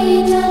for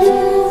Peter,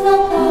 two for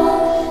Paul,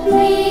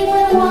 three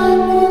for the one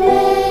who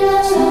made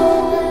us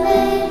all. The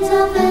lanes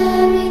are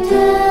very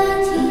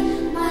dirty,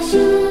 my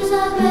shoes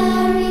are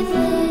very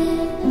thin.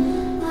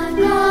 I've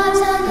got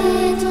a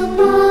little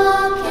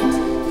pocket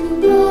to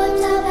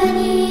put a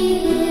penny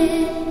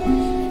in.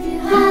 If you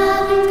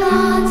haven't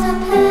got a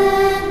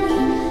penny,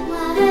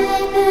 a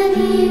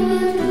halfpenny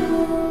will do.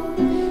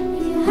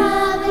 If you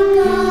haven't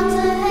got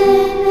a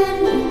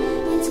halfpenny,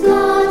 it's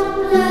God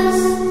bless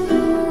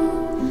you.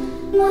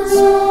 A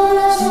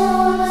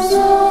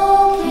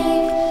soul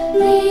cake,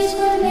 please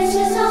good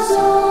Mrs. A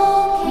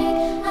soul cake,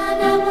 an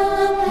apple,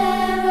 a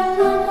pear, a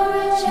plum, or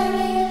a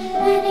cherry,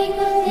 any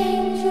good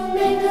thing to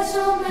make us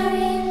all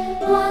merry.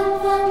 One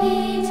for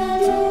Peter,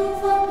 two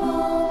for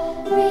Paul,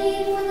 three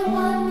for the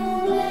one who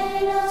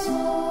made us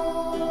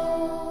all.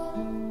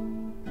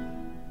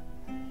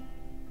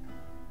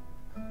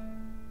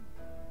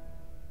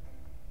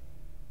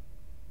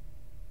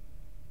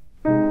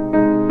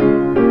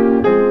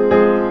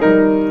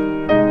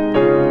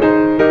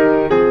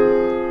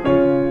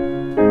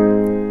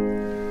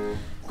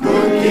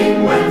 Good King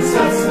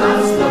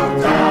Wenceslas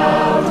looked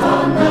out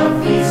on the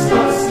feast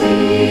of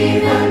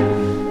Stephen,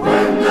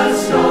 when the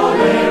snow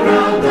lay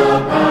round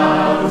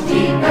about,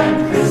 deep and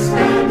crisp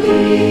and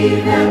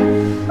even.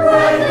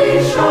 Brightly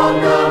shone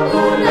the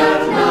moon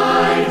at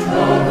night,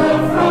 though the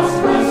frost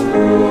was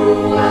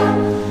cruel,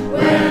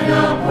 when a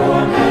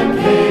poor man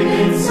came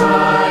in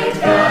sight,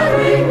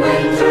 carrying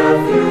winter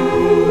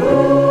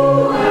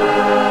fuel.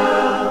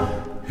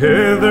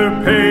 Hither,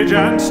 page,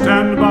 and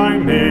stand by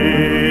me,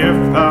 if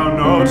thou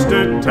know'st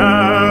it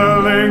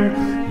telling.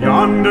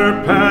 Yonder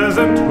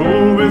peasant,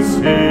 who is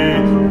he?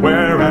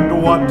 Where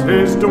and what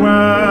his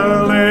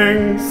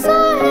dwelling? So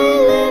he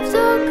lives a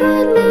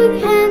goodly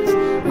hence,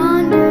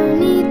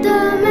 underneath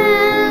the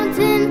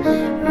mountain,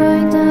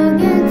 right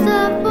against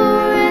the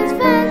forest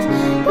fence,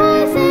 by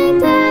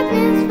St.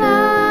 Agnes'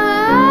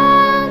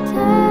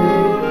 fountain.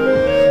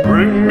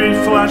 Bring me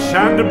flesh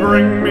and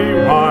bring me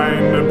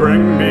wine,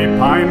 bring me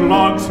pine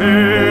logs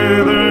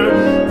hither.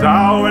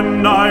 Thou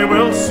and I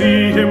will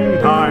see him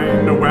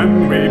dine,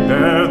 when we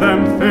bear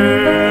them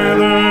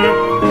thither.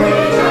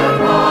 Peter,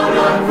 Paul,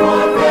 and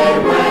forth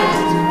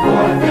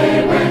they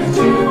went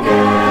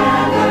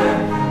together,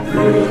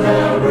 through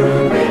the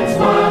ruins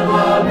while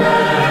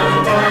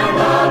lament and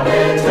the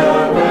bitter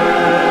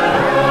weather.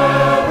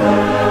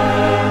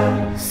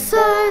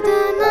 So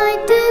the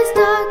night is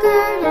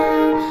darker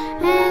now,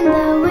 and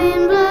the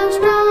wind blows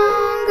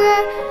stronger,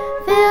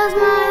 fills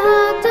my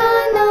heart, I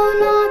know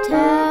not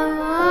how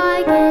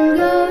I can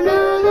go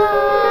no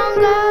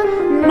longer.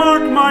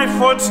 Mark my my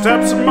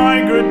footsteps,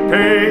 my good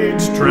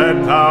page,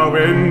 tread thou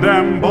in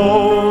them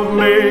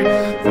boldly.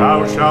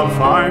 Thou shalt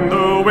find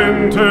the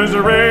winter's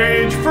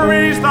rage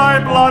freeze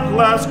thy blood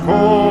less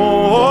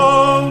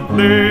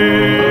coldly.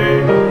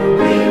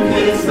 In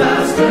his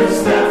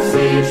master's steps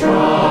he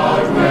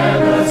trod, where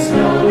the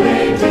snow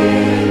lay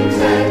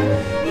tinted.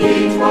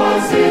 Each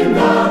was in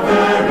the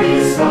very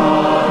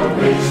sod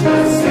which the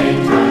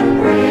Satan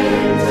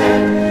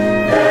printed.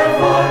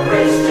 Therefore,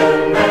 Christian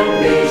men,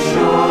 be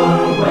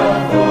sure,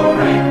 wealth for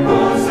rank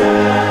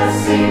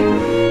possessing,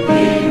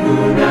 ye who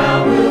now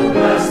will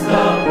bless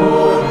the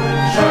poor,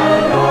 shall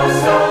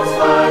yourselves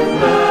find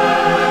blessing.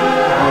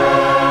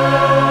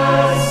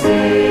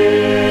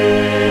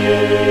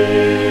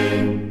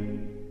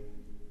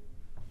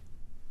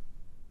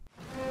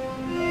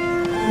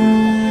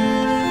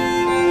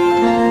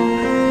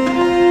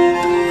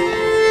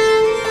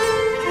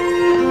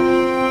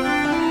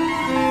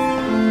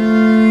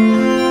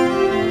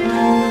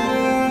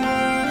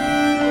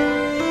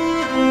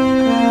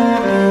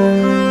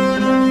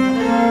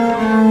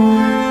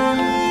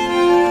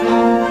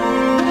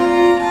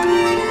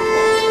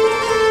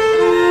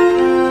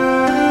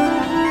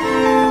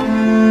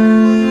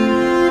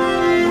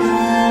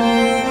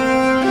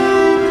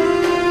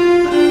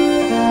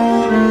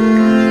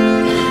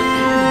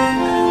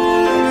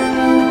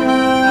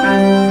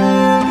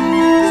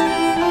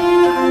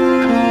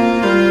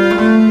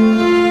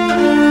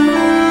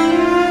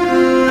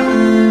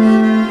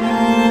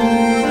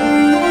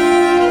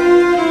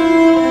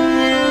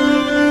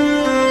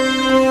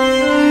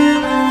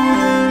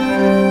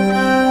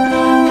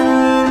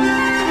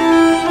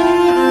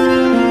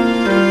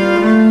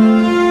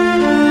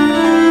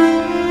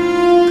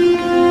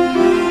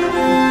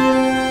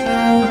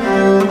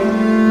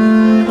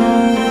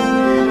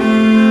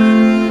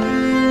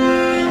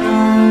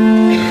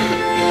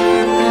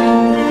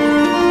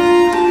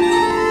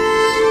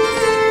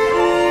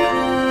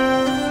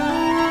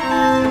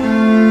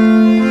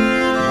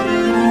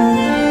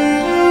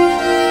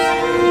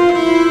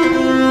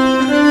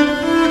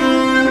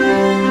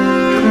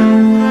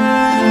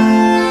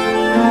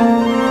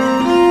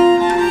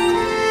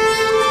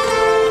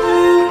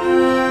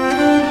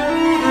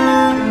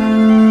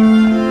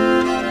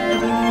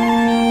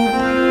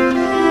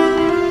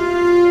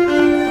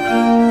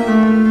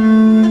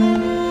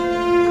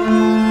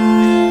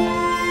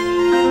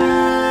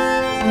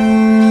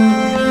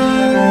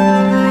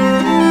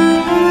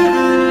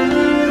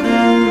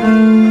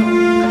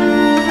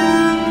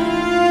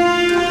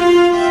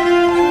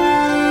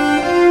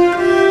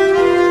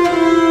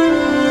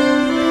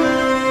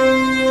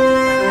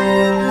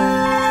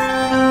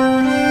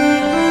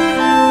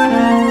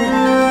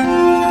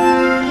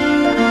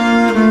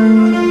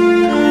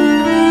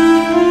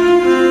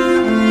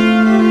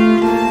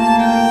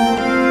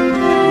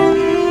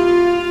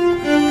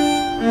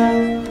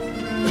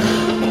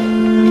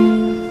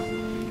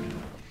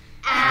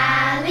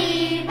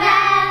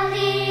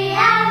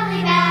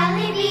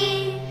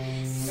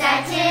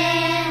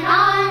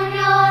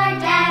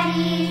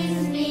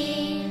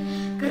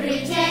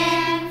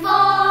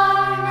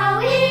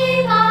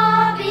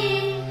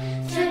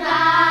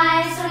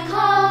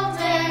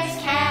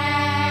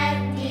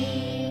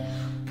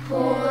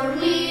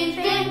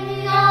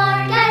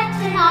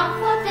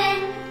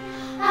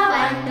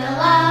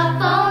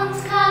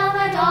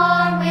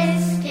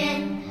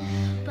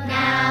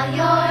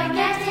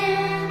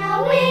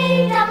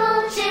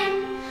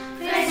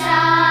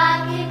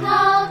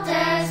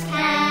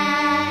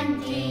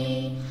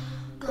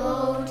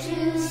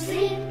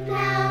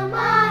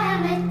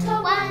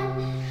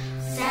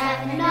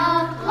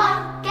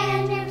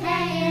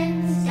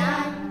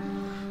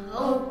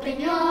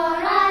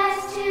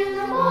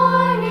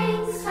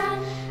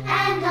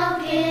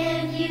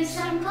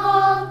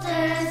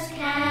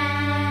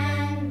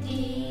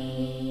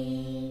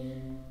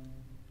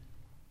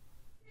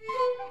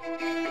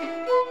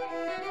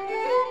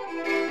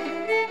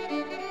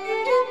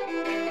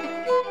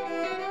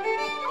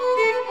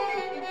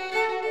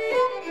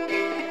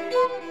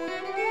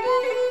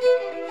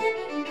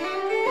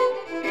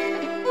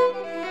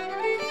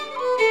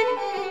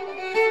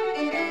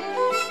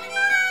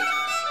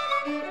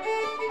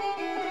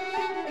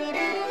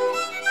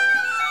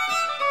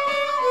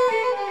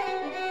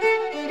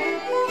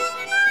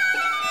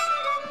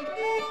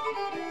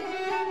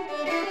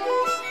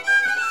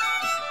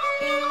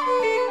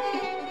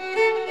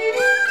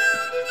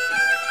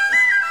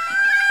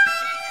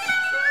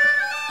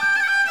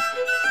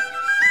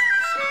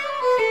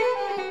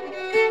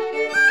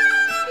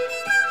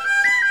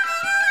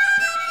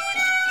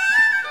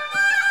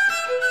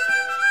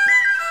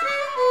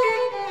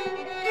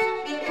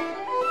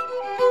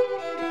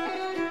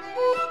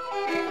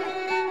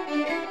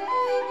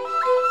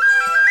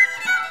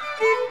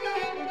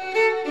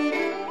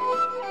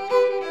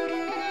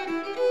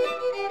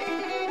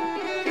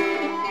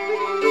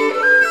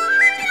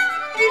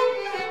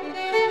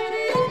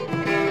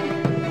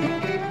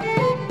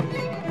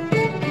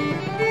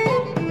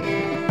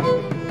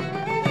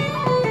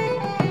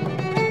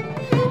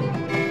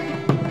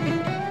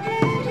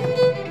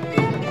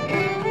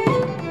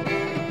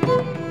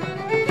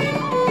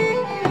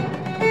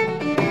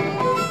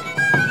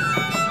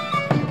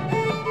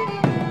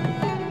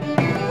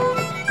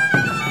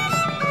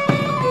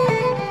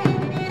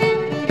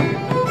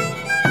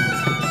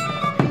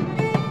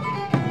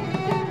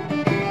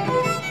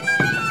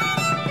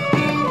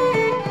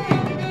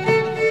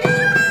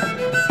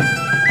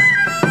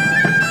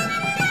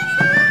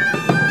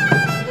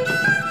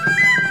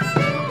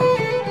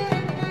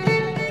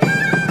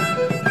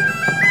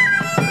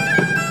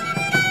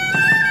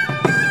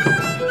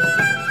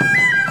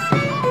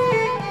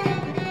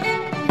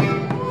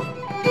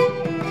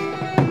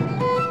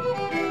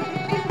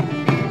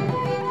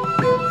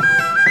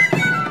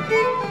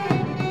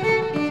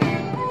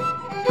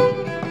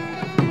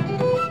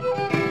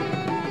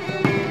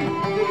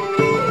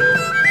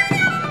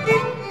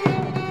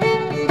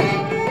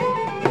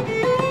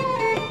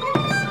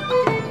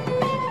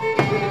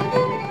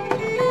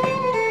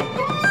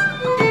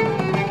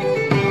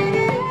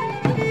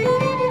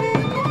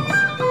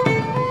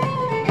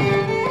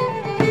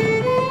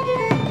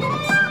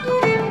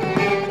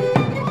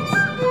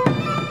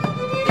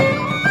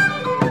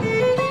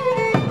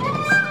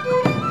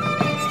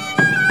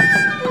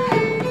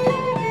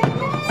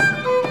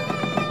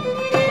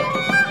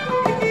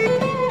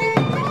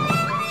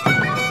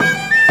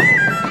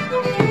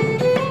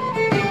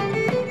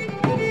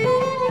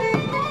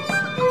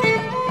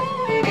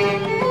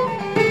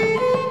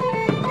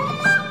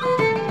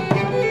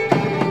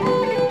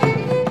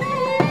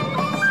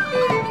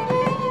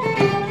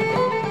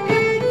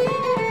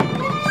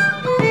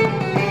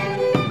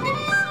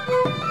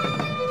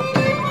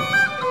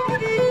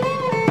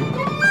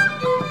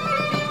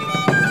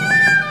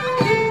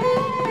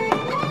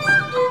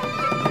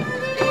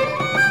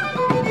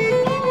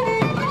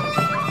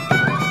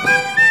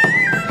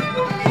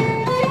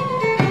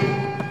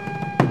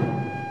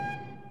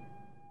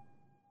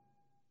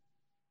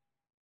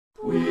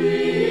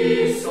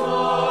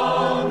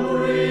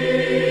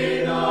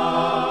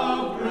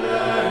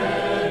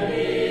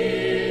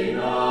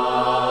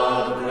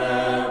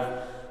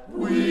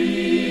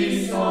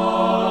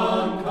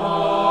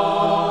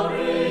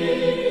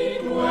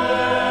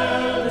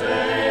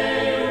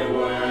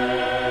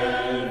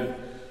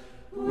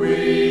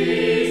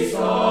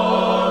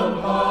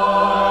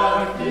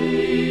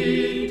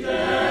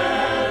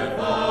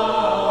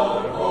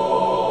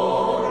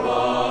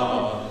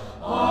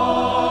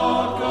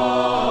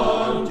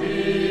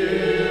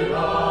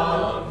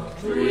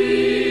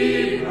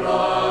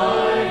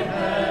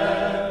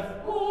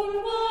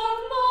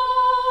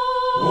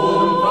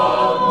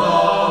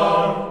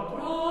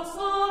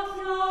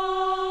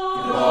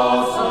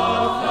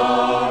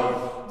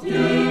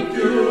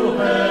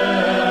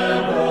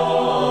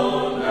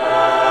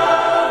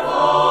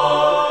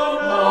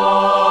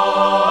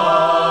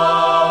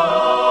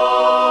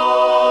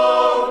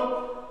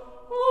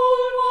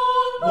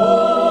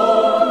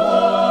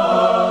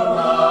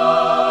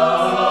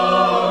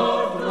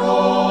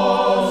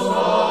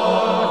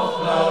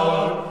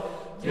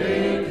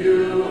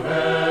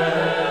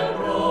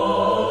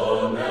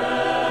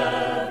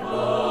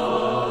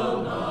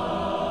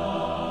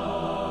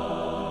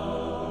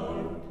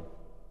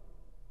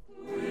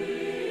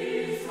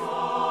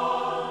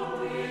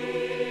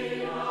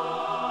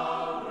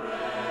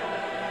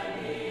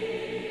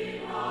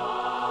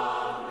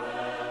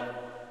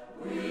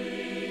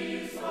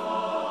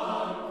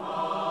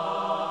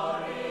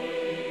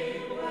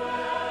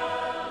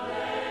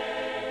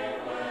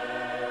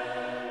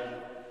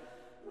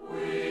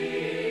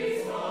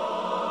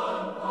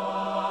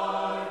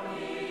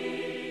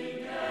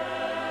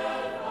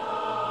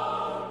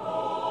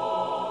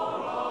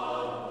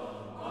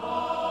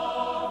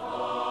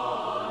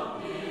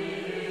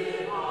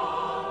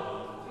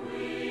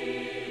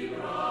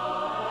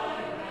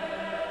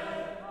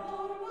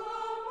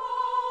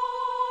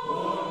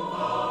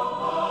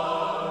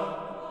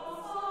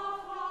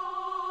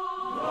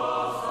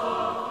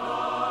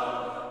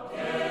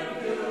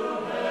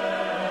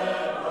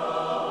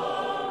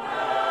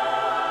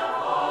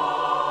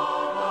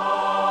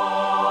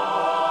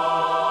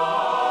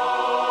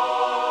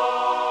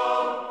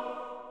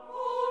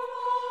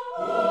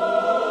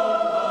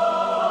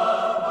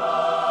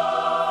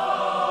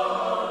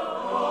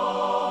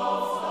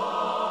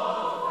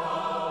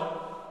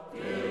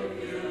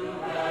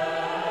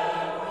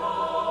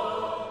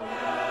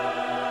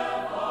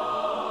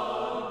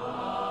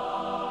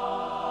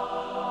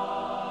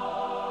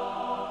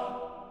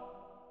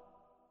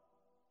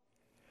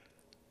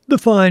 The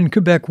fine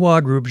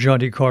Quebecois group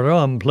Gentil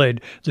Coram played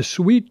the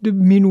Suite de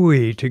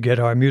Minuit to get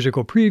our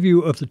musical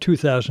preview of the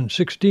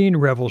 2016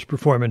 Revels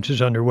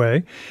performances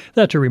underway.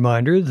 That's a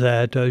reminder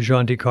that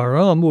Gentil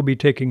Coram will be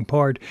taking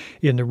part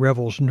in the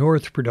Revels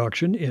North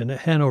production in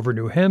Hanover,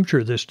 New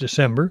Hampshire this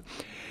December.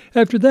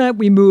 After that,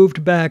 we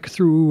moved back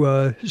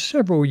through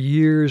several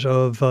years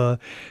of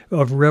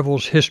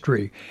Revels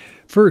history.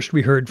 First,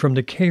 we heard from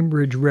the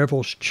Cambridge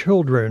Revels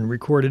Children,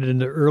 recorded in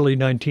the early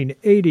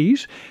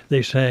 1980s.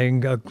 They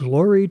sang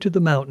Glory to the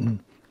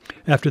Mountain.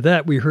 After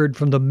that, we heard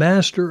from the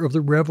master of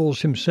the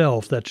Revels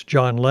himself, that's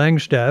John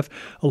Langstaff,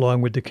 along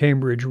with the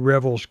Cambridge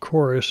Revels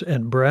Chorus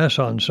and Brass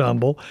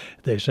Ensemble.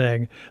 He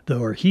sang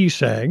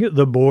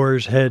the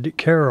Boar's Head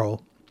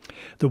Carol.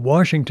 The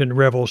Washington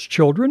Revels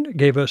Children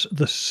gave us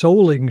the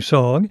Souling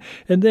Song,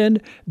 and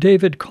then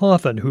David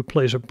Coffin, who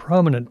plays a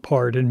prominent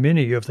part in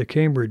many of the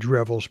Cambridge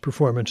Revels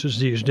performances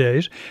these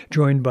days,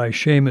 joined by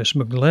Seamus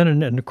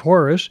McGlennon and the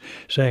chorus,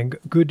 sang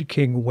Good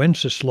King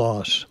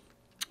Wenceslas.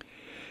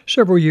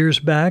 Several years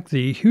back,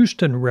 the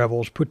Houston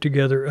Revels put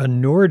together a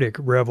Nordic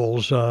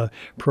Revels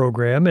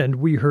program, and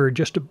we heard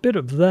just a bit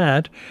of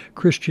that.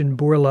 Christian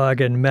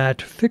Borlag and Matt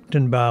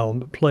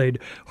Fichtenbaum played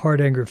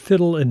Hardanger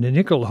Fiddle and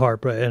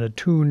Nyckelharpa and a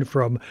tune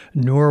from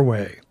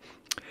Norway.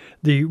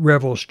 The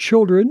Revels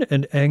Children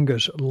and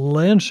Angus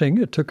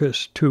Lansing took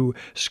us to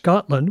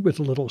Scotland with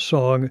a little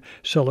song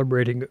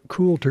celebrating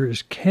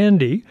Coulter's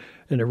Candy,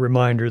 and a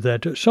reminder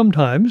that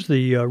sometimes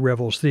the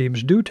Revels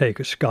themes do take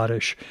a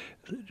Scottish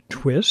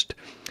twist.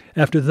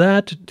 After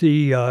that,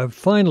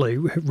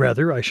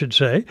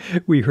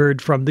 we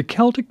heard from the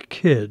Celtic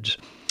Kids.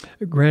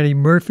 Granny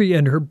Murphy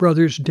and her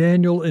brothers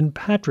Daniel and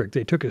Patrick.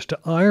 They took us to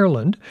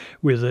Ireland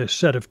with a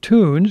set of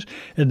tunes,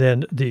 and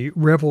then the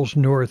Revels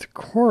North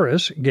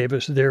Chorus gave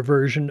us their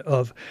version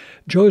of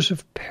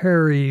Joseph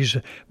Perry's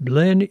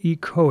Blen y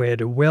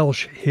Coed, a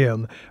Welsh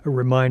hymn, a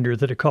reminder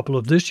that a couple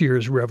of this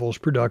year's Revels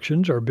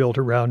productions are built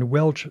around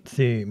Welsh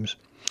themes.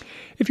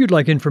 If you'd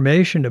like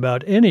information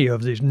about any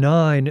of these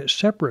 9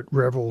 separate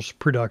Revels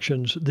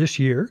productions this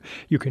year,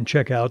 you can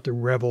check out the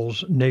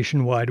Revels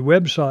nationwide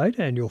website,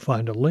 and you'll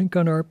find a link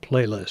on our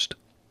playlist.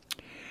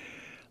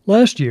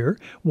 Last year,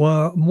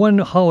 one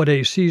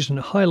holiday season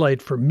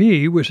highlight for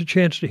me was a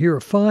chance to hear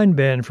a fine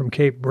band from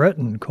Cape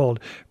Breton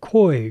called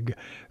Coig,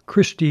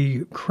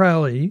 Christy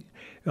Crowley,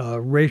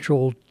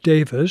 Rachel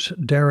Davis,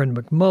 Darren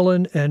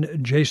McMullen,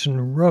 and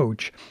Jason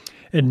Roach.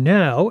 And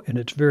now, and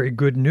it's very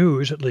good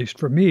news, at least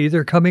for me,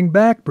 they're coming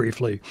back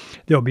briefly.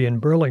 They'll be in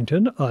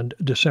Burlington on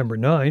December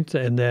 9th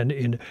and then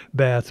in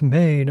Bath,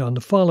 Maine on the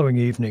following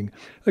evening.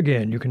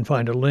 Again, you can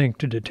find a link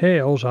to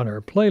details on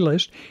our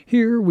playlist.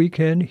 Here we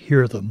can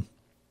hear them.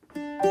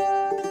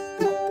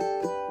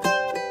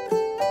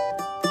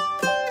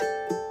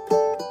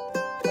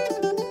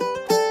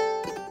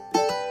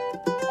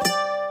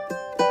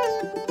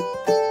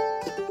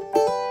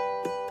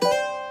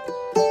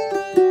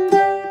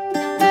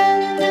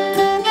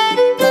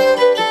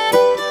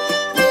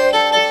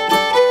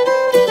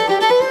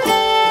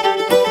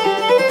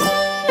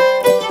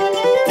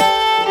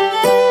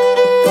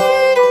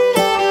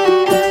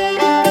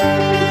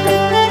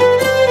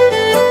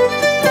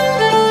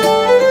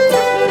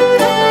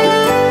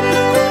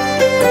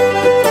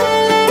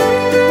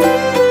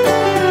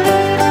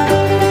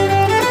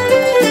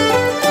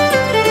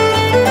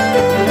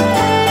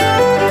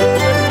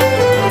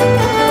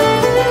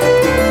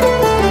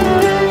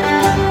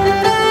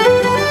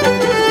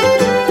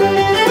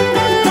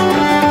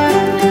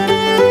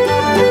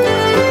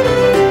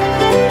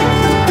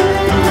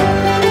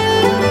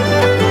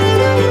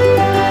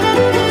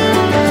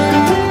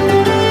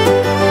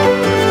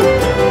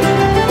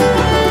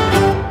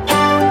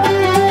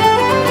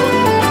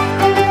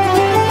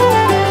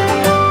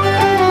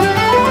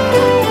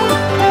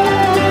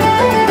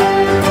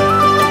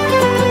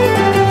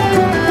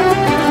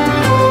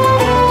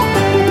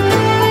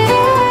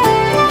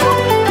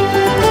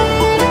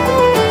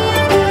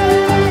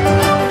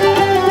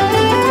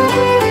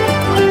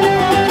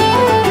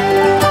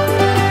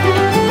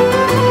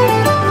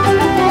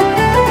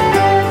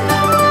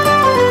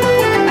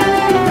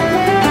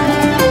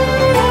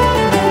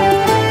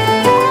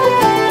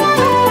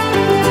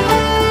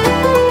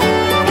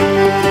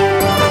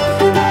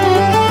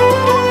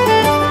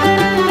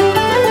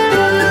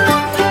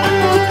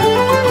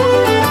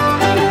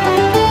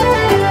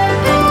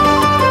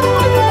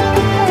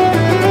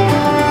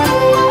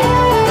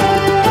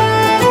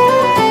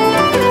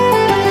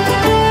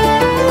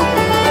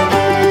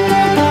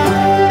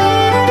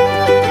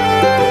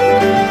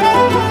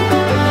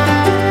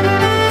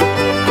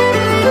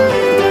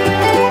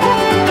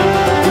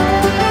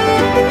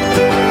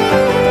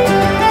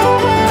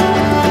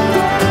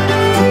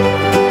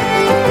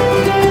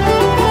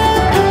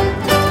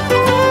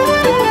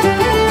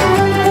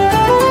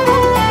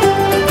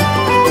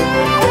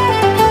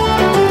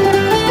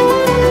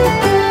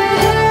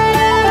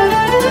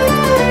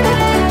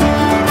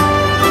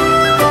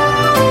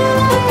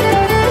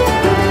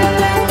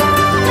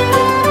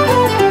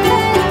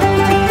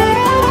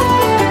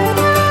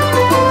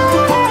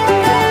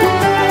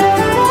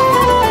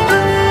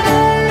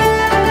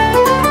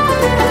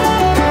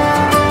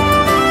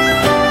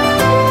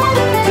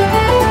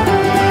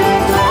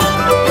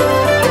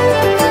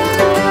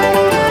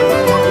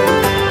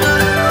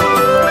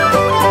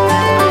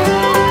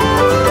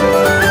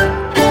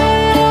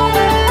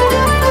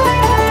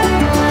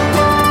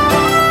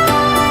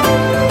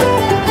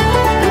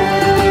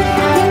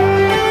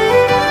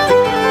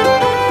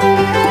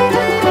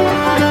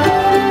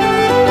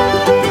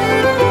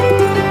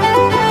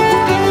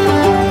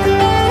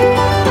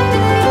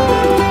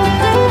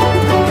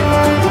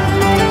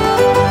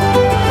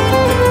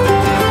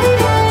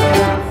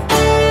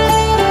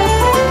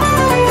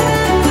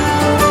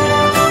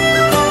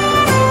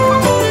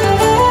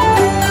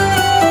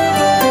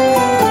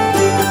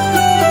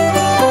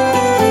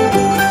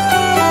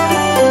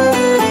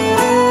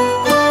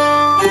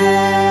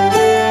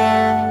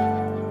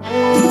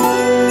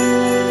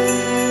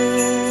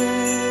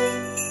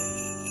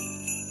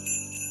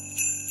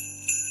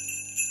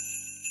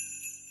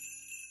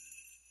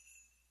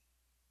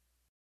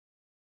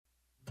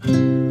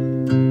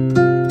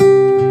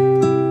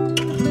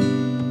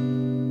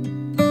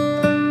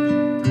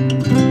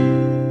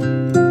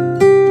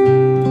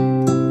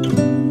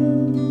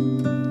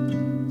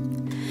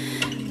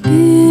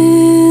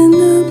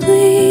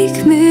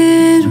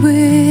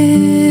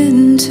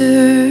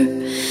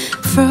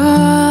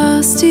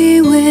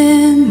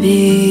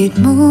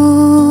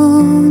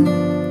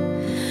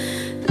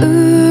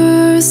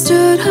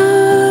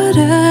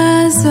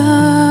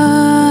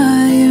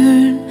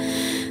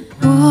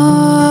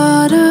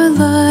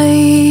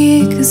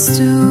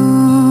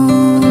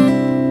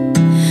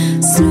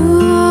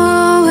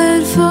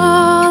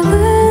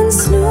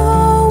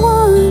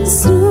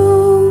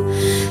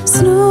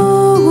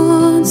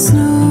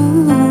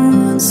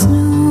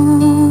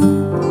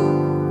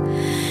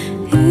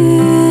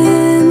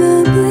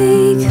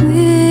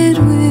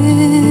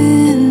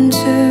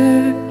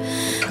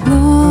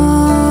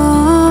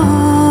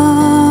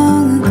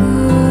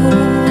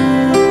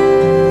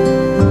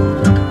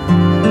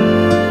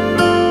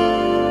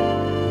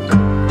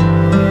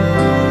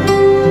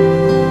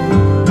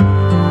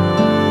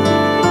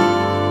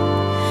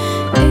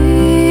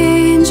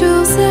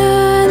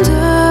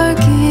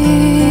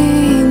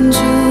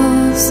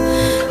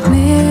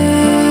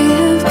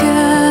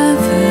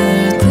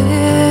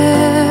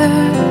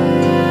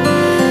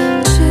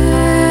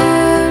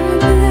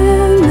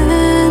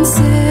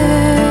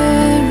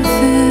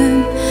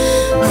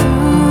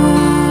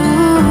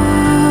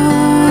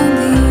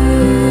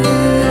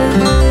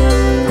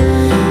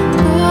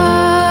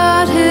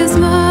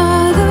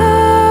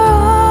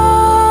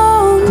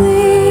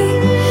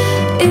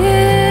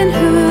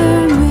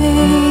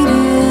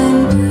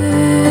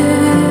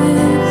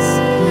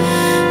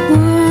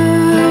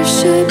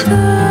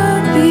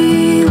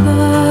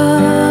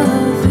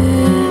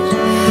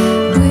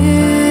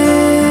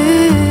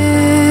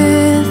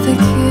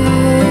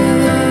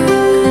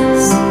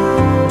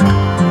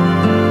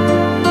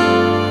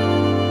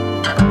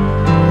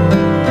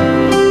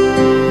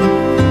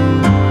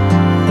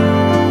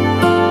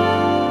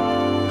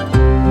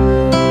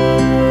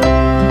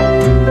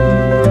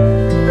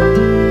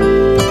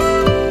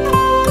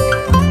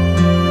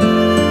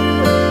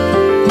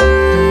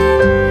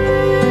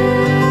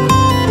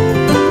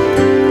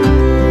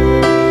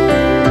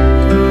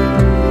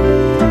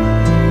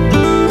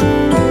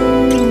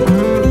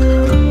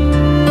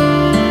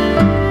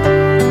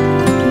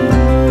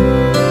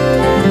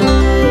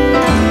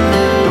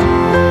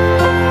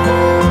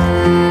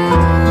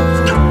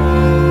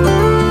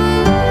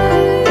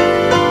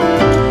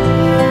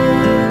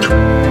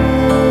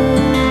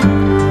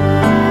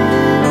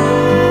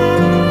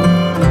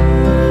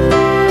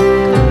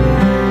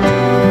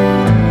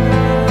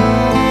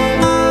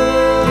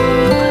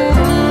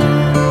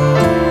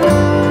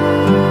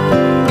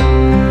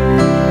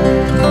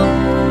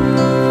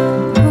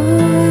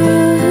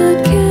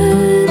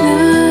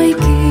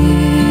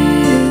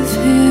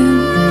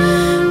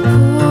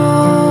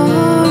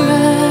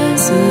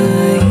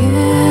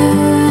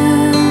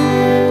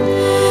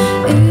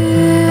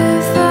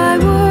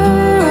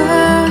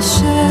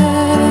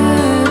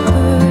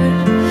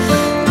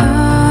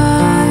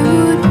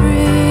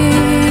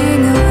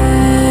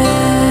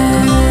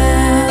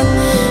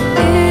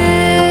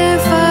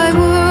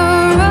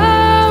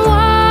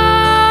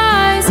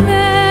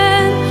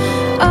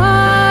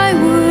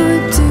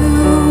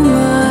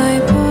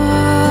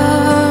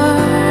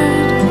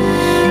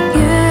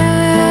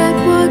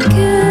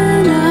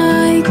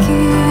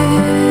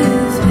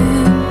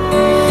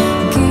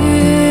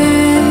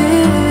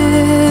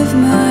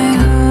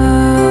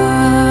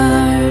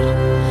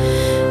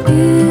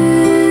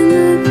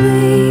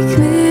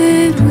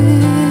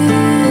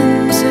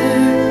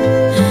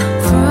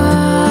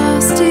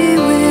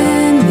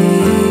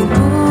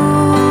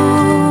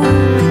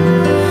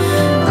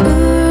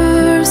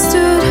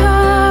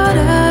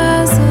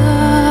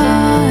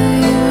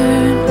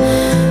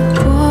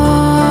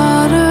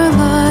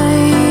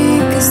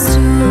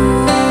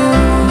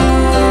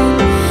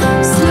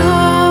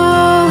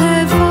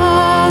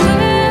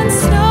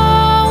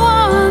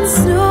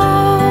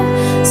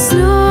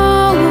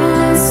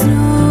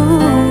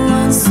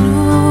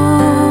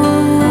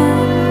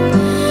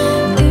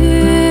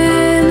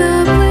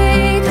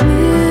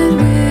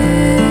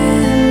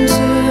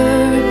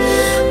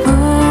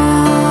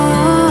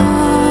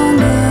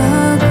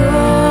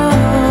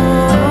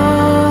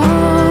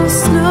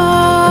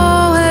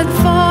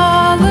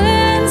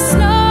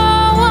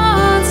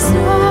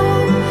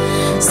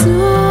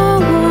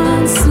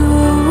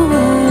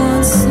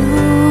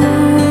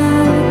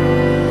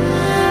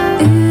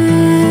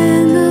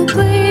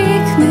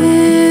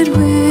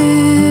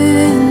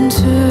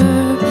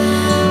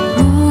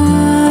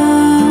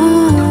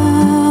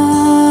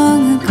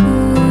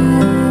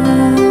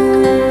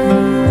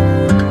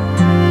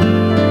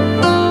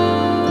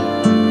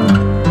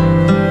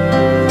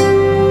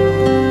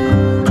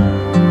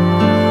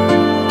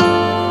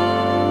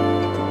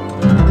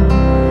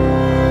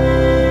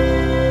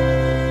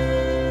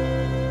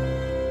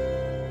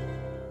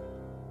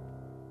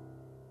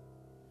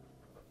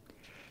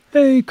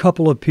 A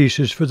couple of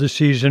pieces for the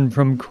season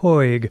from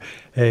Coig,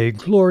 a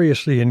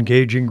gloriously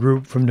engaging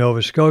group from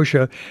Nova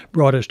Scotia,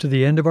 brought us to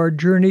the end of our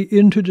journey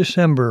into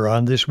December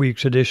on this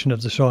week's edition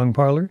of the Song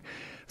Parlor.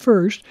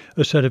 First,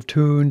 a set of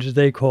tunes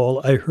they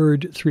call I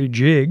Heard Three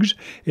Jigs.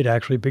 It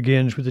actually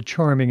begins with a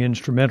charming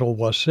instrumental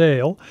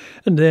wassail,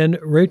 and then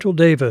Rachel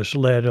Davis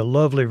led a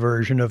lovely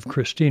version of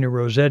Christina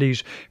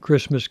Rossetti's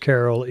Christmas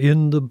carol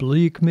In the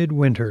Bleak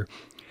Midwinter.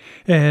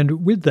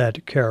 And with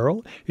that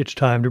carol, it's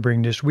time to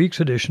bring this week's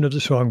edition of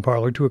the Song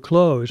Parlor to a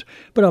close.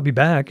 But I'll be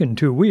back in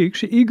 2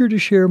 weeks, eager to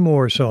share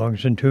more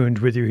songs and tunes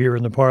with you here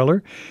in the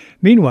parlor.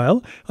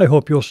 Meanwhile, I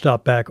hope you'll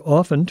stop back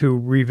often to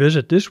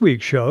revisit this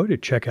week's show, to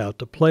check out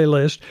the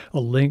playlist,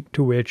 a link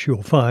to which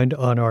you'll find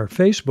on our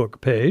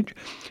Facebook page,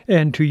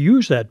 and to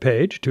use that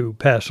page to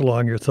pass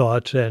along your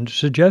thoughts and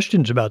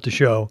suggestions about the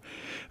show.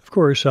 Of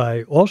course,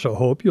 I also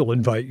hope you'll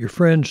invite your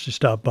friends to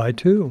stop by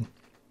too.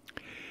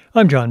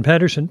 I'm John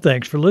Patterson.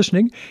 Thanks for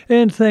listening,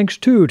 and thanks,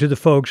 too, to the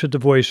folks at the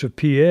Voice of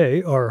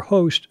PA, our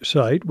host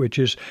site, which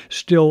is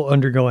still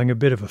undergoing a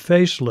bit of a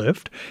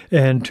facelift,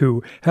 and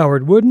to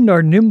Howard Wooden,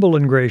 our nimble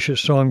and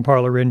gracious Song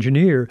Parlor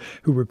engineer,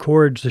 who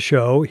records the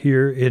show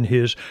here in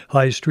his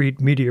High Street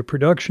Media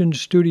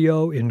Productions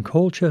studio in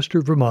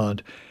Colchester,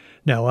 Vermont.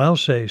 Now I'll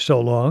say so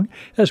long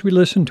as we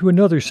listen to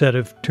another set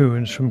of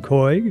tunes from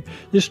Coig.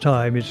 This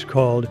time it's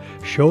called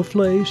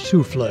Chauflé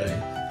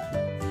Soufflé.